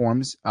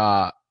platform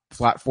how do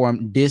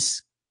you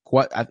say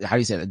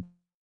that?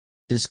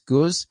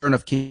 Discuss Return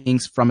of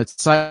Kings from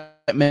its site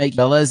make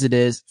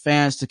Velizade's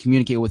fans to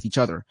communicate with each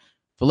other.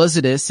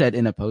 Velizade said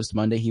in a post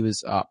Monday he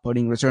was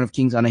putting Return of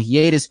Kings on a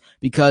hiatus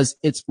because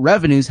its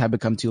revenues had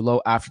become too low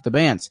after the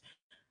bans.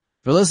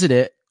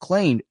 Velizade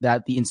claimed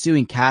that the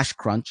ensuing cash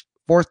crunch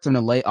forced him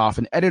to lay off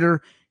an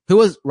editor who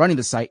was running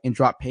the site and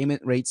drop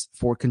payment rates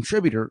for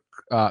contributors,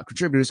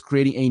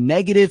 creating a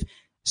negative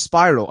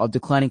spiral of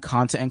declining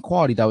content and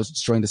quality that was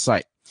destroying the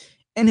site.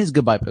 In his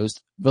goodbye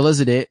post,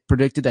 Velizade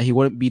predicted that he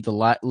wouldn't be the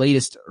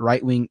latest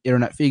right-wing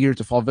internet figure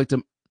to fall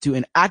victim to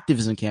an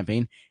activism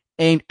campaign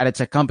aimed at a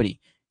tech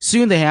company.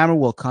 Soon the hammer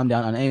will come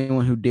down on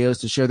anyone who dares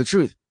to share the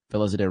truth,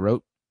 Velizade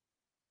wrote.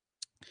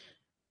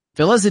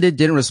 Velizade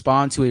didn't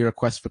respond to a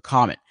request for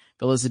comment.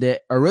 Velizade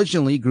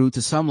originally grew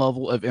to some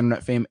level of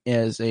internet fame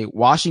as a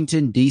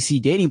Washington, D.C.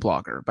 dating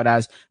blogger, but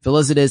as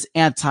Velizade's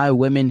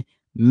anti-women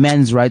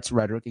men's rights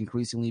rhetoric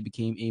increasingly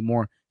became a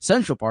more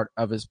central part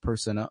of his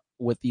persona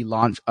with the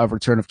launch of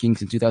Return of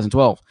Kings in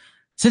 2012.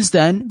 Since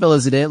then,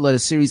 Velizade led a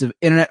series of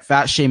internet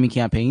fat-shaming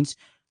campaigns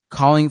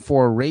calling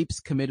for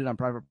rapes committed on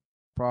private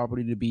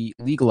property to be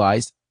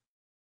legalized,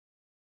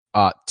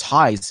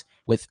 ties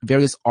with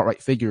various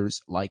alt-right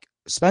figures like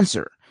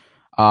Spencer.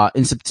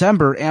 In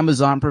September,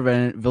 Amazon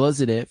prevented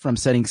Velizade from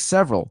selling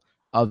several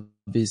of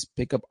his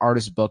pickup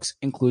artist books,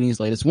 including his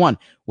latest one,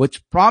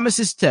 which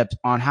promises tips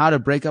on how to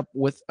break up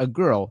with a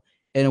girl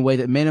in a way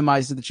that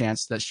minimizes the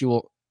chance that she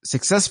will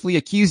successfully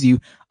accuse you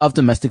of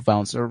domestic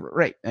violence or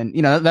rape. And,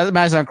 you know, that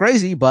might sound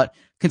crazy, but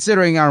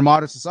considering our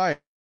modern society,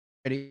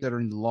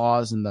 considering the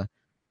laws and the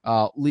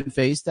legal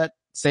face, that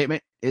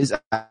statement is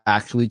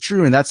actually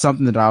true. And that's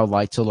something that I would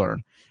like to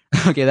learn.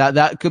 Okay,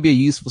 that could be a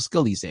useful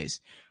skill these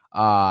days.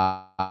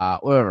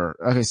 Whatever.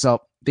 Okay,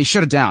 so they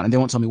shut it down and they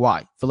won't tell me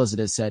why,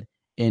 Velizade said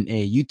in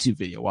a YouTube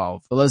video.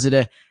 While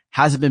Velizade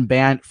hasn't been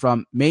banned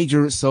from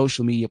major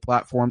social media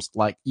platforms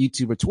like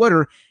YouTube or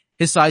Twitter,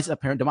 his site's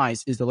apparent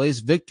demise is the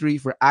latest victory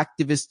for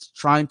activists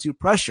trying to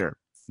pressure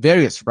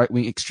various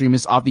right-wing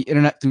extremists off the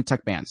internet through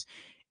tech bans.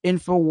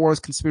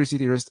 InfoWars conspiracy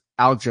theorist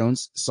Al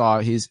Jones saw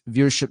his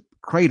viewership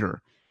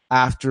crater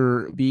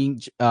after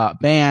being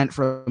banned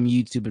from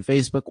YouTube and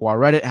Facebook, while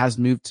Reddit has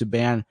moved to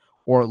ban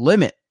or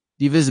limit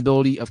the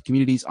visibility of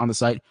communities on the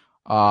site,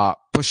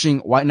 pushing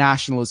white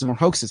nationalism or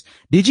hoaxes.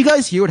 Did you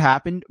guys hear what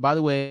happened, by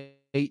the way,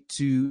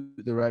 to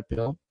the red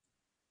pill.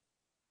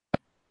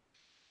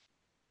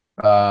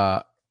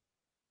 All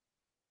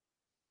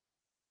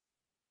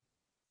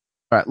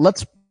right,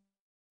 let's.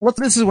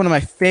 This is one of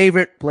my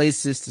favorite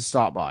places to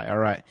stop by. All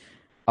right.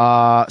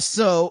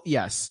 So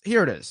yes,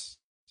 here it is.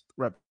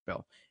 Red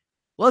pill.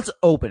 Let's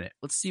open it.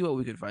 Let's see what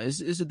we can find.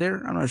 Is it there?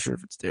 I'm not sure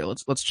if it's there.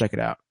 Let's check it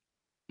out.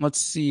 Let's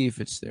see if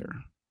it's there.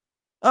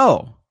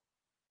 Oh,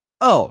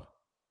 oh,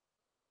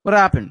 what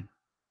happened?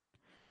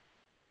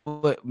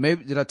 Wait,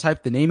 maybe did I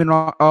type the name in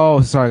wrong?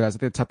 Oh, sorry guys, I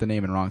think I typed the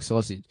name in wrong. So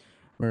let's see.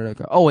 Where did I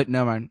go? Oh wait,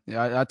 never mind.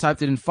 I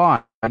typed it in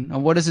fine.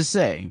 And what does it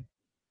say?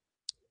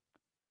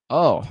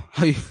 Oh,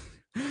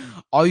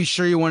 are you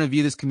sure you want to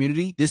view this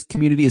community? This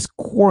community is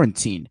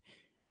quarantined.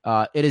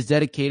 It is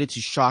dedicated to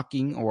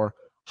shocking or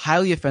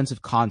highly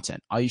offensive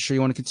content. Are you sure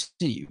you want to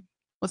continue?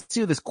 Let's see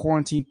what this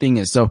quarantine thing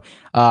is. So,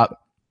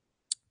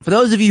 for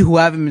those of you who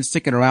haven't been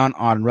sticking around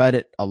on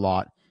Reddit a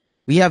lot,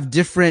 we have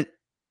different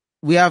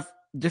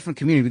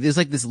communities. There's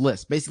like this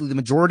list. Basically, the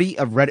majority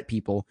of Reddit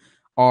people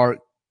are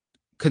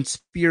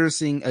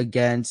conspiring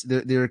against.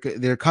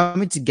 They're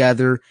coming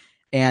together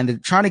and they're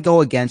trying to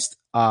go against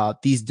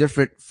these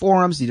different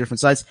forums, these different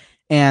sites,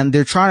 and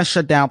they're trying to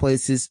shut down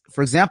places.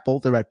 For example,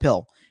 the Red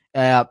Pill.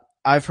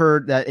 I've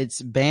heard that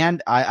it's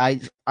banned. I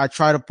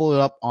try to pull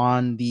it up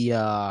on the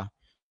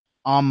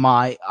on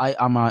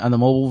the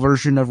mobile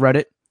version of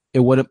Reddit. It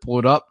wouldn't pull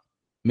it up.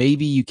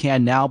 Maybe you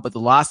can now, but the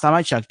last time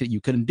I checked it,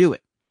 you couldn't do it.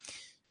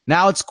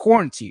 Now it's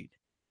quarantined.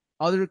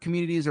 Other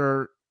communities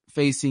are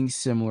facing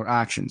similar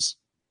actions.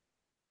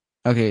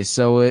 Okay,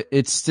 so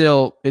it's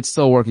still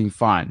working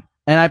fine.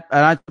 And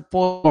I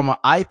pulled it on my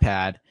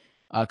iPad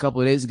a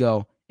couple of days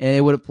ago, and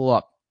it wouldn't pull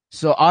up.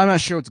 So I'm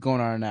not sure what's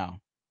going on now.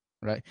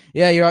 Right?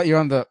 Yeah, you're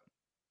on the.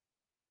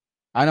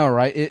 I know,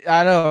 right?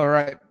 I know,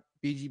 right?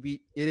 BGB.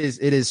 It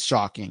is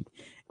shocking,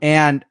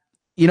 and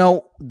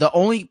the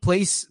only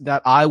place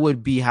that I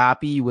would be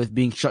happy with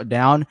being shut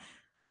down.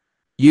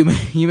 You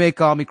may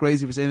call me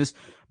crazy for saying this,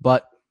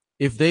 but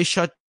if they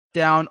shut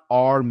down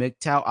our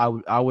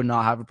MGTOW, I would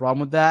not have a problem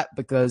with that,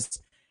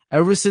 because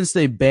ever since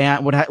they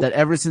banned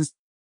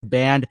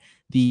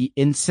the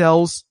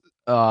incels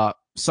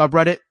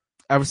subreddit,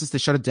 ever since they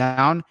shut it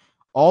down,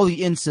 all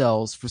the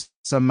incels for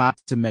some map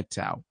to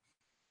MGTOW.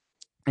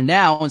 And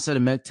now, instead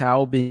of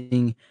MGTOW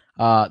being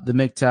the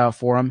MGTOW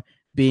forum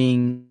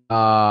being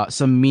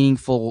some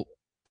meaningful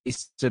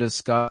place to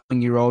discuss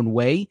your own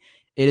way,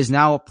 it is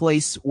now a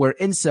place where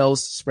incels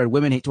spread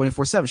women hate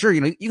 24/7. Sure,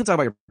 you can talk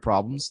about your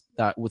problems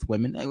with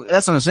women.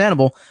 That's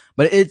understandable,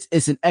 but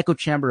it's an echo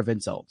chamber of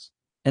insults.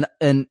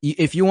 And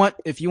if you want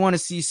to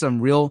see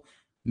some real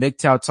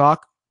MGTOW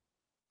talk,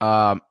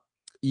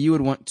 you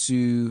would want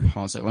to hold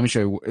on a second. Let me show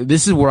you.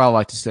 This is where I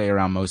like to stay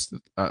around most of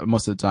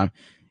the time.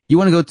 You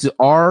want to go to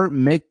our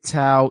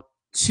MGTOW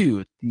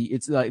 2.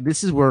 It's like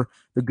this is where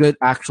the good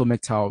actual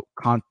MGTOW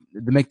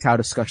the MGTOW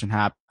discussion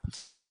happens.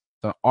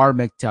 So our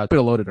MGTOW,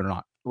 whether loaded or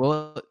not.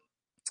 Well,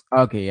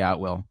 okay, yeah, it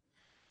will.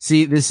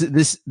 See,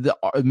 the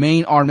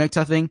main our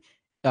MGTOW thing.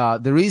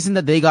 The reason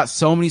that they got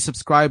so many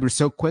subscribers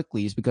so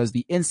quickly is because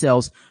the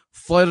incels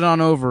flooded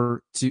on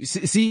over to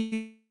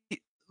see.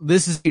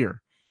 This is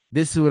here.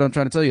 This is what I'm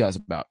trying to tell you guys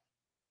about.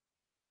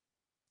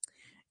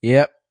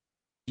 Yep.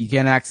 You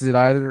can't access it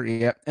either.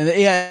 Yep.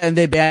 And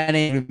they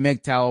banning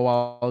MGTOW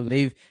while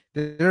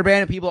they're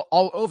banning people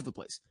all over the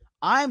place.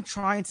 I'm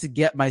trying to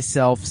get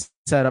myself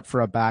set up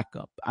for a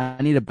backup.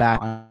 I need a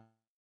backup.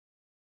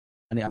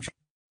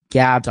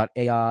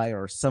 Gab.ai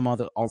or some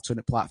other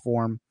alternate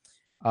platform.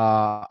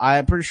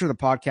 I'm pretty sure the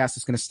podcast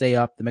is going to stay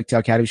up. The MGTOW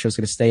Academy show is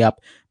going to stay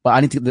up, but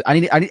I need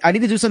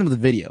to do something with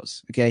the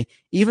videos. Okay.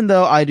 Even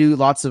though I do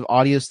lots of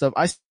audio stuff,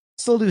 I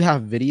still do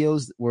have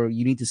videos where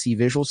you need to see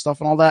visual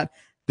stuff and all that.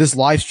 This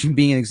live stream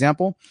being an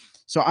example.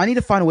 So I need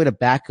to find a way to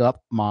back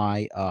up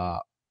my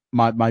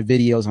my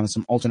videos on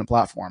some alternate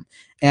platform.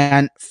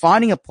 And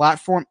finding a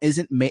platform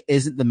isn't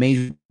the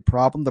major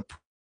problem. The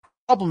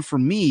problem for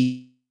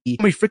me, how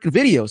many freaking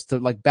videos to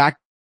like back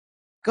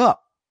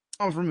up.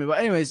 For me. But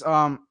anyways,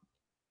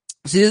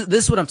 see,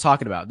 this is what I'm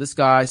talking about. This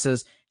guy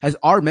says, has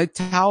our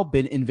MGTOW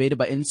been invaded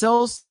by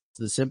incels?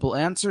 The simple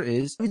answer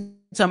is, every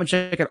time I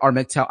check out our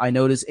MGTOW, I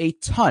notice a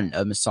ton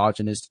of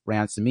misogynist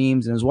rants and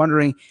memes, and I was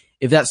wondering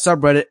if that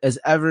subreddit has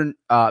ever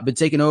been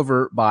taken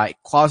over by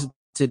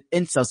closeted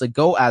incels that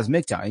go as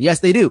MGTOW. And yes,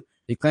 they do.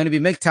 They claim to be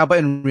MGTOW, but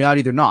in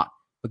reality, they're not.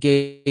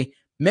 Okay,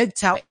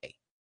 MGTOW.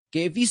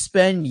 Okay, if you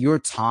spend your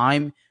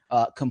time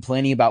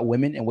complaining about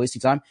women and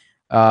wasting time,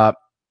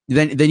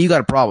 then you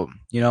got a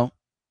problem.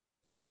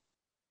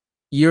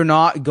 You're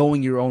not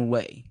going your own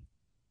way.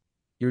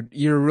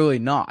 You're really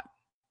not.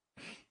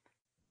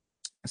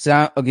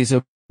 Okay,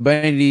 so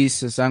Benny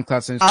says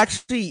SoundCloud.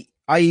 Actually,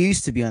 I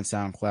used to be on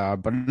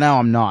SoundCloud, but now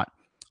I'm not.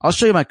 I'll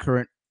show you my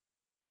current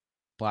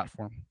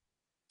platform.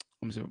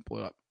 Let me see if I can pull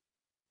it up.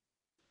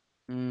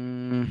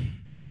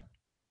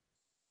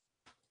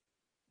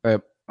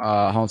 Wait,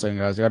 hold on a second,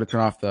 guys. I got to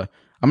turn off the.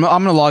 I'm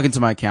gonna log into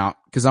my account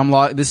because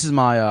this is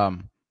my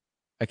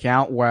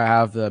account where I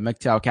have the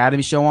MGTOW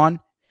Academy show on.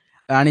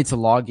 I need to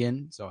log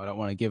in, so I don't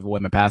want to give away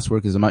my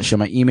password because I'm not sure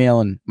my email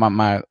and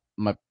my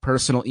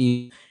personal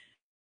email.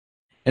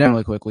 And then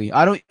really quickly,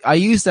 I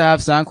used to have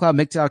SoundCloud,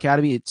 MGTOW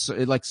Academy.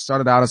 It like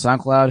started out on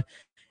SoundCloud,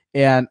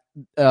 and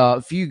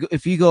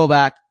if you go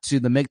back to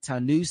the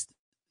MGTOW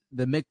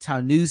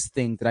news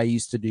thing that I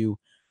used to do,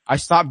 I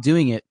stopped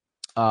doing it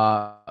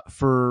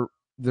for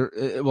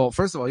the well.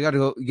 First of all, you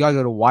gotta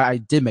go to why I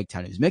did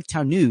MGTOW news.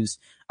 MGTOW news,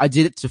 I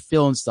did it to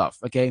fill in stuff.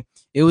 Okay,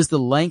 it was the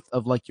length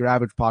of like your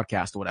average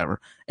podcast or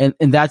whatever, and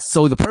that's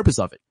so the purpose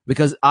of it,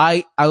 because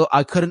I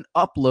couldn't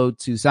upload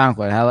to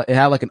SoundCloud. It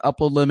had like an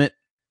upload limit,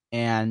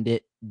 and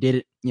it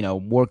didn't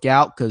work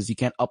out because you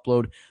can't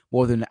upload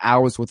more than an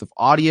hour's worth of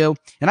audio,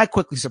 and I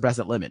quickly surpassed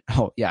that limit.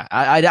 Oh yeah,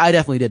 I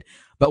definitely did.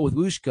 But with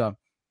Wooshka,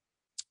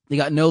 they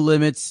got no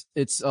limits.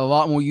 It's a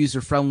lot more user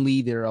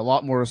friendly. They're a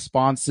lot more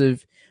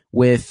responsive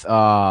with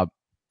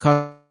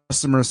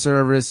customer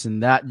service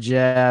and that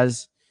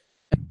jazz.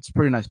 It's a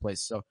pretty nice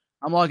place. So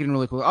I'm logging in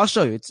really quick. I'll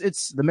show you.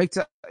 It's the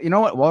MGTOW. You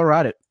know what? While we're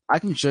at it, I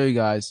can show you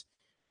guys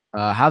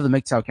how the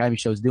MGTOW Academy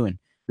show is doing.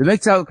 The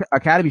MGTOW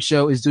Academy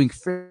show is doing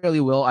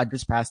fairly well. I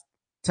just passed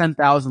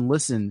 10,000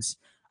 listens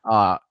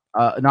not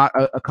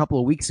a couple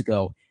of weeks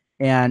ago.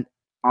 And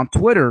on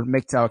Twitter,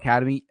 MGTOW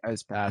Academy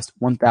has passed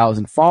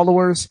 1,000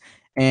 followers.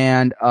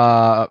 And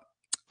hold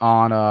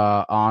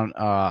on,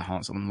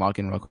 so I'm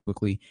logging in real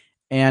quickly.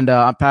 And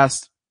I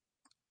passed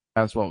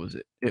what was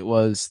it? It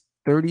was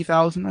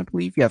 30,000, I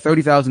believe. Yeah,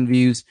 30,000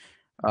 views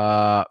here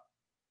on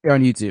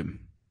YouTube.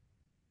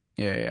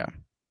 Yeah.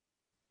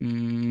 I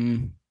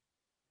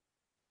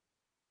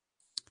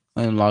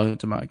didn't log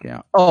into my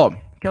account. Oh,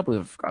 I can't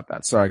believe I forgot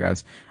that. Sorry,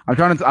 guys. I'm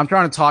trying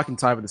to talk and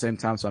type at the same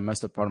time, so I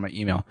messed up part of my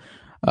email.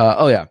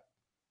 Oh yeah.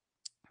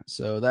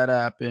 So that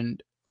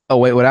happened. Oh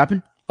wait, what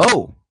happened?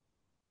 Oh,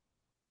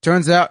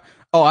 turns out.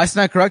 Oh, I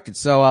stand corrected.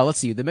 So let's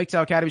see. The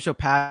MGTOW Academy show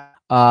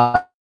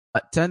passed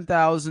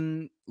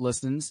 10,000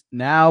 listens.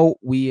 Now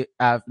we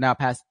have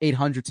passed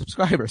 800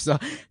 subscribers. So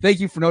thank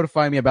you for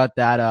notifying me about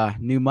that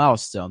new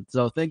milestone.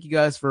 So thank you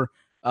guys for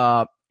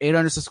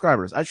 800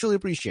 subscribers. I truly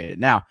appreciate it.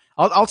 Now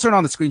I'll turn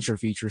on the screen share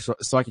feature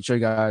so I can show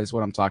you guys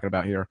what I'm talking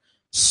about here.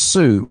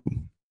 So,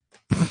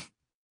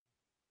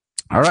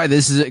 all right,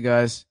 this is it,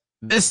 guys.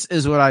 This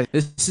is like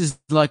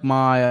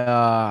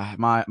my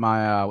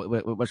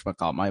what should I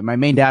call it? My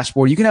main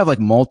dashboard. You can have like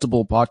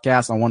multiple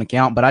podcasts on one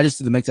account, but I just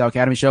did the MGTOW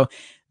Academy show.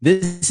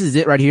 This is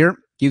it right here.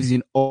 Gives you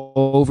an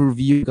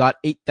overview. Got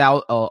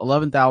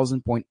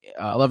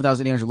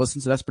 11,800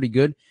 listens, so that's pretty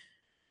good.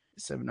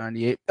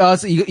 798.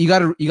 So you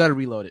gotta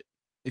reload it.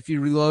 If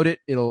you reload it,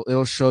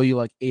 it'll show you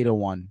like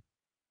 801.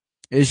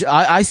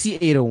 I see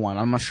 801.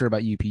 I'm not sure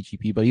about you,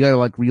 PGP, but you gotta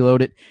like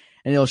reload it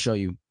and it'll show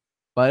you.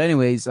 But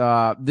anyways,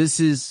 this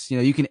is,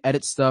 you can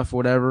edit stuff,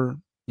 whatever,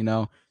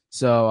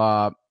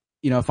 So,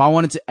 if I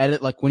wanted to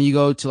edit, like when you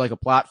go to like a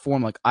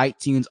platform like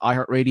iTunes,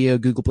 iHeartRadio,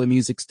 Google Play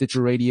Music,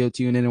 Stitcher Radio,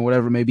 TuneIn, or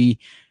whatever, maybe,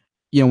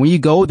 when you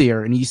go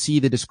there and you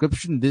see the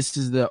description, this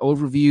is the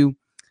overview.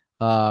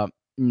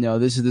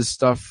 This is the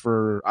stuff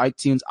for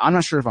iTunes. I'm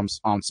not sure if I'm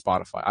on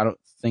Spotify. I don't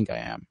think I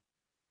am.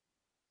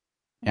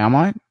 Am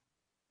I?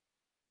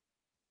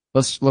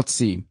 Let's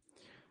see.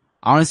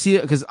 I want to see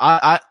it because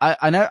I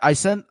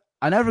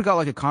never got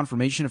like a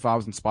confirmation if I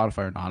was on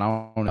Spotify or not.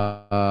 I don't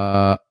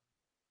know.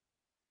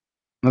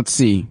 Let's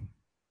see.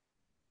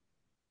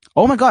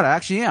 Oh my God, I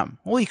actually am.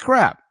 Holy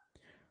crap.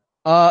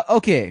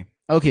 Okay,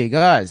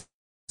 guys.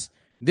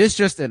 This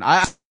just in.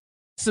 I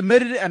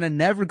submitted it and I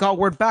never got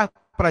word back.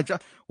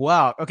 But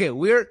wow. Okay,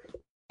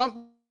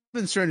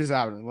 something strange is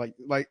happening.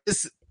 Like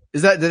this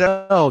did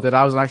I know that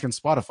I was actually on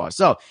Spotify?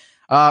 So,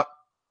 I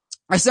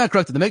stand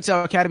corrected. The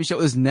MGTOW Academy show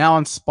is now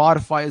on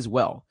Spotify as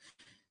well.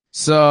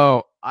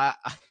 So I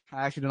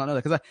actually did not know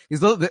that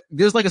because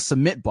there's like a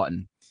submit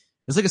button.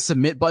 There's like a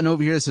submit button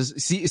over here. It says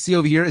see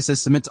over here. It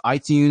says submit to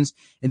iTunes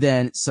and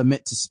then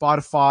submit to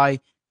Spotify.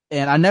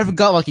 And I never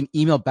got like an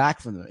email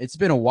back from them. It's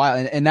been a while,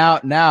 and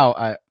now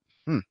how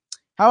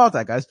about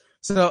that, guys?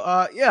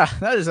 So yeah,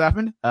 that just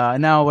happened.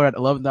 Now we're at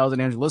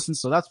 11,800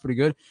 listens, so that's pretty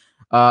good.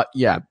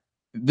 Yeah,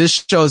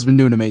 this show has been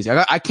doing amazing.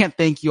 I can't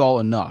thank you all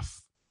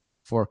enough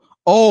for.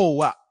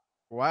 Oh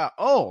wow.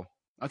 Oh,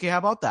 okay. How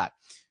about that?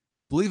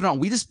 Believe it or not,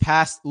 we just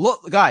passed.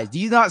 Look, guys, do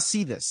you not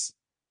see this?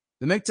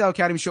 The MGTOW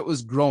Academy show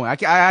is growing.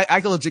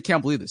 I legit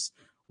can't believe this.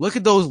 Look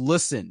at those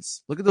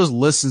listens. Look at those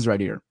listens right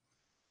here.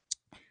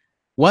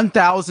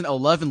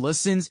 1,011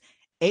 listens,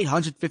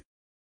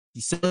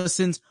 856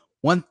 listens,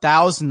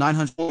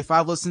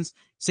 1,945 listens,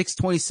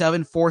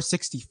 627,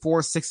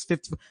 464,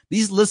 650.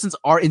 These listens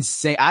are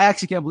insane. I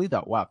actually can't believe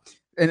that. Wow.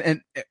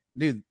 And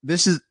dude,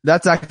 that's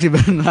actually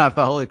better than I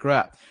thought. Holy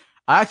crap.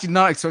 I actually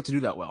not expect to do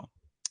that well.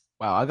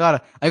 Wow. I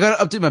gotta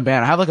update my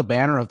banner. I have like a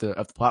banner of the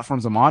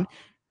platforms I'm on.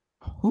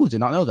 Who did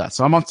not know that?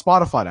 So I'm on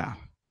Spotify now.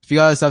 If you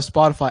guys have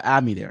Spotify,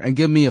 add me there and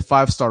give me a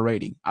 5-star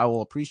rating. I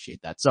will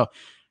appreciate that. So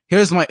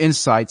here's my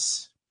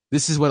insights.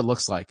 This is what it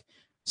looks like.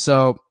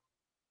 So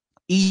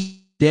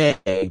each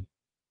day,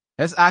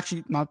 that's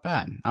actually not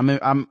bad.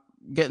 I'm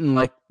getting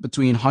like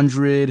between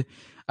 100.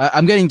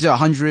 I'm getting to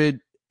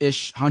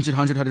 100-ish,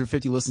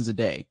 150 listens a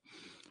day.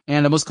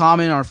 And the most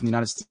common are from the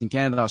United States,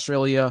 Canada,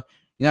 Australia,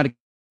 United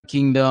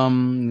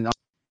Kingdom,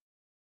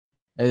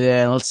 and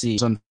then let's see,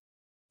 on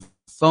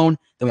phone.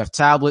 Then we have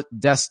tablet,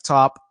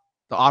 desktop.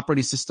 The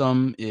operating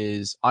system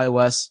is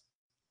iOS,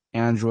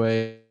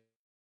 Android,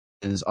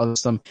 is other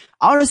system.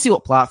 I want to see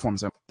what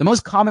platforms are. The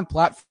most common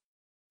platform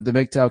the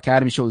MGTOW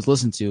Academy show is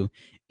listened to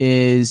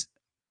is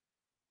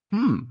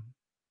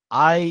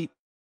I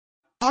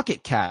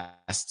Pocket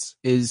Casts.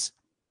 Is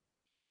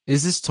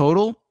this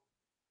total?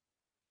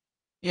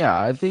 Yeah,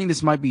 I think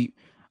this might be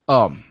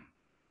let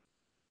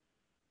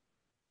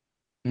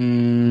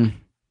me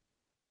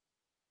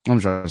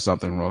try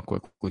something real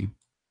quickly.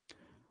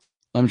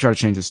 Let me try to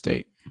change the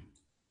state.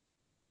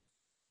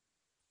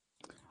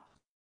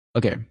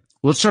 Okay,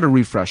 let's try to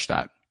refresh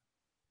that.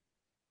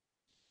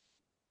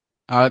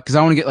 Because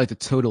I want to get like the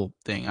total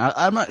thing.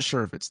 I'm not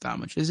sure if it's that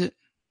much. Is it?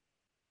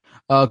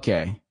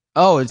 Okay.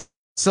 Oh, it's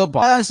so.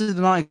 I honestly did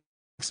not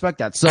expect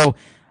that. So,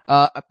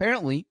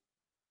 apparently,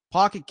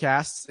 Pocket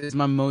Casts is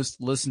my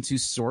most listened to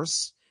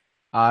source.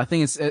 I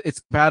think it's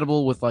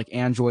compatible with like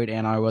Android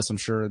and iOS. I'm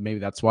sure maybe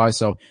that's why.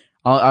 So,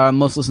 I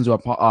most listen to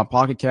a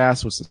Pocket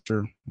Cast. What's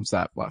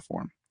that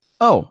platform?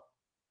 Oh,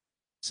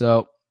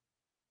 so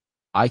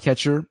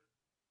iCatcher,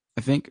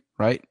 I think,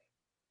 right?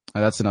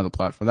 That's another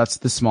platform. That's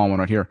the small one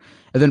right here.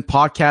 And then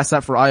podcast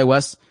app for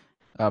iOS.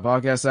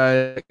 Podcast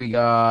app, we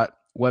got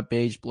web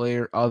page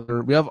player,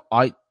 other. We have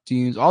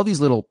iTunes, all these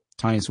little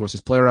tiny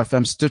sources. Player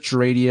FM, Stitcher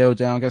Radio,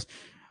 Downcast.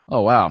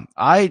 Oh wow,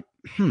 I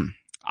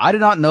did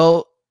not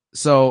know.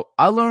 So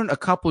I learned a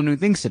couple of new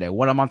things today.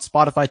 When I'm on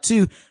Spotify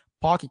too,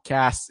 Pocket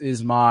Cast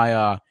is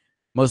my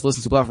most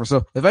listened to platform.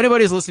 So if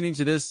anybody's listening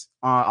to this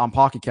on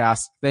Pocket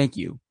Cast, thank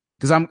you,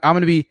 because I'm going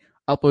to be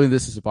uploading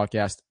this as a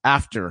podcast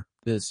after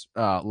this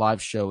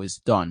live show is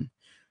done.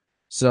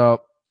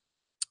 So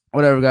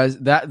whatever, guys,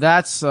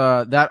 that's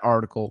that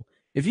article.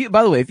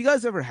 By the way, if you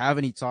guys ever have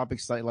any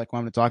topics like what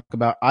I'm going to talk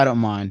about, I don't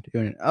mind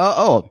doing it.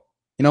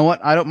 You know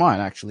what? I don't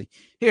mind actually.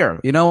 Here,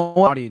 you know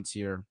what? Audience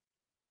here.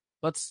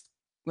 Let's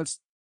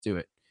do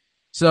it.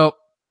 So,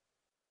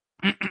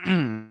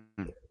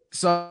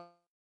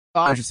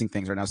 interesting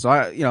things right now.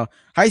 So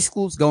high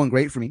school's going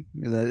great for me.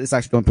 It's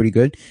actually going pretty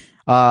good.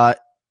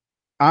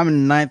 I'm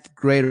in ninth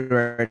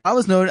grade.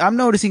 I'm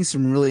noticing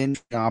some really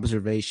interesting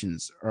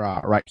observations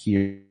right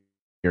here.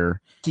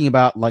 Talking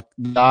about like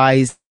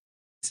guys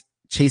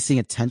chasing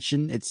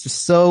attention. It's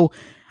just so.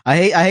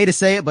 I hate to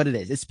say it, but it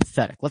is. It's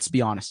pathetic. Let's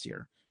be honest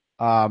here.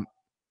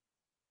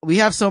 We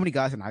have so many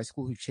guys in high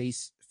school who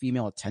chase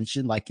female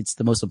attention like it's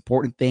the most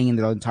important thing in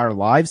their entire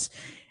lives.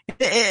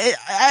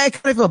 I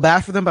kind of feel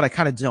bad for them, but I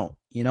kind of don't.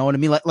 You know what I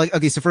mean? Like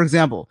okay, so for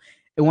example,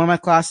 in one of my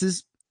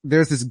classes,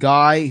 there's this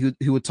guy who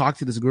would talk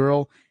to this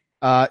girl.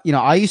 I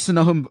used to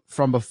know him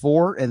from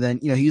before, and then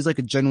he's like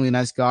a genuinely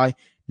nice guy.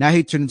 Now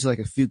he turned into like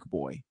a fuke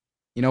boy.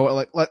 You know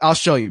what? Like I'll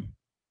show you.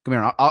 Come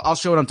here. I'll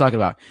show what I'm talking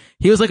about.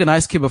 He was like a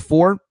nice kid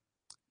before,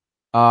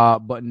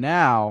 but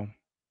now,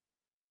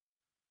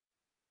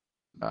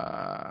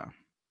 I'm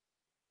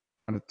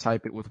gonna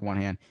type it with one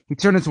hand. He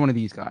turned into one of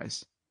these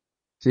guys.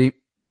 See,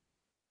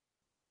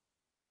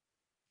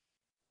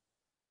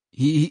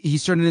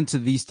 he's turning into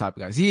these type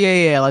of guys.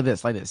 Yeah, like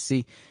this.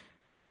 See,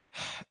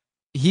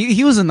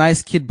 he was a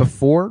nice kid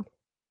before,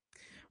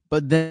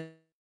 but then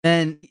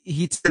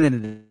he turned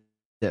into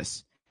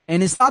this.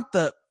 And it's not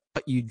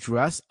what you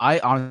dress. I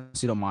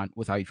honestly don't mind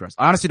with how you dress.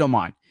 I honestly don't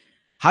mind.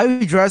 How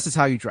you dress is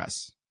how you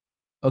dress.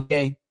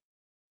 Okay?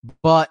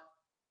 But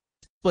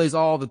plays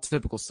all the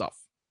typical stuff.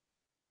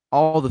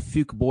 All the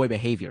fuke boy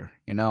behavior,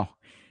 And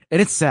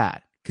it's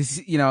sad. Because,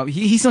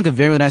 he's like a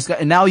very nice guy.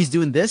 And now he's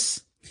doing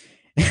this.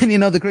 And,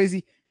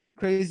 the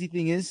crazy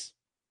thing is,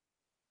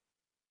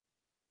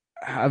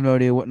 I have no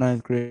idea what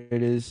ninth grade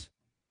is.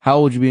 How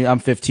old would you be? I'm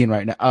 15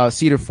 right now.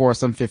 Cedar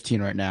Forest, I'm 15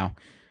 right now.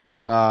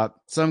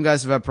 Some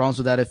guys have had problems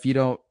with that. If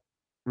you're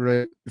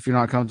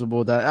not comfortable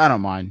with that, I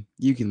don't mind.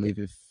 You can leave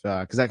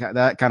because that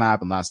kind of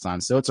happened last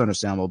time, so it's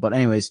understandable. But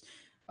anyways,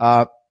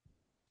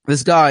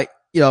 this guy,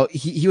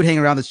 he would hang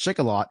around this chick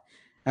a lot,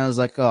 and I was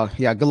like, oh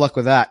yeah, good luck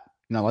with that.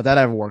 If that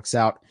ever works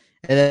out.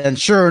 And then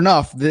sure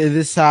enough,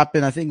 this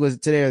happened. I think it was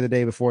today or the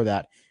day before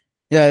that.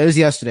 Yeah, it was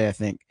yesterday, I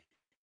think.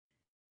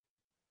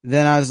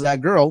 Then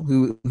that girl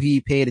who he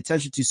paid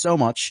attention to so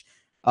much,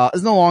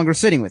 is no longer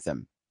sitting with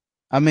him.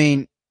 I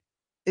mean,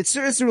 it's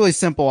a really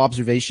simple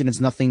observation. It's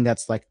nothing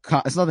that's like,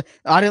 it's nothing.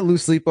 I didn't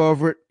lose sleep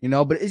over it,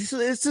 but it's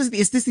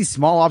just these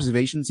small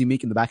observations you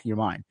make in the back of your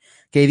mind.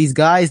 Okay. These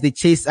guys, they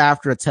chase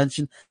after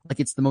attention like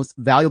it's the most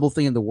valuable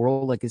thing in the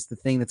world. Like it's the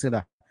thing that's going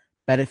to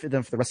benefit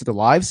them for the rest of their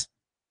lives.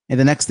 And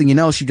the next thing you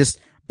know, she just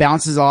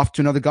bounces off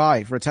to another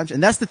guy for attention.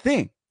 And that's the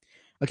thing.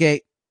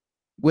 Okay.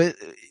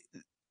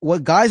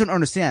 What guys don't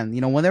understand,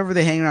 whenever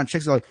they hang around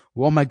chicks, they're like,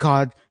 oh my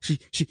God,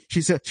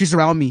 she's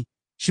around me.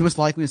 She must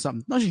like me or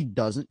something. No, she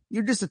doesn't.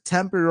 You're just a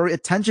temporary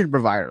attention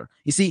provider.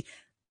 You see,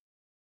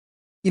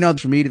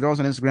 for me, girls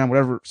on Instagram,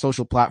 whatever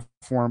social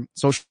platform,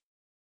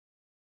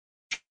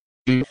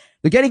 they're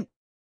getting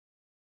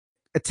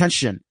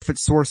attention from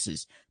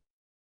sources.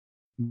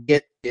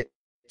 Get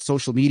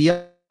social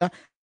media.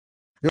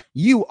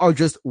 You are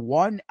just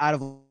one out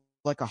of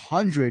like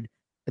 100.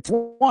 It's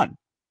one.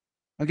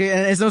 Okay,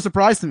 and it's no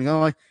surprise to me. I'm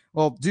like,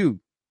 well, dude,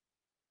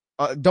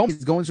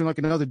 don't going to like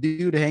another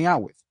dude to hang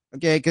out with.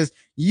 Okay, because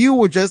you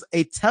were just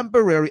a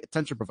temporary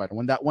attention provider.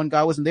 When that one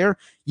guy wasn't there,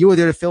 you were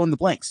there to fill in the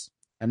blanks.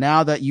 And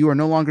now that you are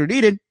no longer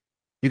needed,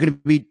 you're going to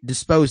be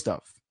disposed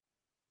of.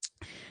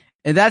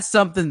 And that's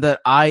something that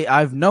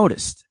I've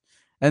noticed.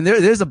 And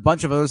there's a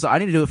bunch of others. I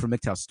need to do it for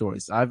MGTOW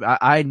stories.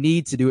 I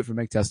need to do it for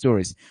MGTOW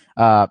stories.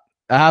 I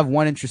have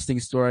one interesting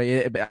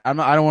story. I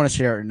don't want to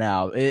share it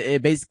now.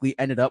 It basically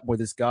ended up where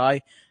this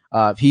guy,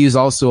 he was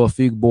also a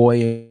fig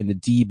boy and a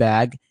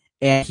D-bag.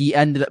 And he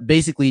ended up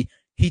basically,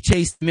 he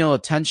chased male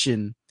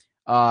attention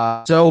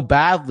so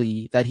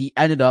badly that he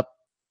ended up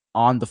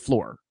on the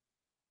floor.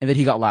 And then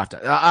he got laughed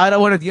at. I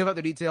don't want to give out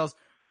the details.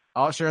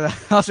 I'll share that.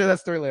 I'll share that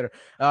story later.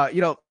 I'm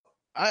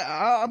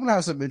gonna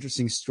have some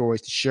interesting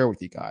stories to share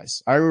with you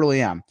guys. I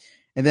really am.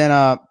 And then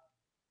I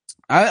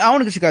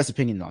want to get you guys'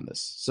 opinion on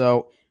this.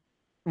 So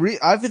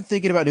I've been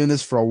thinking about doing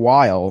this for a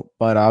while,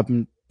 but I've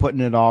been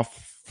putting it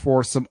off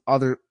for some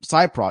other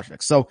side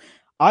projects. So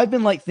I've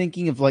been like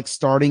thinking of like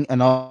starting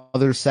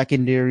another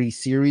secondary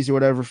series or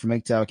whatever for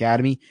MGTOW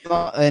Academy,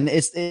 and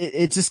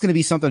it's just gonna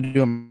be something to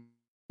do in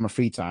my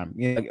free time.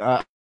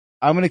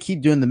 I'm gonna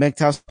keep doing the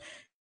MGTOW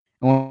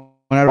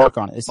when I work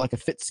on it. It's like a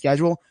fit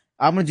schedule.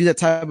 I'm gonna do that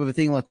type of a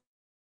thing, like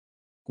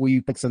where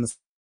you pick on the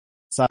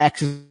side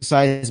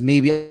exercise.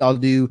 Maybe I'll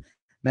do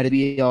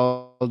maybe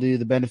I'll do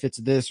the benefits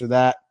of this or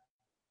that.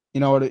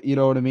 You know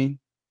what I mean?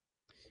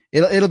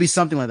 It'll be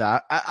something like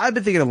that. I've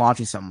been thinking of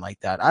launching something like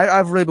that.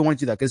 I've really been wanting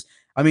to do that because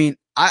I mean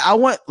I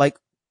want like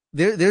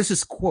there's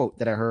this quote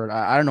that I heard.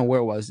 I don't know where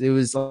it was. It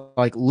was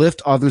like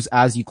lift others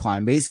as you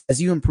climb. Basically,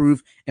 as you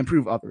improve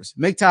others.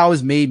 MGTOW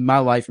has made my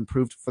life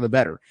improved for the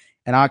better.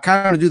 And I kind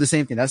of want to do the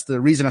same thing. That's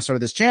the reason I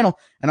started this channel.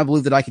 And I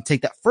believe that I can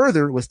take that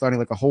further with starting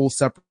like a whole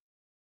separate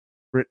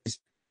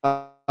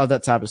of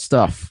that type of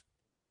stuff.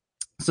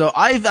 So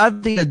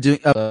I've been doing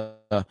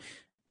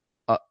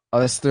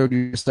that's third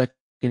year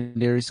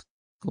secondary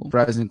school,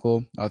 rising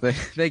school. Oh,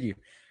 thank you.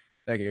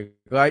 Glad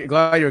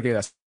you're okay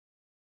with that.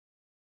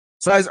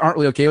 Some guys aren't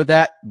really okay with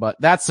that, but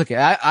that's okay.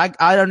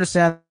 I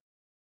understand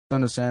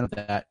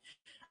that.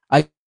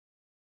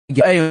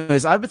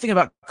 Anyways, I've been thinking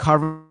about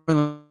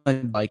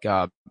covering like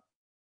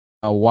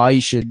why you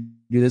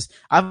should do this.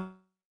 I've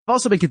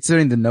also been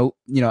considering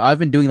I've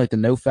been doing like the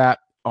no fap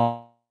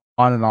on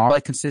and off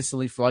like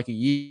consistently for like a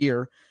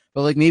year,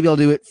 but like maybe I'll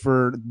do it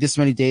for this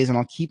many days and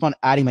I'll keep on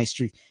adding my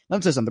streak. Let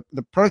me tell you something.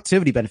 The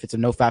productivity benefits of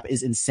no fap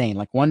is insane.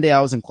 Like one day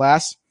I was in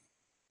class,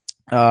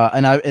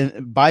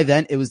 and by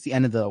then it was the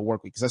end of the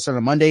work week because I started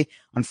on Monday.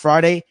 On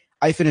Friday,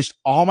 I finished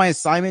all my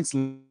assignments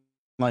in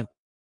like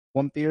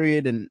one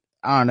period, and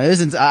I don't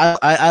know.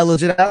 I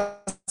legit I'm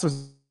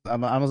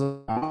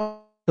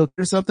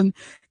or something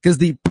because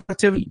the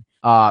productivity.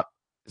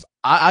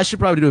 I should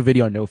probably do a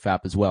video on NoFap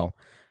as well.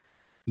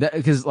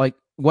 Because like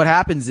what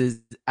happens is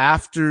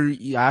after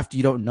you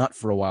don't nut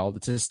for a while, the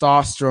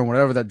testosterone,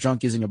 whatever that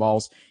junk is in your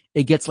balls,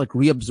 it gets like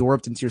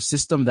reabsorbed into your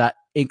system. That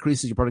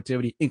increases your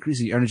productivity,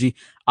 increases your energy.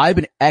 I've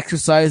been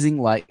exercising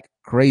like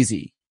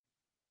crazy,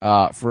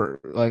 for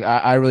like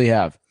I really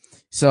have.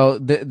 So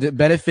the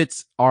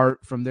benefits are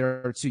from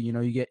there too.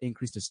 You get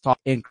increased testosterone,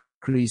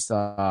 increased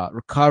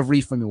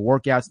recovery from your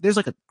workouts. There's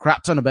like a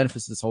crap ton of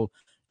benefits to this whole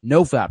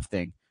no fap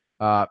thing.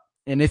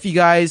 And if you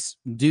guys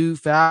do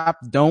fap,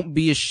 don't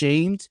be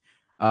ashamed.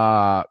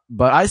 But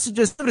I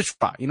suggest give it a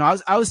try.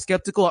 I was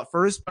skeptical at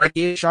first, but I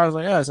gave it a shot. I was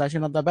like, yeah, it's actually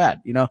not that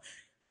bad. You don't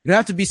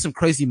have to be some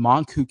crazy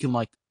monk who can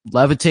like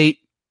levitate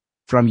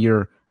from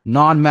your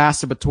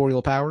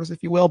non-masturbatorial powers,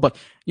 if you will. But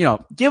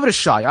give it a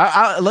shot.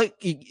 I like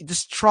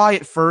just try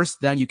it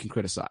first, then you can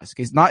criticize.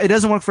 Okay, it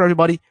doesn't work for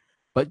everybody,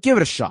 but give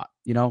it a shot.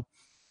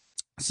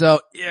 So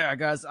yeah,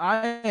 guys,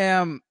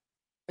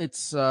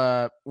 it's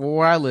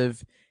where I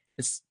live.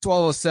 It's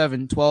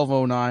 12:07,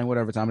 12:09,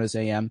 whatever time it is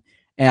a.m.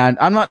 And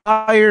I'm not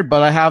tired,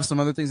 but I have some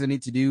other things I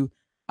need to do.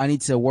 I need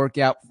to work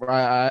out.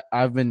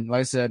 I've been, like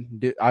I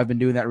said, I've been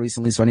doing that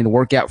recently, so I need to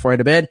work out before I go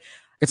to bed.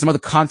 Get some other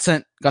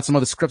content, got some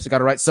other scripts I got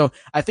to write. So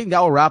I think that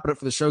will wrap it up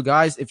for the show,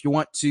 guys. If you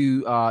want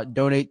to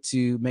donate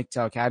to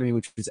MGTOW Academy,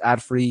 which is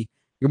ad-free,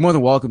 you're more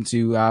than welcome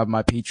to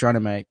my Patreon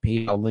and my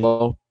PayPal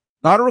link.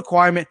 Not a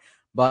requirement,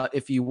 but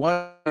if you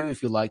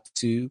like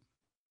to,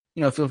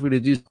 feel free to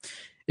do.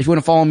 If you want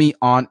to follow me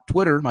on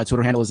Twitter, my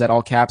Twitter handle is at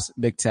all caps,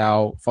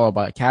 MGTOW, followed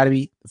by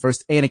Academy. The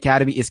first A in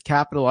Academy is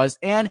capitalized.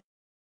 And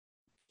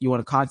you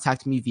want to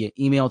contact me via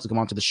email to come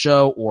on to the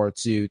show or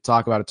to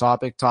talk about a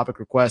topic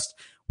request,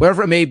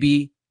 wherever it may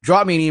be,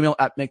 drop me an email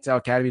at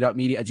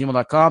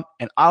mgtowacademy.media@gmail.com,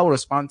 and I will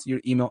respond to your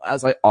email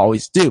as I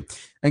always do.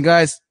 And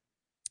guys,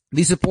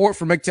 the support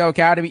for MGTOW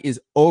Academy is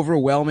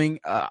overwhelming.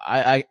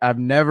 I've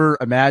never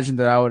imagined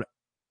that I would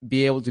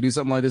be able to do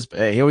something like this, but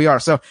hey, here we are.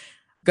 So,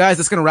 guys,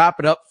 that's going to wrap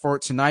it up for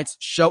tonight's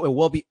show. It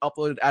will be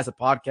uploaded as a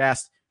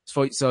podcast,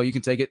 so you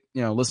can take it,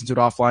 listen to it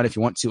offline if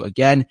you want to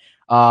again.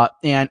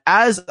 And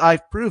as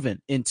I've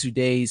proven in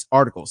today's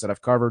articles that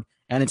I've covered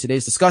And in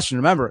today's discussion,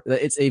 remember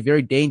that it's a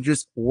very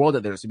dangerous world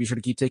out there. So be sure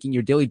to keep taking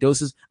your daily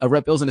doses of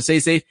red pills and to stay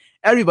safe.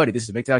 Everybody, this is MGTOW